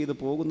റീതിങ്ക് ചെയ്ത്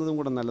പോകുന്നതും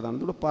കൂടെ നല്ലതാണ്.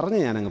 ഇതൂടെ പറഞ്ഞ്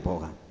ഞാനങ്ങ്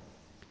പോകാം.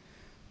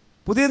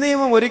 പുതിയ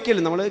നിയമം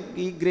ഒരിക്കലും നമ്മൾ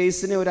ഈ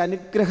ഗ്രേസിനെ ഒരു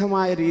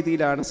അനുഗ്രഹമായ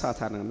രീതിയിലാണ്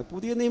സാധാരണ കാണുന്നത്.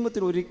 പുതിയ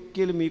നിയമത്തിൽ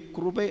ഒരിക്കലും ഈ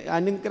കൃപ,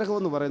 അനുഗ്രഹം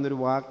എന്ന് പറയുന്നൊരു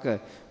വാക്ക്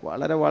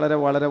വളരെ വളരെ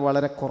വളരെ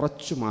വളരെ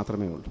കുറച്ച്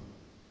മാത്രമേ ഉള്ളൂ.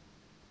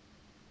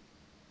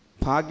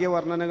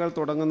 ഭാഗ്യവർണ്ണനകൾ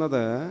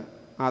തുടങ്ങുന്നത്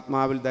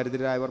ആത്മാവിൽ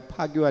ദരിദ്രരായവർ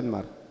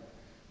ഭാഗ്യവാന്മാർ.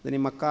 ഇതിന്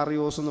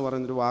മക്കാറിയോസ് എന്ന്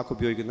പറയുന്നൊരു വാക്ക്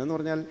ഉപയോഗിക്കുന്നത് എന്ന്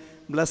പറഞ്ഞാൽ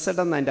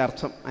ബ്ലെസ്സഡ് എന്ന അതിൻ്റെ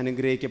അർത്ഥം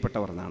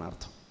അനുഗ്രഹിക്കപ്പെട്ടവർ എന്നാണ്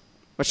അർത്ഥം.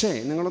 പക്ഷേ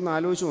നിങ്ങളൊന്ന്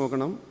ആലോചിച്ച്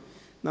നോക്കണം,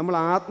 നമ്മൾ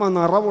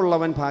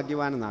ആത്മനിറവുള്ളവൻ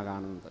ഭാഗ്യവാൻ എന്നാണ്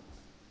കാണുന്നത്.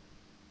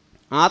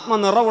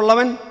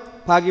 ആത്മനിറവുള്ളവൻ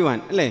ഭാഗ്യവാൻ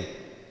അല്ലേ?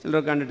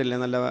 ചിലരൊക്കെ കണ്ടിട്ടില്ലേ,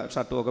 നല്ല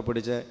ഷർട്ടും ഒക്കെ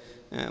പിടിച്ച്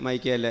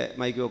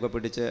മൈക്കും ഒക്കെ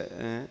പിടിച്ച്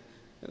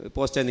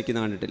പോസ്റ്റർ നിൽക്കുന്ന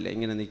കണ്ടിട്ടില്ലേ?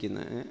 ഇങ്ങനെ നിൽക്കുന്ന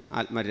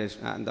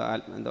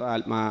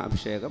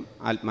ആത്മാഭിഷേകം,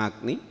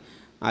 ആത്മാഗ്നി,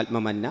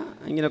 ആത്മമന്ന,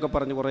 ഇങ്ങനെയൊക്കെ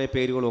പറഞ്ഞ് കുറേ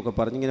പേരുകളൊക്കെ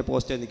പറഞ്ഞ് ഇങ്ങനെ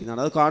പോസ്റ്റർ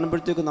നിൽക്കുന്നതാണ്. അത്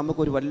കാണുമ്പോഴത്തേക്കും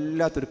നമുക്കൊരു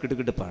വല്ലാത്തൊരു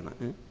കിടുകിടുപ്പാണ്.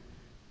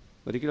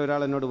 ഒരിക്കലും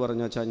ഒരാൾ എന്നോട്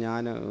പറഞ്ഞു വെച്ചാൽ,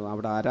 ഞാൻ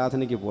അവിടെ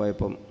ആരാധനയ്ക്ക്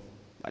പോയപ്പം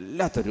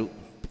വല്ലാത്തൊരു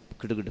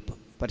കിടുകിടുപ്പ്,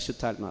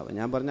 പരിശുദ്ധാത്മാവ്.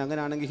 ഞാൻ പറഞ്ഞു,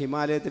 അങ്ങനെയാണെങ്കിൽ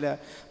ഹിമാലയത്തിൽ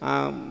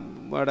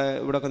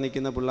ഇവിടെയൊക്കെ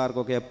നിൽക്കുന്ന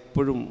പിള്ളേർക്കൊക്കെ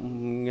എപ്പോഴും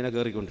ഇങ്ങനെ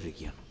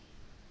കയറിക്കൊണ്ടിരിക്കുകയാണ്.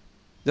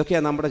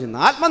 ഇതൊക്കെയാണ് നമ്മുടെ ചിന്ത.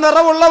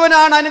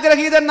 ആത്മനിറവുള്ളവനാണ്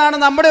അനുഗ്രഹീതനാണ്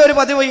നമ്മുടെ ഒരു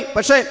പതിവ്,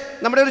 പക്ഷേ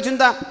നമ്മുടെ ഒരു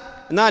ചിന്ത.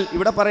 എന്നാൽ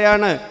ഇവിടെ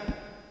പറയാണ്,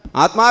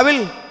 ആത്മാവിൽ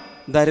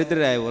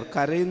ദരിദ്രരായവർ,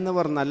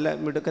 കരയുന്നവർ നല്ല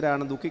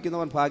മിടുക്കരാണ്,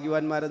 ദുഃഖിക്കുന്നവർ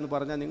ഭാഗ്യവാന്മാരെന്ന്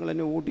പറഞ്ഞാൽ നിങ്ങൾ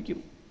എന്നെ ഓടിക്കും.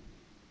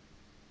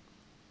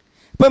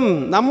 ഇപ്പം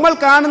നമ്മൾ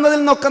കാണുന്നതിൽ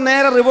നിന്നൊക്കെ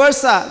നേരെ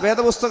റിവേഴ്സാണ്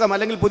വേദപുസ്തകം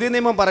അല്ലെങ്കിൽ പുതിയ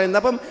നിയമം പറയുന്നത്.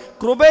 അപ്പം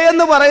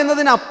കൃപയെന്ന്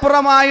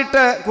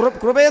പറയുന്നതിനപ്പുറമായിട്ട്,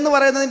 കൃപയെന്ന്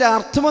പറയുന്നതിൻ്റെ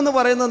അർത്ഥമെന്ന്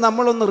പറയുന്നത്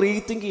നമ്മളൊന്ന്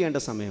റീതിങ്ക് ചെയ്യേണ്ട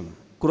സമയമാണ്.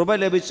 കൃപ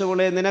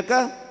ലഭിച്ചവളെ നിനക്ക്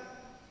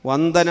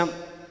വന്ദനം.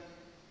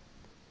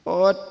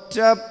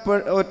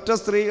 ഒറ്റ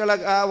സ്ത്രീകളെ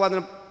ആ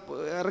വന്ദനം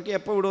ഇറക്കി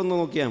എപ്പോൾ വിടുമെന്ന്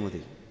നോക്കിയാൽ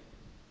മതി.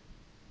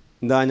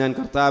 എന്താ, ഞാൻ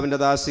കർത്താവിൻ്റെ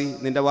ദാസി,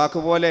 നിൻ്റെ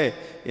വാക്കുപോലെ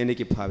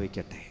എനിക്ക്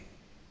ഭാവിക്കട്ടെ.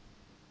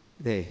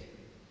 ഇതേ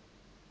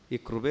ഈ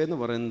കൃപയെന്ന്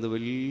പറയുന്നത്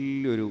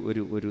വലിയൊരു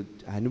ഒരു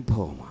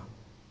അനുഭവമാണ്.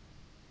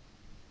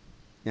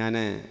 ഞാൻ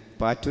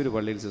പാറ്റൂർ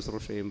പള്ളിയിൽ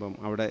ശുശ്രൂഷ ചെയ്യുമ്പം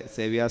അവിടെ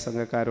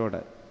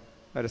സേവ്യാസംഘക്കാരോട്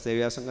അവർ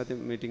സേവ്യാസംഘത്തിൽ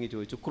മീറ്റിങ്ങിൽ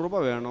ചോദിച്ചു, കൃപ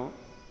വേണോ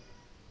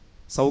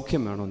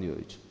സൗഖ്യം വേണോ എന്ന്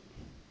ചോദിച്ചു.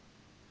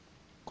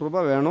 കൃപ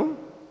വേണോ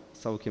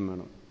സൗഖ്യം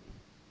വേണോ?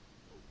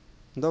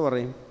 എന്തോ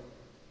പറയും?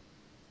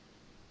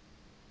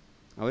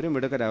 അവരും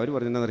മിടുക്കരാ. അവർ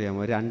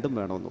പറഞ്ഞെന്നറിയാമോ? രണ്ടും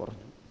വേണമെന്ന്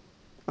പറഞ്ഞു.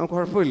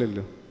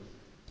 കുഴപ്പമില്ലല്ലോ,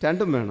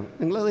 രണ്ടും വേണം.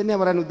 നിങ്ങളത്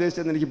തന്നെയാണ് പറയാൻ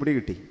ഉദ്ദേശിച്ചതെന്ന് എനിക്ക് പിടി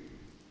കിട്ടി.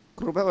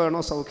 കൃപ വേണോ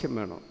സൗഖ്യം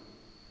വേണോ?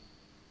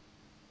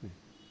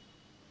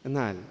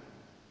 എന്നാൽ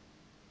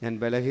ഞാൻ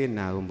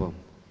ബലഹീനനാകുമ്പം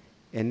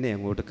എന്നെ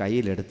അങ്ങോട്ട്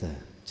കയ്യിലെടുത്ത്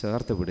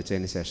ചേർത്ത്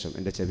പിടിച്ചതിന് ശേഷം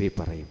എൻ്റെ ചെവി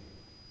പറയും,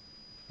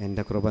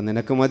 എൻ്റെ കൃപ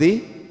നിനക്ക് മതി,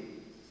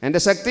 എൻ്റെ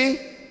ശക്തി.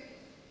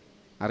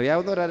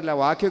 അറിയാവുന്നവരല്ല,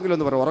 വാക്യമെങ്കിലും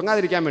ഒന്ന് പറയും,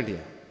 ഉറങ്ങാതിരിക്കാൻ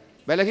വേണ്ടിയാണ്.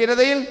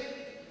 ബലഹീനതയിൽ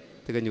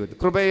തികഞ്ഞു വരും.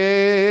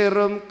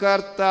 കൃപയേറും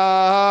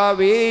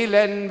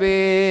കർത്താവിലൻ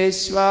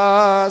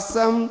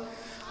വിശ്വാസം,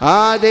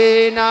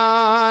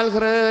 അതിനാൽ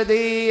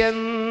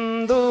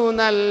ഹൃദയന്തു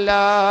നല്ല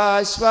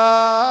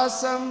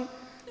ശ്വാസം.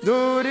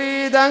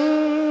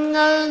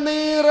 ദുരിതങ്ങൾ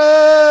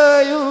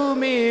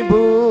നിറയുമി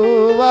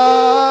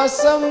ഭൂവാസം,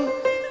 വിശ്വാസം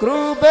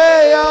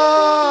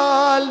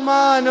കൃപയാൽ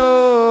മനോഹരമായി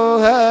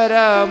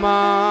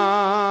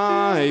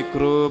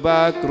കൃപ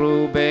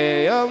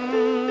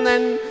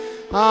കൃപയൊന്നൻ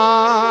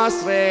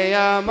ആശ്രയമായി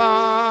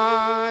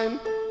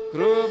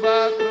കൃപ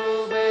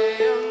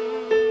കൃപയൊന്നൻ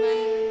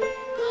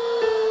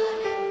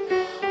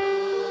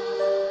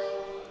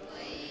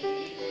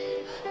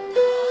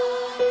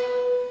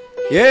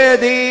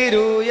എതിരുയർന്നാലും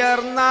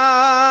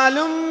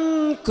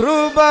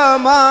കൃപ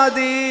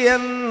മതിയെന്നാളും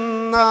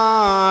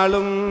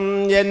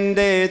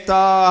എൻ്റെ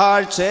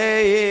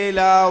താഴ്ചയിൽ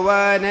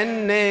അവൻ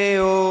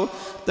എന്നെയോ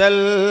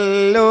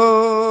തല്ലോ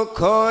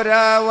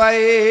ഘോരവൈരിയിൻ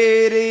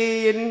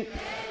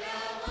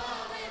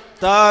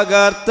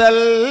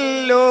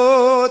തകർത്തല്ലോ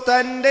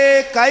തൻ്റെ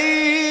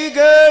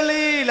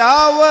കൈകളിൽ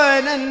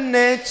അവൻ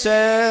എന്നെ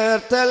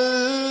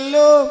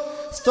ചേർത്തല്ലോ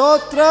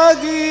സ്തോത്രഗീതം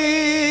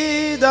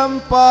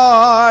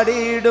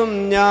പാടിടും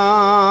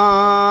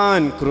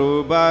ഞാൻ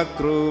കൃപ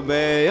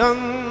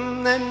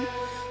കൃപയൊന്നൻ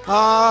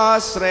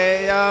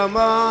ആശ്രയമായി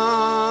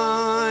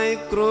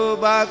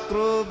കൃപ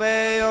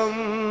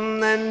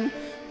കൃപയൊന്നൻ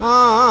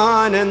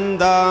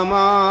ആനന്ദമായി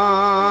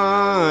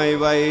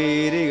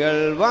വൈരികൾ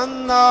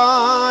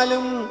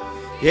വന്നാലും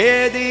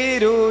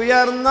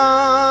എതിരുയർന്നാലും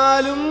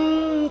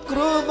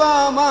കൃപ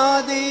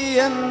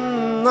മതിയെന്നാളും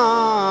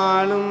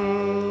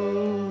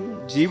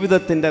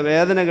ജീവിതത്തിൻ്റെ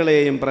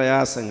വേദനകളെയും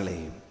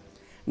പ്രയാസങ്ങളെയും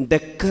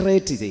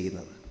ഡെക്കറേറ്റ്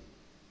ചെയ്യുന്നത്,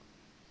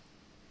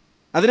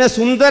 അതിനെ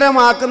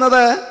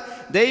സുന്ദരമാക്കുന്നത്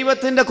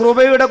ദൈവത്തിൻ്റെ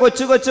കൃപയുടെ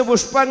കൊച്ചു കൊച്ചു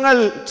പുഷ്പങ്ങൾ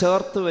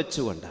ചേർത്ത്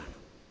വെച്ചുകൊണ്ടാണ്.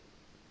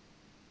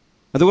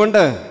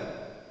 അതുകൊണ്ട്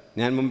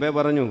ഞാൻ മുമ്പേ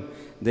പറഞ്ഞു,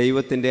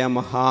 ദൈവത്തിൻ്റെ ആ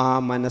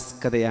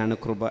മഹാമനസ്കതയാണ്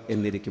കൃപ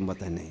എന്നിരിക്കുമ്പോൾ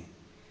തന്നെ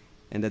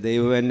എൻ്റെ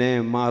ദൈവം എന്നെ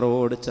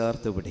മാറോട്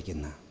ചേർത്ത്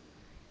പിടിക്കുന്ന,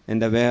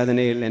 എൻ്റെ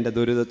വേദനയിൽ, എൻ്റെ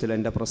ദുരിതത്തിൽ,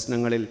 എൻ്റെ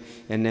പ്രശ്നങ്ങളിൽ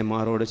എന്നെ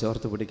മാറോട്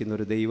ചേർത്ത് പിടിക്കുന്ന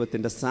ഒരു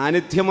ദൈവത്തിൻ്റെ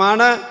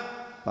സാന്നിധ്യമാണ്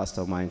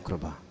വാസ്തവമായും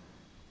കൃപ.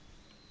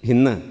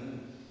 ഇന്ന്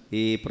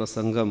ഈ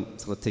പ്രസംഗം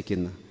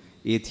ശ്രദ്ധിക്കുന്ന,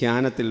 ഈ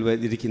ധ്യാനത്തിൽ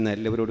ഇരിക്കുന്ന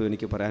എല്ലാവരോടും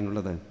എനിക്ക്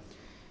പറയാനുള്ളത്,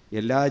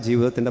 എല്ലാ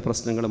ജീവിതത്തിൻ്റെ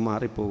പ്രശ്നങ്ങളും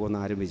മാറിപ്പോകുമെന്ന്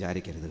ആരും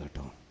വിചാരിക്കരുത്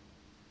കേട്ടോ.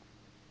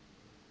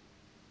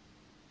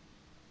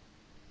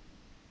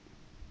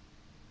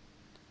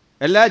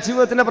 എല്ലാ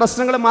ജീവിതത്തിൻ്റെ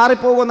പ്രശ്നങ്ങളും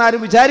മാറിപ്പോകുമെന്ന്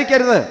ആരും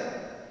വിചാരിക്കരുത്.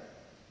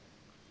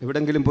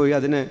 എവിടെങ്കിലും പോയി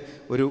അതിന്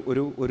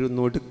ഒരു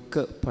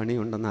നൊടുക്ക്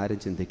പണിയുണ്ടെന്ന് ആരും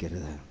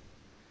ചിന്തിക്കരുത്.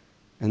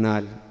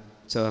 എന്നാൽ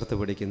ചേർത്ത്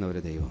പിടിക്കുന്ന ഒരു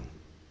ദൈവം.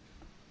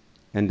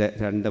 എൻ്റെ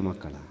 2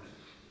 മക്കളാണ്.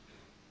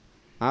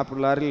 ആ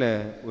പിള്ളേരിൽ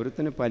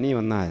ഒരുത്തിന് പനി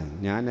വന്നാൽ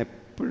ഞാൻ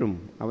എപ്പോഴും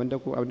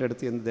അവൻ്റെ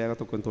അടുത്ത് ചെന്ന്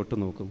ദേഹത്തൊക്കെ ഒന്ന് തൊട്ട്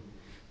നോക്കും.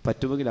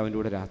 പറ്റുമെങ്കിൽ അവൻ്റെ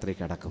കൂടെ രാത്രി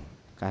കിടക്കും.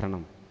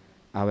 കാരണം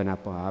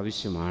അവനപ്പോൾ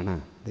ആവശ്യമാണ്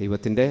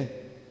ദൈവത്തിൻ്റെ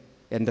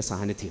എൻ്റെ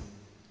സാന്നിധ്യം.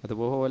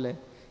 അതുപോലെ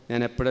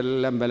ഞാൻ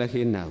എപ്പോഴെല്ലാം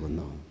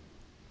ബലഹീനനാകുന്നു,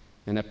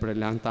 ഞാൻ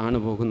എപ്പോഴെല്ലാം താണു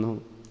പോകുന്നു,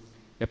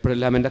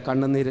 എപ്പോഴെല്ലാം എൻ്റെ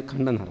കണ്ണ്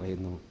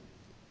നിറയുന്നു,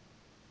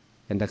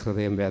 എൻ്റെ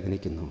ഹൃദയം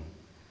വേദനിക്കുന്നു,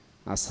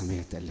 ആ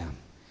സമയത്തെല്ലാം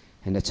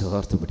എന്നെ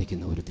ചേർത്ത്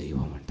പിടിക്കുന്ന ഒരു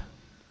ദൈവമുണ്ട്.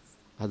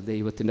 അത്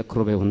ദൈവത്തിൻ്റെ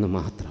കൃപ ഒന്ന്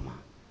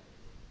മാത്രമാണ്.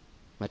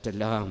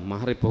 മറ്റെല്ലാം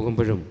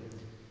മാറിപ്പോകുമ്പോഴും,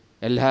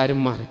 എല്ലാവരും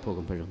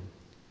മാറിപ്പോകുമ്പോഴും,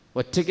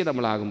 ഒറ്റയ്ക്ക്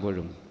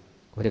നമ്മളാകുമ്പോഴും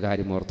ഒരു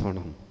കാര്യം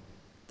ഓർത്തോണം,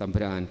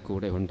 തമ്പുരാൻ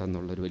കൂടെ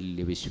ഉണ്ടെന്നുള്ളൊരു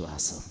വലിയ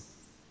വിശ്വാസം.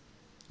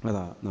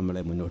 അതാ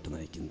നമ്മളെ മുന്നോട്ട്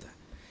നയിക്കുന്നത്.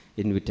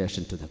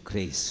 Invitation to the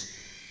grace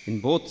in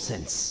both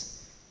sense.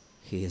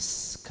 He is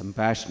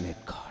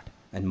compassionate God,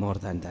 and more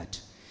than that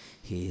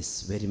he is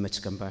very much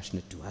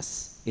compassionate to us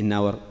in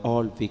our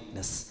all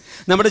weakness.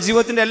 നമ്മുടെ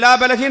ജീവിതത്തിൻ്റെ എല്ലാ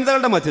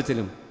ബലഹീനതകളുടെ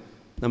മധ്യത്തിലും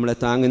നമ്മളെ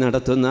താങ്ങി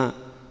നടത്തുന്ന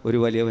ഒരു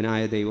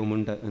വലിയവനായ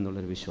ദൈവമുണ്ട്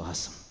എന്നുള്ളൊരു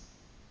വിശ്വാസം.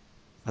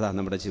 അതാണ്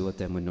നമ്മുടെ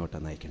ജീവിതത്തെ മുന്നോട്ട്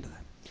നയിക്കേണ്ടത്.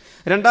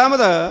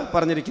 രണ്ടാമത്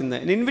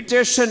പറഞ്ഞിരിക്കുന്നത്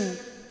ഇൻവിറ്റേഷൻ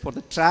ഫോർ ദ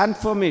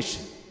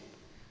ട്രാൻസ്ഫോർമേഷൻ.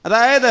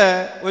 അതായത്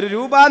ഒരു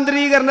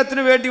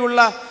രൂപാന്തരീകരണത്തിന് വേണ്ടിയുള്ള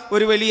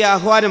ഒരു വലിയ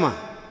ആഹ്വാനമാണ്.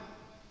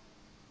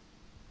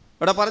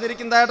 ഇവിടെ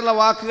പറഞ്ഞിരിക്കുന്നതായിട്ടുള്ള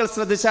വാക്കുകൾ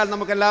ശ്രദ്ധിച്ചാൽ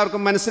നമുക്ക്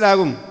എല്ലാവർക്കും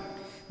മനസ്സിലാകും.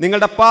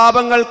 നിങ്ങളുടെ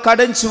പാപങ്ങൾ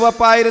കടും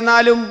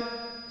ചുവപ്പായിരുന്നാലും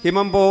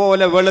ഹിമം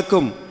പോലെ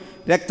വെളുക്കും,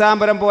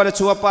 രക്താംബരം പോലെ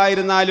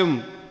ചുവപ്പായിരുന്നാലും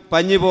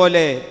പഞ്ഞി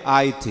പോലെ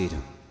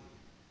ആയിത്തീരും.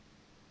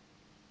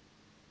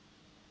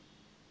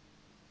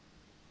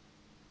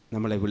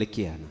 നമ്മളെ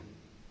വിളിക്കുകയാണ്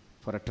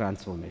ഫോർ എ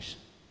ട്രാൻസ്ഫോർമേഷൻ,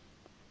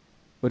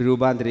 ഒരു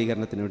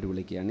രൂപാന്തരീകരണത്തിന് വേണ്ടി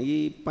വിളിക്കുകയാണ്. ഈ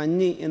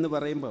പഞ്ഞി എന്ന്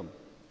പറയുമ്പം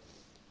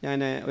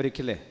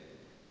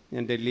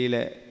ഞാൻ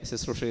ഡൽഹിയിലെ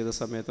ശുശ്രൂഷ ചെയ്ത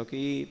സമയത്തൊക്കെ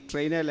ഈ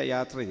ട്രെയിനിൽ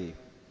യാത്ര ചെയ്യും,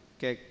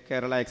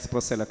 കേരള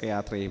എക്സ്പ്രസ്സിലൊക്കെ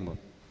യാത്ര ചെയ്യുമ്പോൾ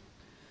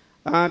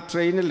ആ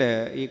ട്രെയിനിൽ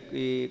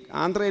ഈ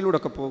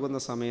ആന്ധ്രയിലൂടെയൊക്കെ പോകുന്ന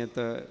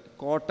സമയത്ത്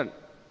കോട്ടൺ,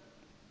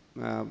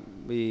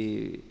 ഈ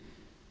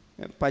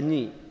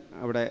പഞ്ഞി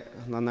അവിടെ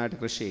നന്നായിട്ട്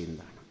കൃഷി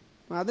ചെയ്യുന്നതാണ്.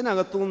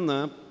 അതിനകത്തുനിന്ന്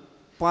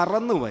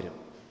പറന്നു വരും.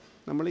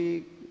 നമ്മൾ ഈ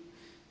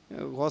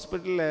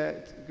ഹോസ്പിറ്റലിൽ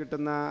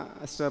കിട്ടുന്ന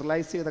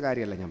സ്റ്റെറിലൈസ് ചെയ്ത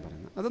കാര്യമല്ല ഞാൻ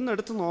പറയുന്നത്. അതൊന്ന്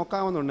എടുത്ത്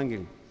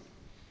നോക്കാമെന്നുണ്ടെങ്കിൽ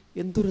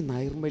എന്തൊരു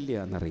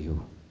നൈർമല്യമാണെന്നറിയോ,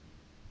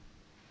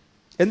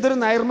 എന്തൊരു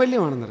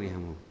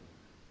നൈർമല്യമാണെന്നറിയാമോ?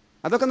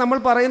 അതൊക്കെ നമ്മൾ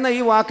പറയുന്ന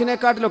ഈ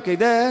വാക്കിനെക്കാട്ടിലൊക്കെ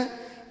ഇത്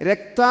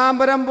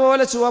രക്താംബരം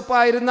പോലെ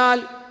ചുവപ്പായിരുന്നാൽ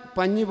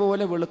പഞ്ഞി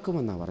പോലെ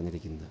വെളുക്കുമെന്നാണ്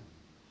പറഞ്ഞിരിക്കുന്നത്.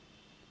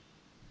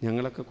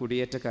 ഞങ്ങളൊക്കെ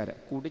കുടിയേറ്റക്കാർ,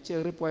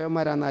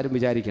 കുടിച്ചേറിപ്പോയവന്മാരാണെന്ന് ആരും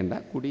വിചാരിക്കേണ്ട.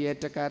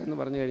 കുടിയേറ്റക്കാരെന്ന്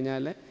പറഞ്ഞു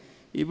കഴിഞ്ഞാൽ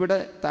ഇവിടെ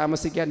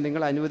താമസിക്കാൻ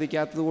നിങ്ങൾ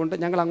അനുവദിക്കാത്തത് കൊണ്ട്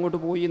ഞങ്ങൾ അങ്ങോട്ട്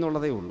പോയി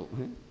എന്നുള്ളതേ ഉള്ളൂ.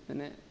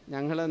 പിന്നെ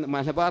ഞങ്ങൾ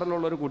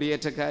മലബാറിലുള്ളൊരു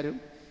കുടിയേറ്റക്കാരും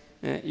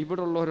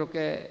ഇവിടെ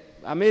ഉള്ളവരൊക്കെ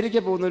അമേരിക്ക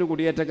പോകുന്നൊരു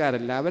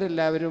കുടിയേറ്റക്കാരല്ല,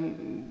 അവരെല്ലാവരും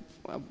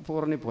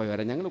ഫോറിനിൽ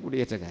പോയവരാണ്. ഞങ്ങൾ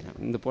കുടിയേറ്റക്കാരാണ്.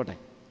 എന്ത് പോട്ടെ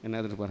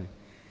എന്നതിൽ പറയും.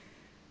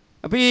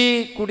 അപ്പോൾ ഈ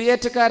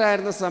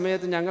കുടിയേറ്റക്കാരായിരുന്ന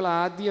സമയത്ത് ഞങ്ങൾ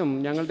ആദ്യം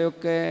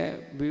ഞങ്ങളുടെയൊക്കെ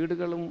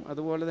വീടുകളും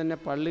അതുപോലെ തന്നെ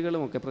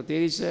പള്ളികളുമൊക്കെ,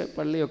 പ്രത്യേകിച്ച്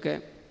പള്ളിയൊക്കെ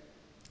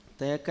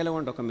തേക്കല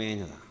കൊണ്ടൊക്കെ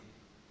മേഞ്ഞതാണ്.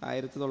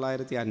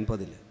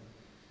 1950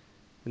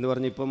 എന്ന്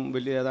പറഞ്ഞ് ഇപ്പം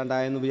വലിയ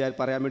ഏതാണ്ടായെന്ന്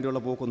പറയാൻ വേണ്ടിയുള്ള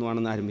പോക്കൊന്നും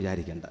ആണെന്ന് ആരും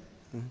വിചാരിക്കേണ്ട.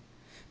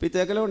 അപ്പോൾ ഈ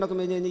തേക്കല കൊണ്ടൊക്കെ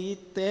മേഞ്ഞ് കഴിഞ്ഞാൽ ഈ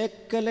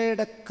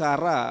തേക്കലയുടെ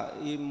കറ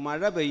ഈ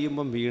മഴ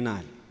പെയ്യുമ്പം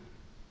വീണാൽ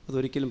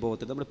അതൊരിക്കലും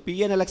പോകത്തില്ല. നമ്മുടെ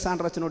PN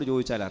അലക്സാണ്ടർ അച്ഛനോട്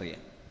ചോദിച്ചാൽ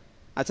അറിയാം.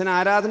 അച്ഛൻ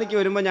ആരാധനയ്ക്ക്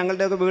വരുമ്പോൾ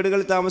ഞങ്ങളുടെയൊക്കെ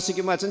വീടുകളിൽ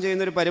താമസിക്കുമ്പോൾ അച്ഛൻ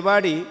ചെയ്യുന്നൊരു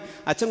പരിപാടി,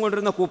 അച്ഛൻ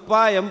കൊണ്ടുവരുന്ന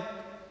കുപ്പായം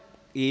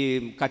ഈ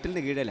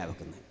കട്ടിലിൻ്റെ കീഴിലാണ്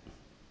വെക്കുന്നത്.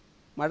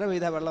 മഴ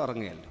പെയ്താൽ വെള്ളം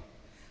ഇറങ്ങുകയല്ലോ.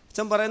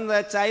 അച്ഛൻ പറയുന്നത്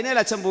ചൈനയിൽ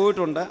അച്ഛൻ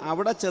പോയിട്ടുണ്ട്.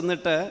 അവിടെ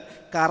ചെന്നിട്ട്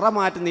കറ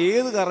മാറ്റുന്ന,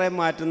 ഏത് കറയും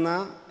മാറ്റുന്ന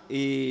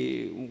ഈ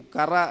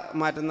കറ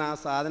മാറ്റുന്ന ആ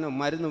സാധനം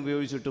മരുന്ന്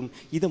ഉപയോഗിച്ചിട്ടും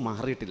ഇത്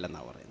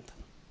മാറിയിട്ടില്ലെന്നാണ് പറയുന്നത്.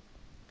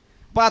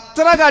 അപ്പം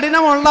അത്ര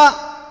കഠിനമുള്ള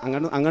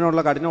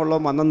അങ്ങനെയുള്ള കഠിനമുള്ള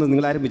വന്നെന്ന്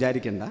നിങ്ങളാരും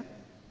വിചാരിക്കേണ്ട.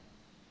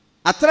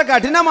 അത്ര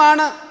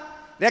കഠിനമാണ്.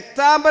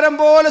 രക്താംബരം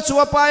പോലെ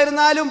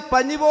ചുവപ്പായിരുന്നാലും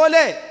പഞ്ഞി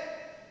പോലെ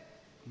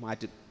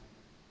മാറ്റും.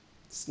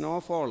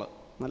 സ്നോഫോള്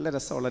നല്ല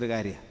രസമുള്ളൊരു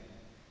കാര്യമാണ്.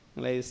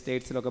 നിങ്ങൾ ഈ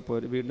സ്റ്റേറ്റ്സിലൊക്കെ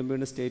പോയി വീണ്ടും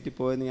വീണ്ടും സ്റ്റേറ്റിൽ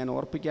പോയെന്ന് ഞാൻ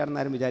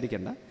ഓർപ്പിക്കാറെന്ന് ആരും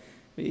വിചാരിക്കേണ്ട.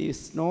 ഈ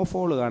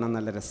സ്നോഫോൾ കാണാൻ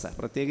നല്ല രസമാണ്.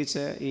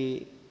 പ്രത്യേകിച്ച് ഈ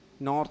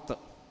നോർത്ത്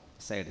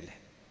സൈഡിലെ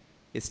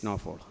ഈ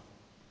സ്നോഫോൾ.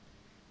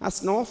 ആ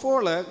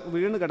സ്നോഫോള്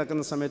വീണ്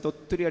കിടക്കുന്ന സമയത്ത്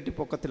ഒത്തിരി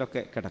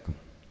അടിപ്പൊക്കത്തിലൊക്കെ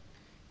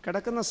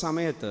കിടക്കുന്ന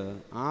സമയത്ത്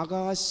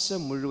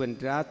ആകാശം മുഴുവൻ,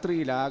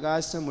 രാത്രിയിൽ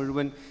ആകാശം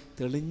മുഴുവൻ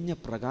തെളിഞ്ഞ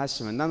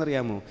പ്രകാശം.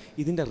 എന്താണെന്നറിയാമോ?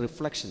 ഇതിൻ്റെ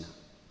റിഫ്ലക്ഷനാണ്.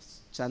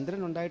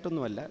 ചന്ദ്രൻ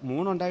ഉണ്ടായിട്ടൊന്നുമല്ല,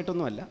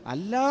 മൂണുണ്ടായിട്ടൊന്നുമല്ല,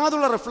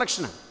 അല്ലാതുള്ള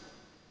റിഫ്ലക്ഷനാണ്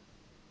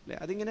അല്ലേ.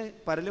 അതിങ്ങനെ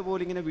പരല്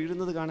പോലെ ഇങ്ങനെ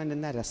വീഴുന്നത് കാണാൻ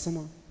എന്നാ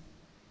രസമാണ്.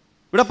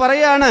 ഇവിടെ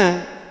പറയാണ്,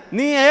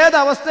 നീ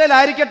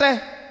ഏതവസ്ഥയിലായിരിക്കട്ടെ,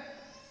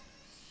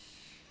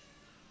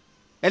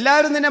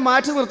 എല്ലാവരും നിന്നെ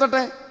മാറ്റി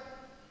നിർത്തട്ടെ,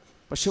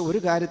 പക്ഷെ ഒരു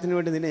കാര്യത്തിന്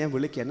വേണ്ടി നിന്നെ ഞാൻ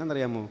വിളിക്കുക.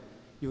 എന്നറിയാമോ?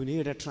 You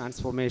need A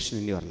transformation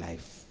in your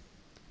life.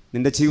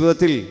 നിൻ്റെ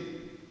ജീവിതത്തിൽ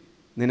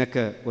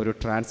നിനക്ക് ഒരു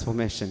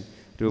ട്രാൻസ്ഫോർമേഷൻ,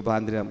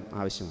 രൂപാന്തരം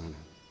ആവശ്യമാണ്.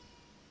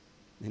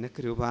 നിനക്ക്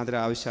രൂപാന്തരം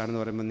ആവശ്യമാണെന്ന്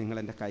പറയുമ്പോൾ നിങ്ങൾ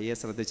എൻ്റെ കയ്യെ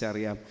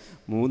ശ്രദ്ധിച്ചറിയാം.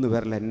 3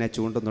 പേരിൽ എന്നെ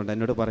ചൂണ്ടുന്നുണ്ട്.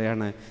 എന്നോട്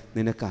പറയാണ്,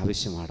 നിനക്ക്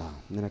ആവശ്യമാടാ,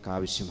 നിനക്ക്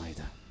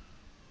ആവശ്യമായത്.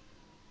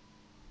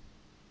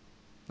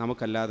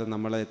 നമുക്കല്ലാതെ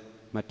നമ്മളെ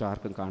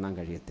മറ്റാർക്കും കാണാൻ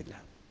കഴിയത്തില്ല.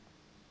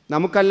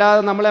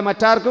 നമുക്കല്ലാതെ നമ്മളെ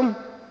മറ്റാർക്കും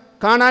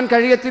കാണാൻ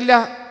കഴിയത്തില്ല,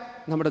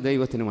 നമ്മുടെ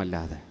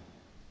ദൈവത്തിനുമല്ലാതെ.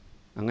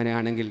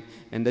 അങ്ങനെയാണെങ്കിൽ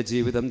എൻ്റെ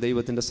ജീവിതം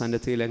ദൈവത്തിൻ്റെ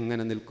സന്നിധിയിൽ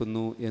എങ്ങനെ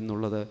നിൽക്കുന്നു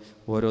എന്നുള്ളത്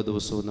ഓരോ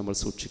ദിവസവും നമ്മൾ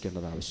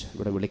സൂക്ഷിക്കേണ്ടത് ആവശ്യം.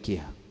 ഇവിടെ വിളിക്കുക,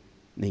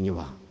 നീങ്ങി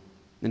വാ,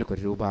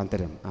 നിനക്കൊരു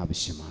രൂപാന്തരം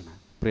ആവശ്യമാണ്.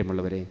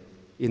 പ്രിയമുള്ളവരെ,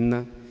 ഇന്ന്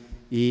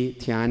ഈ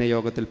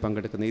ധ്യാനയോഗത്തിൽ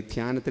പങ്കെടുക്കുന്ന, ഈ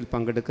ധ്യാനത്തിൽ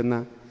പങ്കെടുക്കുന്ന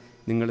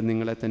നിങ്ങൾ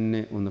നിങ്ങളെ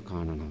തന്നെ ഒന്ന്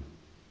കാണണം.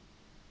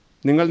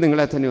 നിങ്ങൾ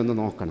നിങ്ങളെ തന്നെ ഒന്ന്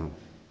നോക്കണം.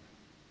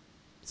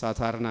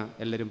 സാധാരണ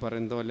എല്ലാവരും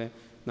പറയുന്നത് പോലെ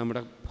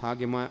നമ്മുടെ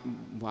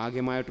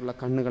ഭാഗ്യമായിട്ടുള്ള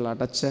കണ്ണുകൾ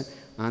അടച്ച്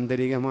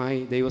ആന്തരികമായി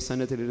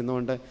ദൈവസന്നിധിയിൽ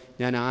ഇരുന്നുകൊണ്ട്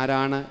ഞാൻ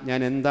ആരാണ്, ഞാൻ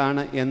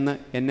എന്താണ് എന്ന്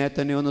എന്നെ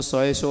തന്നെ ഒന്ന്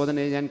സ്വയശോധന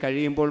ചെയ്യാൻ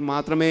കഴിയുമ്പോൾ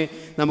മാത്രമേ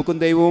നമുക്കും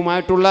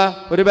ദൈവവുമായിട്ടുള്ള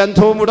ഒരു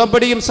ബന്ധവും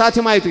ഉടമ്പടിയും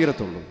സാധ്യമായി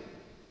തീരത്തുള്ളൂ.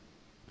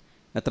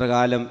 എത്ര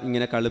കാലം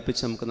ഇങ്ങനെ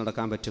കളിപ്പിച്ച് നമുക്ക്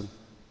നടക്കാൻ പറ്റും?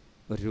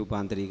 ഒരു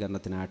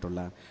രൂപാന്തരീകരണത്തിനായിട്ടുള്ള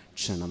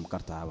ക്ഷണം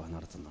കർത്താവ്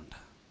നടത്തുന്നുണ്ട്.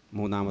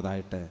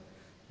 മൂന്നാമതായിട്ട്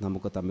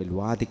നമുക്ക് തമ്മിൽ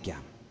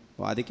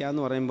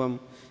വാദിക്കാമെന്ന് പറയുമ്പം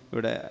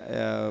ഇവിടെ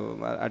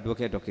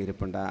അഡ്വക്കേറ്റൊക്കെ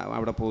ഇരിപ്പുണ്ട്.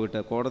 അവിടെ പോയിട്ട്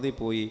കോടതിയിൽ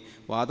പോയി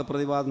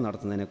വാദപ്രതിവാദം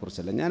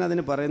നടത്തുന്നതിനെക്കുറിച്ചല്ല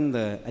ഞാനതിന്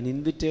പറയുന്നത്. അൻ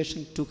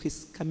ഇൻവിറ്റേഷൻ ടു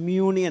ഹിസ്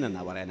കമ്മ്യൂണിയൻ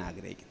എന്നാണ് പറയാൻ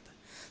ആഗ്രഹിക്കുന്നത്.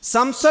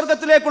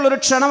 സംസർഗത്തിലേക്കുള്ളൊരു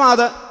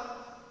ക്ഷണമാണ്.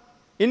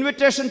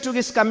 ഇൻവിറ്റേഷൻ ടു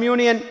ഹിസ്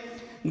കമ്മ്യൂണിയൻ,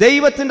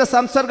 ദൈവത്തിൻ്റെ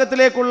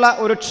സംസർഗത്തിലേക്കുള്ള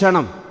ഒരു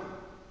ക്ഷണം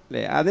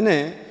അല്ലേ. അതിന്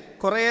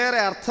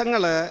കുറേയേറെ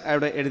അർത്ഥങ്ങൾ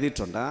അവിടെ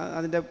എഴുതിയിട്ടുണ്ട്.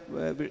 അതിൻ്റെ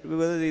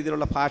വിവിധ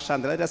രീതിയിലുള്ള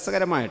ഭാഷാന്തരം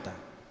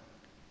രസകരമായിട്ടാണ്.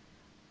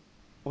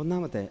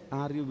 ഒന്നാമത്തെ,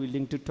 are you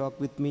willing to talk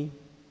with me?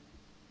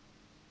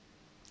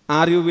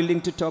 Are you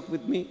willing to talk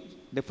with me?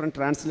 Different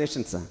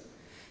ട്രാൻസ്ലേഷൻസാണ്.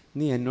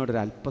 നീ എന്നോടൊരു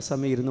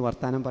അല്പസമയം ഇരുന്ന്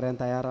വർത്തമാനം പറയാൻ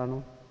തയ്യാറാണോ?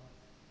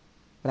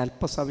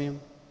 ഒരല്പസമയം.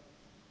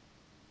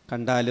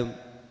 കണ്ടാലും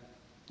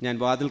ഞാൻ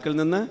വാതിൽക്കൽ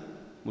നിന്ന്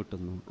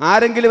മുട്ടുന്നു.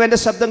 ആരെങ്കിലും എൻ്റെ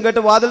ശബ്ദം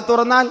കേട്ട് വാതിൽ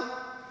തുറന്നാൽ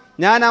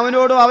ഞാൻ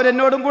അവനോടും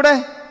അവരെന്നോടും കൂടെ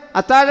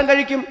അത്താഴം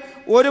കഴിക്കും.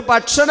 ഒരു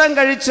ഭക്ഷണം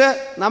കഴിച്ച്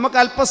നമുക്ക്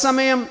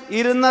അല്പസമയം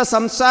ഇരുന്ന്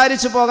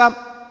സംസാരിച്ച് പോകാം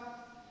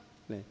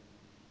അല്ലേ.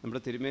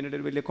 നമ്മുടെ തിരുമേനിയുടെ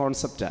ഒരു വലിയ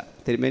കോൺസെപ്റ്റാണ്.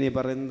 തിരുമേനി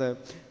പറയുന്നത്,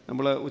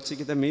 നമ്മൾ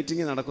ഉച്ചയ്ക്കത്തെ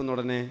മീറ്റിംഗ് നടക്കുന്ന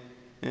ഉടനെ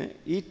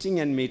ഈറ്റിംഗ്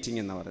ആൻഡ് മീറ്റിംഗ്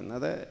എന്ന് പറയുന്നത്.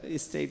 അത് ഈ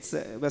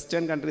സ്റ്റേറ്റ്സ്,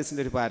 വെസ്റ്റേൺ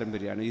കൺട്രീസിൻ്റെ ഒരു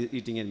പാരമ്പര്യമാണ്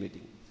ഈറ്റിംഗ് ആൻഡ്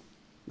മീറ്റിംഗ്.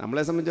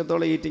 നമ്മളെ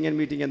സംബന്ധിച്ചിടത്തോളം ഈറ്റിംഗ് ആൻഡ്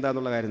മീറ്റിംഗ്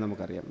എന്താണെന്നുള്ള കാര്യം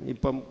നമുക്കറിയാം.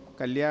 ഇപ്പം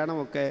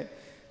കല്യാണമൊക്കെ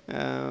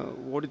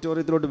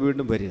ഓഡിറ്റോറിയത്തിലോട്ട്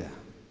വീണ്ടും വരിക,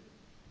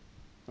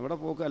 അവിടെ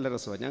പോക്ക് നല്ല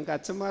രസമാണ്. ഞങ്ങൾക്ക്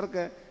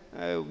അച്ഛന്മാർക്ക്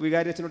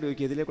വികാരി അച്ഛനോട്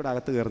ചോദിക്കും, ഇതിലേ കൂടെ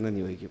അകത്ത്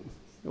കയറുന്നതെന്ന് ചോദിക്കും.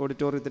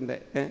 ഓഡിറ്റോറിയത്തിൻ്റെ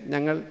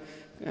ഞങ്ങൾ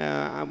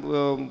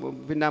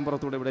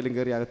പിന്നാമ്പുറത്തൂടെ എവിടെയെങ്കിലും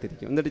കയറി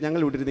അകത്തിരിക്കും. എന്നിട്ട്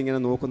ഞങ്ങൾ ഇവിടെ ഇരുന്ന് ഇങ്ങനെ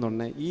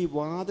നോക്കുന്നുടനെ ഈ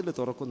വാതിൽ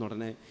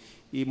തുറക്കുന്നുടനെ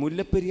ഈ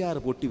മുല്ലപ്പെരിയാർ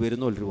പൊട്ടി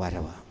വരുന്നൊരു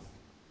വരവാണ്.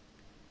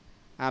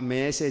 ആ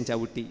മേശയും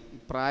ചവിട്ടി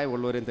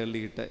പ്രായമുള്ളവരെയും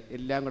തള്ളിയിട്ട്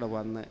എല്ലാം കൂടെ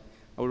വന്ന്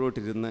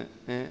അവിടോട്ടിരുന്ന്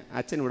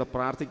അച്ഛൻ ഇവിടെ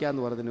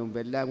പ്രാർത്ഥിക്കാമെന്ന് പറഞ്ഞതിന് മുമ്പ്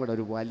എല്ലാം കൂടെ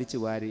ഒരു വലിച്ചു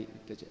വാരി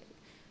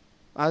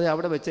അത്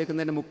അവിടെ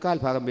വെച്ചേക്കുന്നതിൻ്റെ 1/4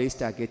 ഭാഗം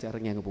വേസ്റ്റ് ആക്കി വെച്ച്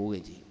ഇറങ്ങി അങ്ങ്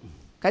പോവുകയും ചെയ്യും.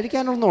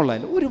 കഴിക്കാനൊന്നും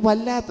ഉള്ളതല്ല, ഒരു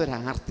വല്ലാത്തൊരു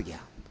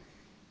ആർത്തിയാണ്,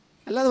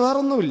 അല്ലാതെ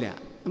വേറൊന്നുമില്ല.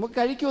 നമുക്ക്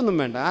കഴിക്കുകയൊന്നും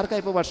വേണ്ട, ആർക്കാ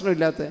ഇപ്പോൾ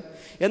ഭക്ഷണമില്ലാത്ത.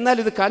 എന്നാൽ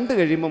ഇത് കണ്ടു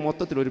കഴിയുമ്പോൾ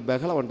മൊത്തത്തിലൊരു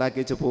ബഹളം ഉണ്ടാക്കി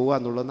വെച്ച് പോകുക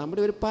എന്നുള്ളത്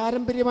നമ്മുടെ ഒരു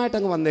പാരമ്പര്യമായിട്ട്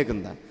അങ്ങ്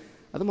വന്നേക്കുന്നതാണ്.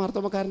 അത്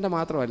മാർത്തോമക്കാരൻ്റെ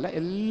മാത്രമല്ല,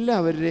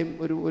 എല്ലാവരുടെയും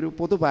ഒരു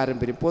പൊതു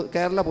പാരമ്പര്യം,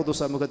 കേരള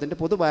പൊതുസമൂഹത്തിൻ്റെ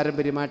പൊതു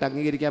പാരമ്പര്യമായിട്ട്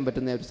അംഗീകരിക്കാൻ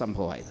പറ്റുന്ന ഒരു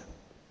സംഭവമായത്,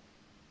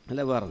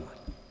 അല്ല വേറൊന്നും.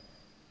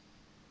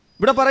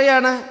 ഇവിടെ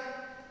പറയാണ്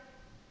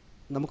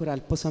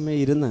നമുക്കൊരല്പസമയം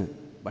ഇരുന്ന്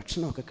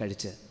ഭക്ഷണമൊക്കെ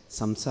കഴിച്ച്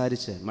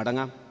സംസാരിച്ച്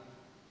മടങ്ങാം,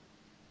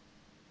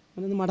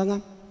 ഒന്നൊന്ന്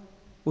മടങ്ങാം,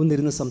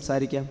 ഒന്നിരുന്ന്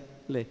സംസാരിക്കാം,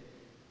 അല്ലേ?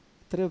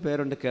 എത്രയോ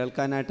പേരുണ്ട്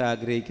കേൾക്കാനായിട്ട്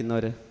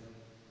ആഗ്രഹിക്കുന്നവർ.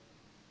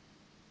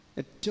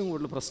 ഏറ്റവും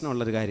കൂടുതൽ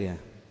പ്രശ്നമുള്ളൊരു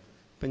കാര്യമാണ്.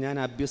 ഇപ്പം ഞാൻ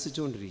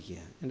അഭ്യസിച്ചുകൊണ്ടിരിക്കുക,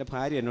 എൻ്റെ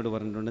ഭാര്യ എന്നോട്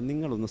പറഞ്ഞിട്ടുണ്ട്,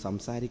 നിങ്ങളൊന്ന്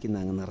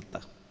സംസാരിക്കുന്ന അങ്ങ്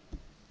നിർത്താം.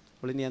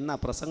 അപ്പോൾ ഇനി എന്നാ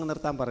പ്രസംഗം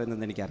നിർത്താൻ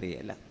പറയുന്നതെന്ന്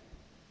എനിക്കറിയില്ല.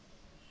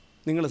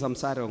 നിങ്ങൾ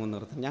സംസാരം അങ്ങ്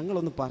നിർത്താം,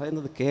 ഞങ്ങളൊന്ന്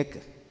പറയുന്നത്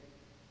കേൾക്ക്.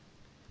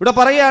 ഇവിടെ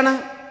പറയുകയാണ്,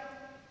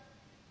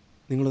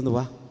 നിങ്ങളൊന്ന്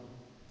വാ,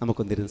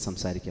 നമുക്കൊന്നിരുന്ന്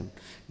സംസാരിക്കാം.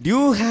 Do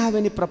you have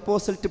any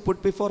proposal to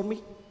put before me?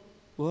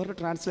 വേറൊരു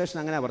ട്രാൻസ്ലേഷൻ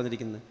അങ്ങനെയാണ്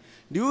പറഞ്ഞിരിക്കുന്നത്.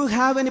 Do you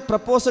have any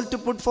proposal to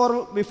put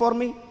before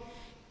me?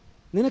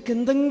 നിനക്ക്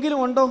എന്തെങ്കിലും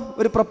ഉണ്ടോ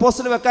ഒരു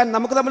പ്രപ്പോസൽ വെക്കാൻ?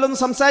 നമുക്ക് തമ്മിലൊന്ന്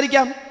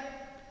സംസാരിക്കാം.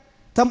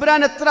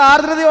 തമ്പുരാൻ എത്ര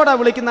ആർദ്രതയോടാണ്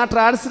വിളിക്കുന്ന. ആ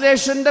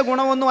ട്രാൻസ്ലേഷൻ്റെ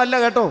ഗുണമൊന്നും അല്ല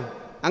കേട്ടോ,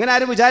 അങ്ങനെ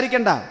ആരും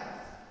വിചാരിക്കണ്ട.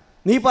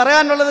 നീ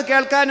പറയാനുള്ളത്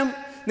കേൾക്കാനും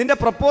നിൻ്റെ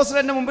പ്രപ്പോസൽ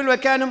എൻ്റെ മുമ്പിൽ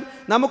വെക്കാനും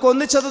നമുക്ക്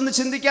ഒന്നിച്ചതൊന്ന്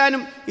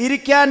ചിന്തിക്കാനും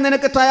ഇരിക്കാൻ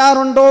നിനക്ക്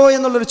തയ്യാറുണ്ടോ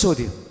എന്നുള്ളൊരു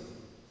ചോദ്യം.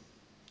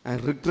 I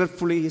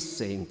റിഗ്രറ്റ്ഫുള്ളി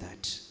saying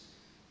that.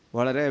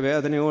 വളരെ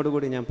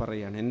വേദനയോടുകൂടി ഞാൻ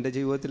പറയുകയാണ്, എൻ്റെ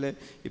ജീവിതത്തിൽ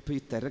ഇപ്പോൾ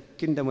ഈ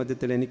തിരക്കിൻ്റെ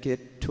മധ്യത്തിൽ എനിക്ക്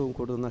ഏറ്റവും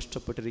കൂടുതൽ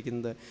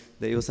നഷ്ടപ്പെട്ടിരിക്കുന്നത്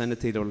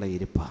ദൈവസന്നിധിയിലുള്ള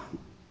ഇരിപ്പാണ്.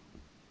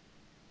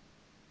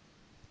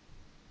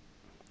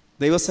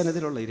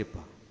 ദൈവസന്നിധിയിലുള്ള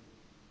ഇരിപ്പാണ്.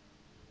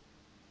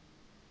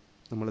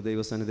 നമ്മൾ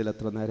ദൈവസന്നിധിയിൽ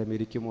എത്ര നേരം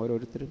ഇരിക്കും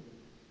ഓരോരുത്തരും?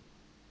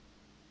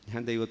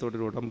 ഞാൻ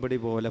ദൈവത്തോടൊരു ഉടമ്പടി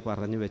പോലെ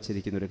പറഞ്ഞു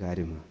വെച്ചിരിക്കുന്നൊരു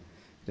കാര്യമാണ്.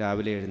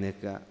 രാവിലെ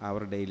എഴുന്നേൽക്കുക,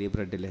 അവർ ഡെയിലി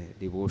ബ്രെഡിലെ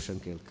ഡിവോഷൻ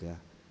കേൾക്കുക,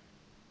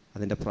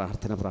 അതിൻ്റെ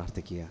പ്രാർത്ഥന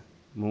പ്രാർത്ഥിക്കുക.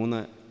 3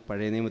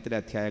 പഴയ നിയമത്തിലെ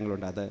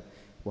അധ്യായങ്ങളുണ്ട്, അത്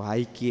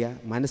വായിക്കുക,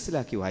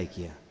 മനസ്സിലാക്കി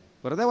വായിക്കുക,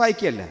 വെറുതെ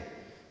വായിക്കുകയല്ല.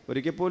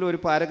 ഒരിക്കൽ പോലും ഒരു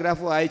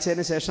പാരഗ്രാഫ്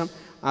വായിച്ചതിന് ശേഷം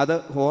അത്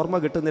ഓർമ്മ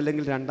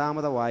കിട്ടുന്നില്ലെങ്കിൽ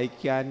രണ്ടാമത്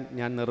വായിക്കാൻ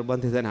ഞാൻ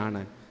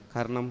നിർബന്ധിതനാണ്.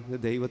 കാരണം ഇത്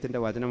ദൈവത്തിൻ്റെ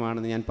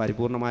വചനമാണെന്ന് ഞാൻ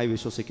പരിപൂർണമായി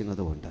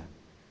വിശ്വസിക്കുന്നത് കൊണ്ട്.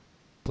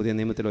 പുതിയ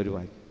നിയമത്തിലൊരു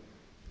വായിക്കും.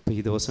 ഇപ്പോൾ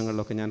ഈ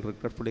ദിവസങ്ങളിലൊക്കെ ഞാൻ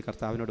റിഗ്രറ്റ്ഫുള്ളി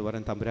കർത്താവിനോട്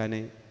പറയാൻ,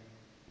 തമ്പുരാനെ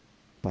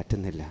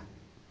പറ്റുന്നില്ല,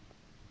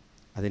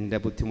 അതിൻ്റെ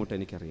ബുദ്ധിമുട്ട്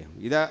എനിക്കറിയാം.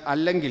 ഇത്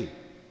അല്ലെങ്കിൽ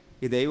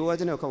ഈ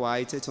ദൈവവചനമൊക്കെ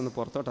വായിച്ചൊന്ന്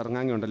പുറത്തോട്ട്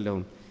ഇറങ്ങാനുണ്ടല്ലോ,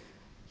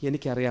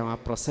 എനിക്കറിയാം ആ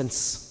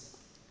പ്രസൻസ്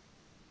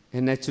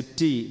എന്നെ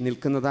ചുറ്റി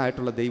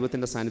നിൽക്കുന്നതായിട്ടുള്ള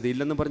ദൈവത്തിൻ്റെ സാന്നിധ്യം.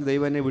 ഇല്ലെന്ന് പറഞ്ഞ്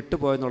ദൈവം എന്നെ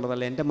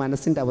വിട്ടുപോയെന്നുള്ളതല്ല, എൻ്റെ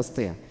മനസ്സിൻ്റെ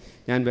അവസ്ഥയാണ്.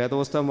 ഞാൻ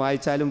വേദപുസ്തകം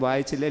വായിച്ചാലും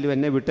വായിച്ചില്ലെങ്കിലും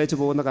എന്നെ വിട്ടേച്ച്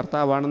പോകുന്ന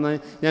കർത്താവാണെന്ന്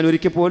ഞാൻ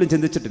ഒരിക്കൽ പോലും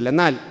ചിന്തിച്ചിട്ടില്ല.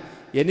 എന്നാൽ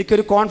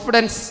എനിക്കൊരു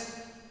കോൺഫിഡൻസ്,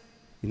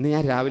 ഇന്ന്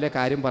ഞാൻ രാവിലെ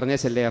കാര്യം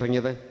പറഞ്ഞേച്ചല്ലേ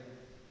ഇറങ്ങിയത്,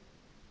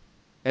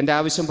 എൻ്റെ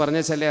ആവശ്യം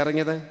പറഞ്ഞേച്ചല്ലേ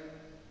ഇറങ്ങിയത്.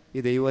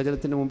 ഈ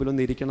ദൈവവചനത്തിൻ്റെ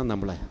മുമ്പിലൊന്ന് ഇരിക്കണം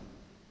നമ്മളെ.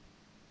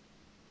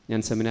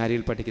 ഞാൻ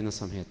സെമിനാരിയിൽ പഠിക്കുന്ന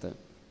സമയത്ത്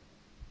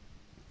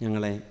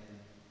ഞങ്ങളെ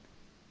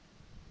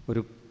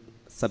ഒരു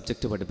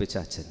സബ്ജക്റ്റ് പഠിപ്പിച്ച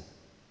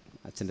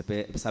അച്ഛൻ്റെ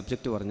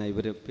സബ്ജക്റ്റ് പറഞ്ഞാൽ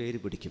ഇവർ പേര്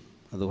പിടിക്കും,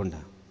 അതുകൊണ്ട്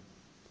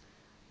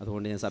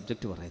ഞാൻ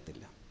സബ്ജക്റ്റ്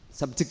പറയത്തില്ല.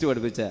 സബ്ജക്റ്റ്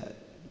പഠിപ്പിച്ച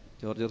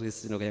ജോർജ്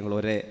റീസിനൊക്കെ ഞങ്ങൾ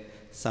ഒരേ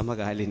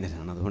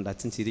സമകാലീനരാണ്, അതുകൊണ്ട്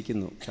അച്ഛൻ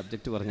ചിരിക്കുന്നു,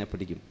 സബ്ജക്റ്റ് പറഞ്ഞാൽ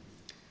പിടിക്കും.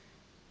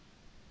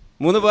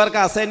 3 പേർക്ക്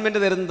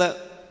അസൈൻമെൻറ്റ് തരുന്നത്,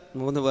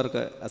 3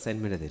 പേർക്ക്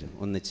അസൈൻമെൻറ്റ് തരും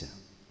ഒന്നിച്ച്.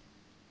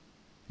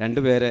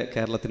 2 പേര്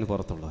കേരളത്തിന്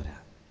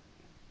പുറത്തുള്ളവരാണ്,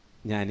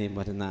 ഞാനീ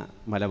വരുന്ന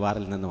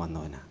മലബാറിൽ നിന്ന്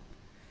വന്നവനാണ്.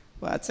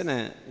 അപ്പോൾ അച്ഛന്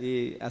ഈ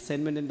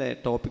അസൈൻമെൻറ്റിൻ്റെ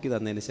ടോപ്പിക്ക്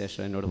തന്നതിന്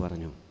ശേഷം എന്നോട്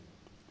പറഞ്ഞു,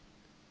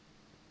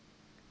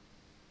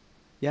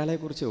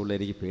 ഇയാളെക്കുറിച്ചേ ഉള്ളൂ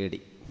എനിക്ക് പേടി,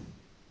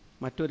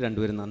 മറ്റൊരു 2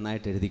 പേരും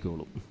നന്നായിട്ട്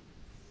എഴുതിക്കോളും.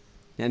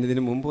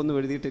 ഞാനിതിന് മുമ്പൊന്നും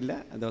എഴുതിയിട്ടില്ല,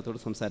 അദ്ദേഹത്തോട്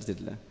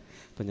സംസാരിച്ചിട്ടില്ല.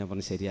 അപ്പം ഞാൻ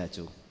പറഞ്ഞു,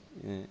 ശരിയാച്ചു,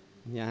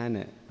 ഞാൻ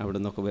അവിടെ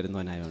നിന്നൊക്കെ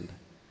വരുന്നവനായതുകൊണ്ട്.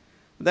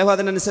 അദ്ദേഹം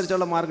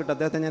അതിനനുസരിച്ചുള്ള മാർക്ക് കിട്ടും.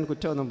 അദ്ദേഹത്തെ ഞാൻ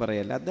കുറ്റമൊന്നും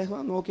പറയല്ല. അദ്ദേഹം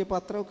നോക്കിയപ്പോൾ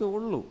അത്രയൊക്കെ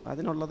ഉള്ളൂ,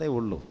 അതിനുള്ളതേ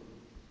ഉള്ളൂ.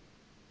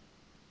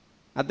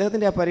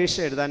 അദ്ദേഹത്തിൻ്റെ ആ പരീക്ഷ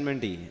എഴുതാൻ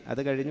വേണ്ടി,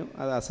 അത് കഴിഞ്ഞു,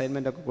 അത്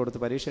അസൈൻമെൻറ്റൊക്കെ കൊടുത്ത്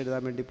പരീക്ഷ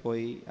എഴുതാൻ വേണ്ടി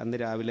പോയി. അന്ന്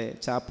രാവിലെ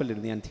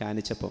ചാപ്പലിരുന്ന് ഞാൻ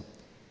ധ്യാനിച്ചപ്പോൾ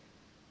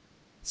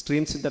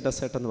സ്ട്രീംസ് ഇൻ ദ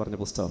ഡെസേർട്ട് എന്ന് പറഞ്ഞ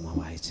പുസ്തകമാണ്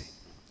വായിച്ചത്.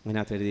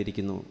 അതിനകത്ത്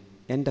എഴുതിയിരിക്കുന്നു,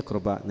 എൻ്റെ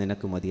കൃപ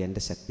നിനക്ക് മതി,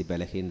 എൻ്റെ ശക്തി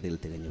ബലഹീനതയിൽ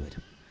തികഞ്ഞു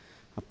വരും.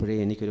 അപ്പോഴേ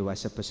എനിക്കൊരു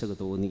വശപ്പശക്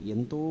തോന്നി,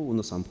 എന്തോ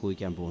ഒന്ന്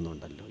സംഭവിക്കാൻ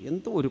പോകുന്നുണ്ടല്ലോ,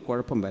 എന്തോ ഒരു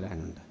കുഴപ്പം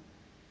വരാനുണ്ട്.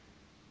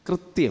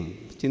 കൃത്യം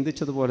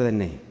ചിന്തിച്ചതുപോലെ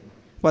തന്നെ.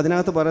 അപ്പോൾ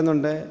അതിനകത്ത്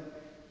പറയുന്നുണ്ട്,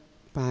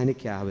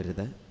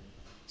 പാനിക്കാവരുത്,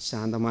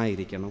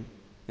 ശാന്തമായിരിക്കണം,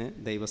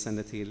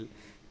 ദൈവസന്നിധിയിൽ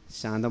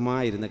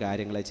ശാന്തമായിരുന്ന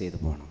കാര്യങ്ങളെ ചെയ്തു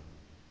പോകണം.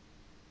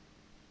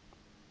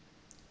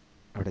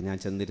 അവിടെ ഞാൻ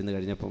ചെന്നിരുന്ന്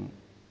കഴിഞ്ഞപ്പം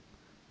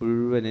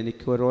മുഴുവൻ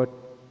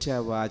എനിക്കൊരൊറ്റ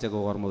വാചകം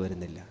ഓർമ്മ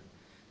വരുന്നില്ല.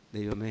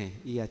 ദൈവമേ,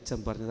 ഈ അച്ഛൻ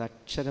പറഞ്ഞത്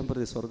അക്ഷരം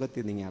പ്രതി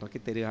സ്വർഗത്തിൽ നിങ്ങൾ ഇറക്കി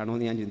തരികയാണോ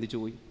എന്ന് ഞാൻ ചിന്തിച്ചു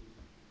പോയി.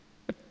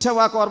 ഒറ്റ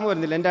വാക്ക് ഓർമ്മ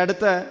വരുന്നില്ല. എൻ്റെ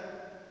അടുത്ത്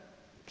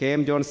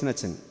KM ജോൺസൺ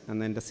അച്ഛൻ,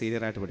 അന്ന് എൻ്റെ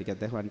സീനിയറായിട്ട് പഠിക്കുക,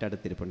 അദ്ദേഹം എൻ്റെ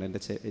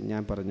അടുത്തിരിപ്പുണ്ട്.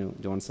 ഞാൻ പറഞ്ഞു,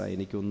 ജോൺസാ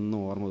എനിക്കൊന്നും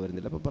ഓർമ്മ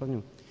വരുന്നില്ല. അപ്പോൾ പറഞ്ഞു,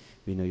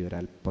 വിനോയ്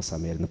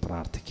ഒരല്പസമയം ഇരുന്ന്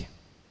പ്രാർത്ഥിക്കുക.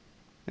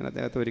 ഞാൻ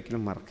അദ്ദേഹത്തെ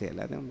ഒരിക്കലും മറക്കുകയില്ല.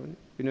 അദ്ദേഹം പറഞ്ഞു,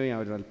 വിനോയ്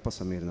ഒരു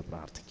അല്പസമയം ഇരുന്ന്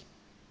പ്രാർത്ഥിക്കും.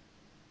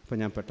 അപ്പോൾ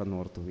ഞാൻ പെട്ടെന്ന്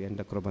ഓർത്തു,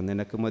 എൻ്റെ കൃപ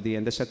നിനക്ക് മതി,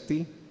 എൻ്റെ ശക്തി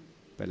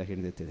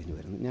ബലഹീനതയിൽ തിരിഞ്ഞു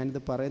വരുന്നു. ഞാനിത്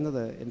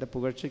പറയുന്നത് എൻ്റെ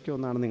പുകഴ്ചയ്ക്കോ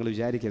ഒന്നാണെന്ന് നിങ്ങൾ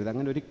വിചാരിക്കരുത്.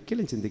 അങ്ങനെ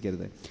ഒരിക്കലും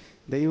ചിന്തിക്കരുത്.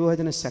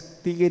 ദൈവവചനം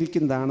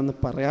ശക്തീകരിക്കുന്നതാണെന്ന്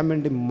പറയാൻ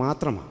വേണ്ടി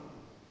മാത്രമാണ്.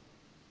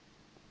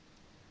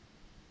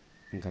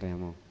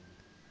 നിങ്ങൾക്കറിയാമോ,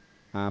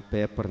 ആ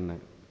പേപ്പറിന്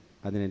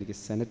അതിനെനിക്ക്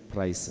സെനറ്റ്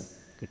പ്രൈസ്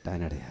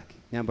കിട്ടാനിടയാക്കി.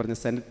 ഞാൻ പറഞ്ഞ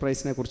സെനറ്റ്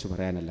പ്രൈസിനെ കുറിച്ച്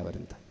പറയാനല്ല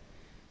വരുന്നത്.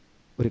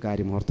 ഒരു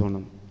കാര്യം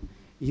ഓർത്തോണം,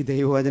 ഈ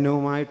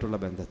ദൈവവചനവുമായിട്ടുള്ള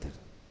ബന്ധത്തിൽ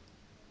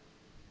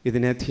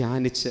ഇതിനെ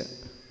ധ്യാനിച്ച്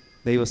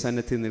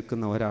ദൈവസന്നിധി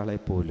നിൽക്കുന്ന ഒരാളെ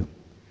പോലും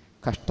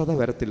കഷ്ടത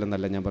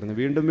വരത്തില്ലെന്നല്ല ഞാൻ പറഞ്ഞു.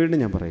 വീണ്ടും വീണ്ടും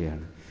ഞാൻ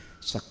പറയുകയാണ്,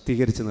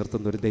 ശക്തീകരിച്ച്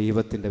നിർത്തുന്ന ഒരു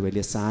ദൈവത്തിൻ്റെ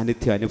വലിയ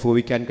സാന്നിധ്യം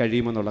അനുഭവിക്കാൻ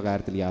കഴിയുമെന്നുള്ള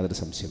കാര്യത്തിൽ യാതൊരു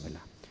സംശയമില്ല.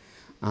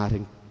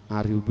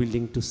 Are you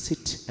willing to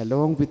sit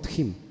along with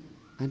him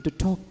and to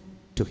talk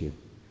to him?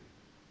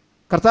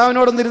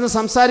 കർത്താവിനോടൊന്നിരുന്ന്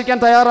സംസാരിക്കാൻ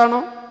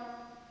തയ്യാറാണോ?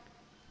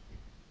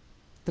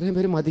 ഇത്രയും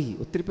പേര് മതി,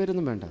 ഒത്തിരി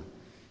പേരൊന്നും വേണ്ട.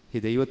 ഈ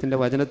ദൈവത്തിൻ്റെ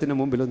വചനത്തിന്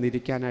മുമ്പിൽ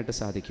ഒന്നിരിക്കാനായിട്ട്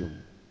സാധിക്കും.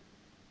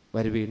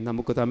 വരുവീൻ,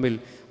 നമുക്ക് തമ്മിൽ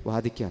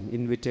വാദിക്കാം.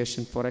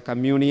 Invitation four A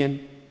communion.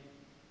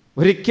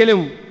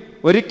 ഒരിക്കലും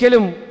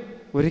ഒരിക്കലും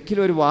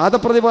ഒരിക്കലും ഒരു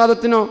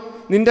വാദപ്രതിവാദത്തിനോ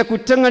നിൻ്റെ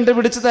കുറ്റം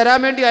കണ്ടുപിടിച്ച് തരാൻ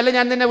വേണ്ടി അല്ല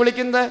ഞാൻ നിന്നെ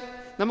വിളിക്കുന്നത്.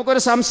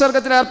 നമുക്കൊരു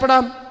സംസർഗത്തിൽ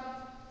ഏർപ്പെടാം,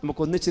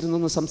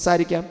 നമുക്കൊന്നിച്ചിരുന്നൊന്ന്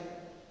സംസാരിക്കാം.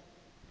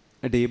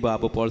 ഡി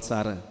ബാബു പോൾ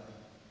സാറ്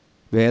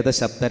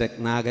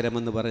വേദശബ്ദരത്നാകരം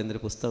എന്ന്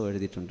പറയുന്നൊരു പുസ്തകം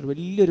എഴുതിയിട്ടുണ്ട്.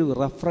 വലിയൊരു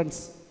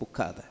റെഫറൻസ്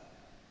ബുക്കാണ്.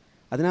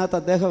 അതിനകത്ത്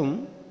അദ്ദേഹം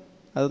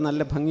അത്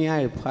നല്ല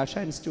ഭംഗിയായ ഭാഷാ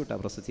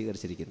ഇൻസ്റ്റിറ്റ്യൂട്ടാണ്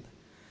പ്രസിദ്ധീകരിച്ചിരിക്കുന്നത്.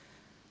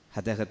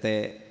 അദ്ദേഹത്തെ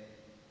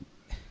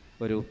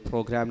ഒരു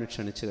പ്രോഗ്രാമിന്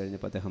ക്ഷണിച്ചു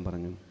കഴിഞ്ഞപ്പോൾ അദ്ദേഹം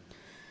പറഞ്ഞു,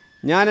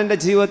 ഞാൻ എൻ്റെ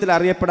ജീവിതത്തിൽ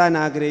അറിയപ്പെടാൻ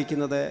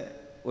ആഗ്രഹിക്കുന്നത്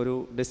ഒരു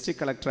ഡിസ്ട്രിക്ട്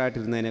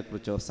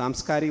കളക്ടറായിട്ടിരുന്നതിനെക്കുറിച്ചോ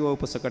സാംസ്കാരിക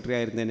വകുപ്പ് സെക്രട്ടറി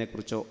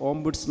ആയിരുന്നതിനെക്കുറിച്ചോ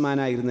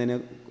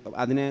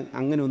ഓംബുഡ്സ്മാനായിരുന്നതിനെ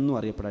അങ്ങനെ ഒന്നും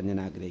അറിയപ്പെടാൻ ഞാൻ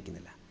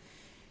ആഗ്രഹിക്കുന്നില്ല.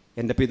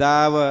 എൻ്റെ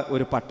പിതാവ്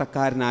ഒരു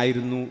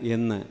പട്ടക്കാരനായിരുന്നു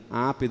എന്ന്,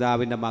 ആ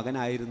പിതാവിൻ്റെ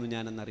മകനായിരുന്നു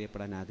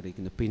ഞാനെന്നറിയപ്പെടാൻ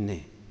ആഗ്രഹിക്കുന്നു. പിന്നെ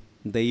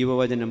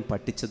ദൈവവചനം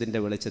പഠിച്ചതിൻ്റെ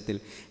വെളിച്ചത്തിൽ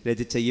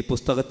രചിച്ച ഈ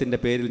പുസ്തകത്തിൻ്റെ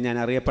പേരിൽ ഞാൻ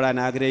അറിയപ്പെടാൻ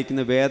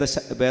ആഗ്രഹിക്കുന്ന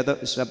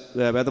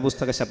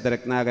വേദപുസ്തക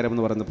ശബ്ദരത്നാകരം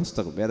എന്ന് പറയുന്ന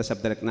പുസ്തകം,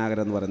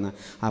 വേദശബ്ദരത്നാകരം എന്ന് പറയുന്ന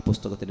ആ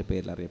പുസ്തകത്തിൻ്റെ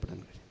പേരിൽ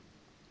അറിയപ്പെടാൻ കഴിയും.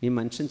 ഈ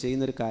മനുഷ്യൻ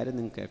ചെയ്യുന്നൊരു കാര്യം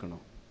നിങ്ങൾക്ക് കേൾക്കണോ?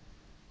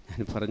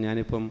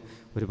 ഞാനിപ്പം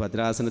ഒരു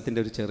ഭദ്രാസനത്തിൻ്റെ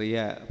ഒരു ചെറിയ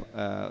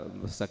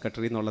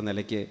സെക്രട്ടറി എന്നുള്ള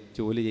നിലയ്ക്ക്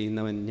ജോലി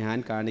ചെയ്യുന്നവൻ ഞാൻ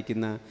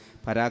കാണിക്കുന്ന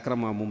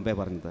പരാക്രമമാണ് മുമ്പേ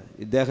പറഞ്ഞത്.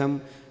 ഇദ്ദേഹം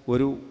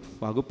ഒരു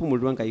വകുപ്പ്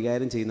മുഴുവൻ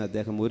കൈകാര്യം ചെയ്യുന്ന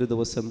അദ്ദേഹം ഒരു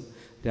ദിവസം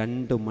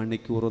 2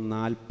 മണിക്കൂറും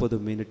 40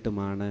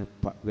 മിനിറ്റുമാണ്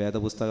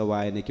വേദപുസ്തക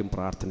വായനയ്ക്കും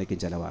പ്രാർത്ഥനയ്ക്കും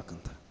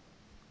ചിലവാക്കുന്നത്.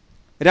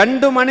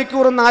 2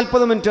 മണിക്കൂറും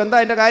 40 മിനിറ്റ്. എന്താ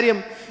അതിൻ്റെ കാര്യം?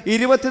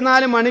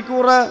 24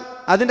 മണിക്കൂർ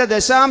അതിൻ്റെ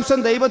ദശാംശം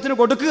ദൈവത്തിന്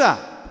കൊടുക്കുക.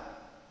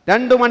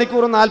 2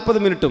 മണിക്കൂറും 40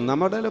 മിനിറ്റും.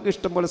 നമ്മുടെ ഒക്കെ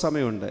ഇഷ്ടംപോലെ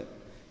സമയമുണ്ട്.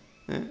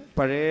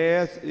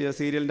 പഴയ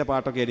സീരിയലിൻ്റെ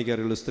പാട്ടൊക്കെ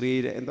എനിക്കറിയുള്ളൂ.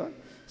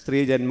 സ്ത്രീ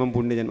ജന്മം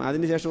പുണ്യജന്മം.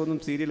 അതിനുശേഷം ഒന്നും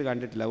സീരിയൽ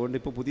കണ്ടിട്ടില്ല. അതുകൊണ്ട്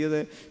ഇപ്പോൾ പുതിയത്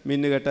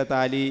മിന്നുകെട്ട്,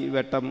 താലി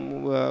വെട്ടം,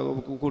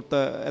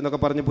 കുത്ത് എന്നൊക്കെ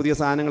പറഞ്ഞ് പുതിയ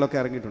സാധനങ്ങളൊക്കെ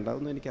ഇറങ്ങിയിട്ടുണ്ട്.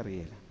 അതൊന്നും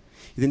എനിക്കറിയില്ല.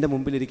 ഇതിൻ്റെ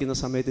മുമ്പിലിരിക്കുന്ന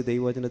സമയത്ത്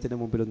ദൈവവചനത്തിൻ്റെ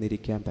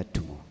മുമ്പിലൊന്നിരിക്കാൻ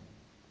പറ്റുമോ?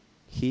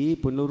 ഈ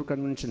പുനലൂർ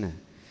കൺവെൻഷന്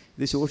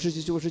ഇത്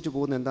ശോഷിച്ച്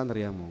പോകുന്നത്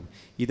എന്താണെന്നറിയാമോ?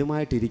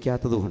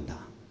 ഇതുമായിട്ടിരിക്കാത്തത്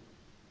കൊണ്ടാണ്.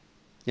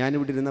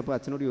 ഞാനിവിടെ ഇരുന്നപ്പോൾ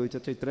അച്ഛനോട്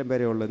ചോദിച്ചാൽ ഇത്രയും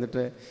പേരേ ഉള്ളൂ.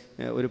 എന്നിട്ട്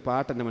ഒരു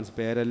പാട്ട് എൻ്റെ മനസ്സിൽ,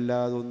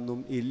 പേരല്ലാതൊന്നും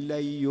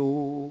ഇല്ലയ്യോ,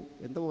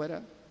 എന്താ പോരാ.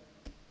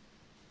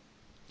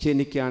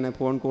 എനിക്കാണ്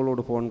ഫോൺ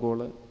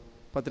കോള്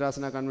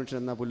ഭദ്രാസന കൺവെൻഷൻ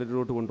എന്നാ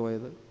പുല്ലൂരിലോട്ട്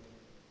കൊണ്ടുപോയത്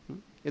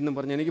എന്നും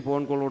പറഞ്ഞ് എനിക്ക്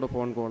ഫോൺ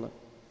കോള്.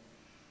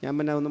 ഞാൻ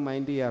പിന്നെ അതൊന്നും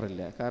മൈൻഡ്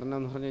ചെയ്യാറില്ല. കാരണം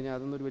എന്ന് പറഞ്ഞു കഴിഞ്ഞാൽ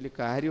അതൊന്നും ഒരു വലിയ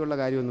കാര്യമുള്ള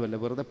കാര്യമൊന്നുമല്ല.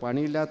 വെറുതെ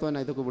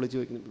പണിയില്ലാത്തവനാണ് ഇതൊക്കെ വിളിച്ച്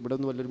ചോദിക്കുന്നത്. ഇവിടെ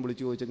ഒന്നും വല്ലവരും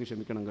വിളിച്ച് ചോദിച്ചെങ്കിൽ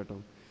ക്ഷമിക്കണം കേട്ടോ.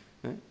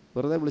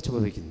 വെറുതെ വിളിച്ച്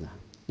ചോദിക്കുന്ന.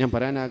 ഞാൻ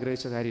പറയാൻ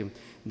ആഗ്രഹിച്ച കാര്യം,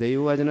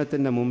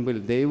 ദൈവവചനത്തിൻ്റെ മുമ്പിൽ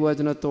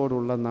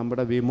ദൈവവചനത്തോടുള്ള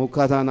നമ്മുടെ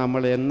വിമുഖത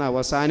നമ്മൾ എന്ന്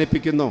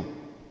അവസാനിപ്പിക്കുന്നു?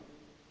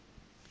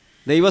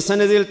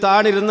 ദൈവസന്നിധിയിൽ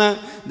താണിരുന്ന്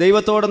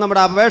ദൈവത്തോട്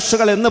നമ്മുടെ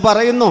അപേക്ഷകൾ എന്ന്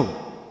പറയുന്നു?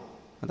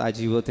 അതാ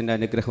ജീവിതത്തിൻ്റെ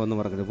അനുഗ്രഹം എന്ന്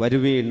പറയുന്നത്.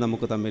 വരുവീൻ,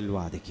 നമുക്ക് തമ്മിൽ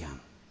വാദിക്കാം.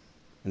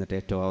 എന്നിട്ട്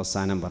ഏറ്റവും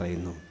അവസാനം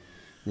പറയുന്നു,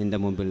 നിൻ്റെ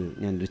മുമ്പിൽ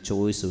ഞാനൊരു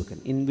ചോയ്സ് വെക്കാൻ,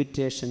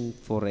 invitation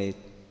four A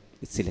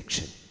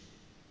selection.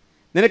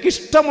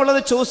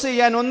 നിനക്കിഷ്ടമുള്ളത് choose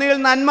ചെയ്യാൻ, ഒന്നുകിൽ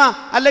നന്മ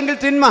അല്ലെങ്കിൽ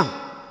തിന്മ.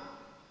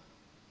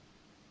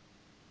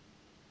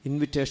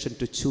 Invitation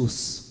to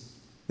choose.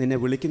 നിന്നെ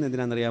വിളിക്കുന്ന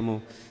എന്തിനാണെന്നറിയാമോ?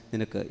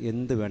 നിനക്ക്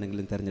എന്ത്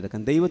വേണമെങ്കിലും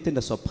തിരഞ്ഞെടുക്കാം.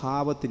 ദൈവത്തിൻ്റെ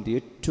സ്വഭാവത്തിൻ്റെ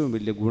ഏറ്റവും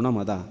വലിയ ഗുണം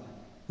അതാ,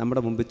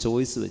 നമ്മുടെ മുമ്പിൽ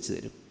ചോയ്സ് വെച്ച്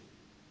തരും.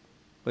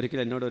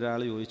 ഒരിക്കലും എന്നോട് ഒരാൾ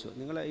ചോദിച്ചു,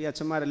 നിങ്ങൾ ഈ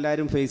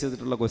അച്ഛന്മാരെല്ലാവരും ഫേസ്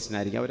ചെയ്തിട്ടുള്ള ക്വസ്റ്റ്യൻ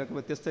ആയിരിക്കും, അവരൊക്കെ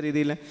വ്യത്യസ്ത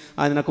രീതിയിൽ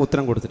അതിനൊക്കെ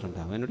ഉത്തരം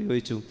കൊടുത്തിട്ടുണ്ടാകും. എന്നോട്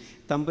ചോദിച്ചു,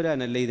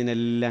 തമ്പുരാനല്ലേ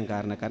ഇതിനെല്ലാം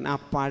കാരണക്കാരൻ?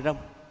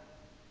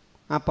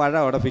 ആ പഴം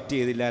അവിടെ ഫിറ്റ്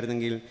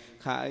ചെയ്തില്ലായിരുന്നെങ്കിൽ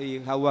ഈ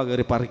ഹവ്വ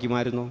കയറി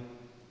പറിക്കുമായിരുന്നു.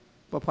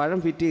 അപ്പോൾ പഴം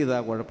ഫിറ്റ് ചെയ്താ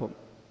കുഴപ്പം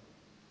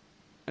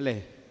അല്ലേ?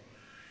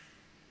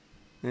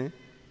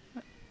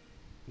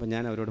 അപ്പം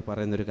ഞാൻ അവരോട്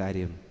പറയുന്നൊരു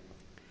കാര്യം,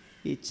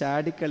 ഈ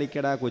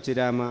ചാടിക്കളിക്കടാ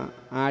കൊച്ചുരാമ,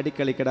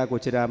 ആടിക്കളിക്കടാ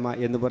കൊച്ചുരാമ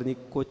എന്ന് പറഞ്ഞ്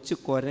കൊച്ചു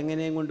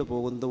കുരങ്ങനെയും കൊണ്ട്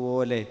പോകുന്നത്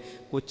പോലെ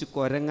കൊച്ചു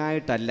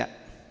കുരങ്ങായിട്ടല്ല.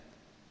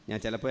 ഞാൻ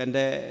ചിലപ്പോൾ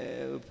എൻ്റെ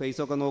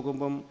ഫേസൊക്കെ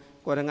നോക്കുമ്പം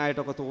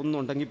കുരങ്ങായിട്ടൊക്കെ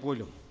തോന്നുന്നുണ്ടെങ്കിൽ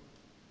പോലും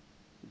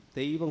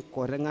ദൈവം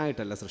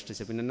കുരങ്ങായിട്ടല്ല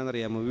സൃഷ്ടിച്ചത്. പിന്നെ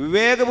എന്നറിയാമോ?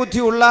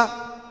 വിവേകബുദ്ധിയുള്ള,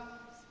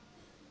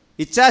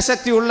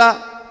 ഇച്ഛാശക്തിയുള്ള,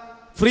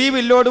 ഫ്രീ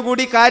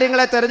വില്ലോടുകൂടി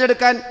കാര്യങ്ങളെ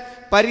തിരഞ്ഞെടുക്കാൻ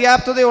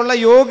പര്യാപ്തതയുള്ള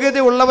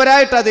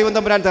യോഗ്യതയുള്ളവരായിട്ടാണ് ദൈവം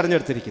തമ്പുരാൻ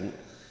തിരഞ്ഞെടുത്തിരിക്കുന്നത്.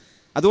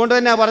 അതുകൊണ്ട്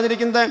തന്നെ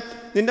പറഞ്ഞിരിക്കുന്നത്,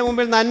 നിൻ്റെ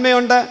മുമ്പിൽ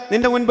നന്മയുണ്ട്,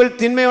 നിൻ്റെ മുൻപിൽ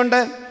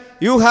തിന്മയുണ്ട്.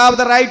 You have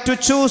the right to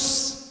choose.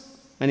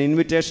 An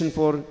invitation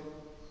for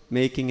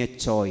making A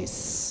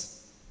choice.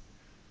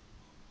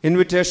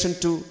 Invitation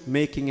to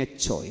making A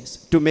choice,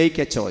 to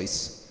make A choice.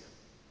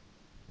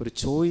 ഒരു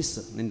ചോയ്സ്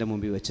നിൻ്റെ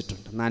മുമ്പിൽ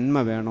വെച്ചിട്ടുണ്ട്. നന്മ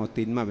വേണോ,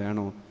 തിന്മ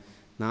വേണോ,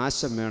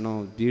 നാശം വേണോ,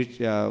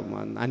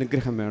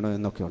 അനുഗ്രഹം വേണോ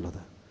എന്നൊക്കെ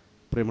ഉള്ളത്.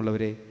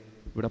 പ്രിയമുള്ളവരെ,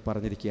 ഇവിടെ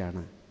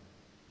പറഞ്ഞിരിക്കുകയാണ്,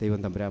 ദൈവം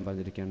തമ്പുരാൻ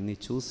പറഞ്ഞിരിക്കുകയാണ്, നീ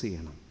ചൂസ്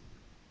ചെയ്യണം.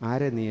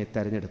 ആരെ നീ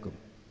തിരഞ്ഞെടുക്കും?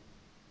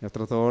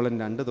 എത്രത്തോളം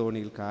 2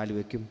 തോണിയിൽ കാല്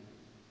വയ്ക്കും?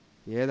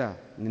 ഏതാ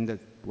നിൻ്റെ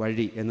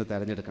വഴി എന്ന്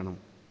തിരഞ്ഞെടുക്കണം.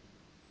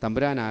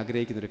 തമ്പുരാൻ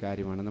ആഗ്രഹിക്കുന്നൊരു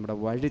കാര്യമാണ് നമ്മുടെ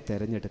വഴി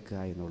തിരഞ്ഞെടുക്കുക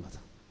എന്നുള്ളത്.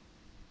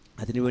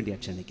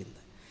 അതിനുവേണ്ടിയാണ്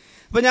ക്ഷണിക്കുന്നത്.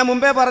 അപ്പോൾ ഞാൻ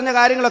മുമ്പേ പറഞ്ഞ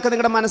കാര്യങ്ങളൊക്കെ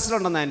നിങ്ങളുടെ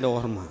മനസ്സിലുണ്ടെന്നാണ് എൻ്റെ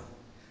ഓർമ്മ.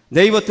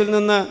 ദൈവത്തിൽ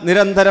നിന്ന്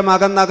നിരന്തരം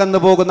അകന്നകന്നു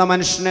പോകുന്ന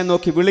മനുഷ്യനെ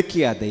നോക്കി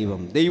വിളിക്കുക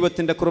ദൈവം.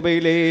 ദൈവത്തിൻ്റെ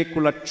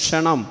കൃപയിലേക്കുള്ള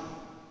ക്ഷണം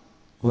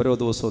ഓരോ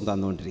ദിവസവും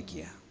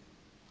തന്നുകൊണ്ടിരിക്കുക.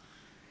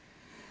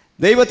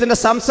 ദൈവത്തിൻ്റെ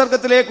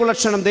സംസർഗത്തിലേക്കുള്ള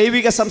ക്ഷണം,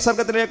 ദൈവിക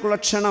സംസർഗത്തിലേക്കുള്ള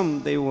ക്ഷണം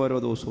ദൈവം ഓരോ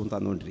ദിവസവും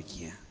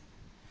തന്നുകൊണ്ടിരിക്കുക.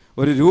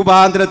 ഒരു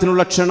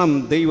രൂപാന്തരത്തിനുള്ള ക്ഷണം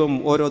ദൈവം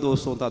ഓരോ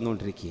ദിവസവും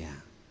തന്നുകൊണ്ടിരിക്കുക.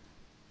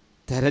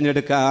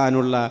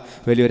 തിരഞ്ഞെടുക്കാനുള്ള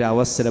വലിയൊരു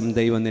അവസരം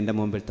ദൈവം നിൻ്റെ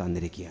മുമ്പിൽ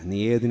തന്നിരിക്കുക. നീ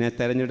ഏതിനെ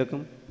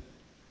തിരഞ്ഞെടുക്കും?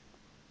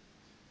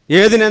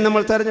 ഏതിനെ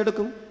നമ്മൾ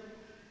തിരഞ്ഞെടുക്കും?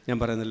 ഞാൻ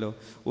പറയുന്നല്ലോ,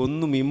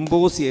 ഒന്നും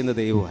ഇമ്പോസ് ചെയ്യുന്ന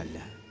ദൈവമല്ല,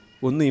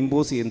 ഒന്നും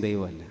ഇമ്പോസ് ചെയ്യുന്ന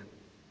ദൈവമല്ല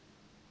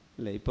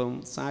അല്ലേ. ഇപ്പം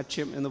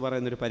സാക്ഷ്യം എന്ന്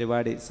പറയുന്നൊരു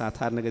പരിപാടി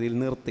സാധാരണഗതിയിൽ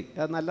നിർത്തി.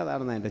 അത്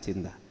നല്ലതാണെന്ന് എൻ്റെ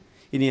ചിന്ത.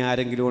 ഇനി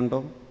ആരെങ്കിലും ഉണ്ടോ?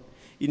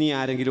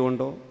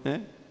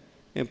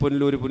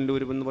 പുനലൂർ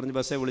എന്ന് പറഞ്ഞ്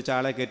ബസ്സെ വിളിച്ച്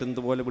ആളെ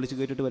കയറ്റുന്നത് പോലെ വിളിച്ച്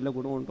കയറ്റിയിട്ട് വല്ല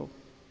ഗുണമുണ്ടോ?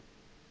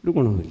 ഒരു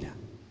ഗുണവുമില്ല.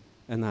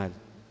 എന്നാൽ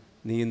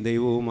നീയും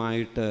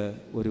ദൈവവുമായിട്ട്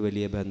ഒരു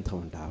വലിയ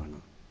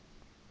ബന്ധമുണ്ടാവണം.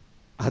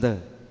 അത്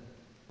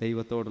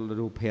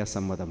ദൈവത്തോടുള്ളൊരു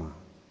ഉഭയസമ്മതമാണ്.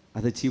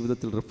 അത്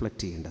ജീവിതത്തിൽ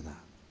റിഫ്ലക്റ്റ്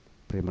ചെയ്യേണ്ടതാണ്.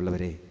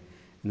 പ്രിയമുള്ളവരെ,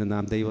 ഇന്ന്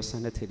നാം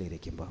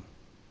ദൈവസന്നിധിയിലിരിക്കുമ്പോൾ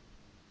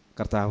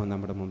കർത്താവ്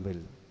നമ്മുടെ മുമ്പിൽ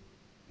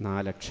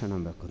 4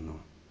 ക്ഷണം വെക്കുന്നു.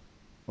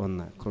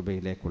 1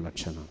 കൃപയിലേക്കുള്ള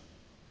ക്ഷണം,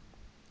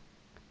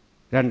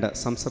 2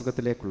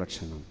 സംസർഗത്തിലേക്കുള്ള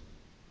ക്ഷണം,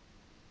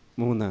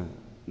 3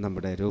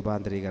 നമ്മുടെ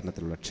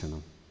രൂപാന്തരീകരണത്തിലുള്ള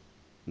ക്ഷണം,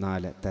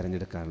 4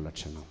 തിരഞ്ഞെടുക്കാനുള്ള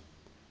ക്ഷണം.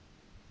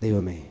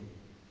 ദൈവമേ,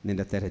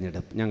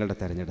 ഞങ്ങളുടെ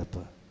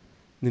തിരഞ്ഞെടുപ്പ്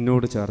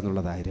നിന്നോട്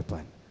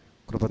ചേർന്നുള്ളതായിരിക്കാൻ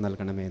കൃപ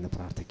നൽകണമേ എന്ന്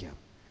പ്രാർത്ഥിക്കാം.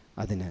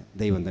 അതിന്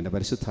ദൈവം തൻ്റെ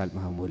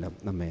പരിശുദ്ധാത്മാവ് മൂലം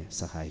നമ്മെ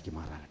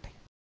സഹായിക്കുമാറാകട്ടെ.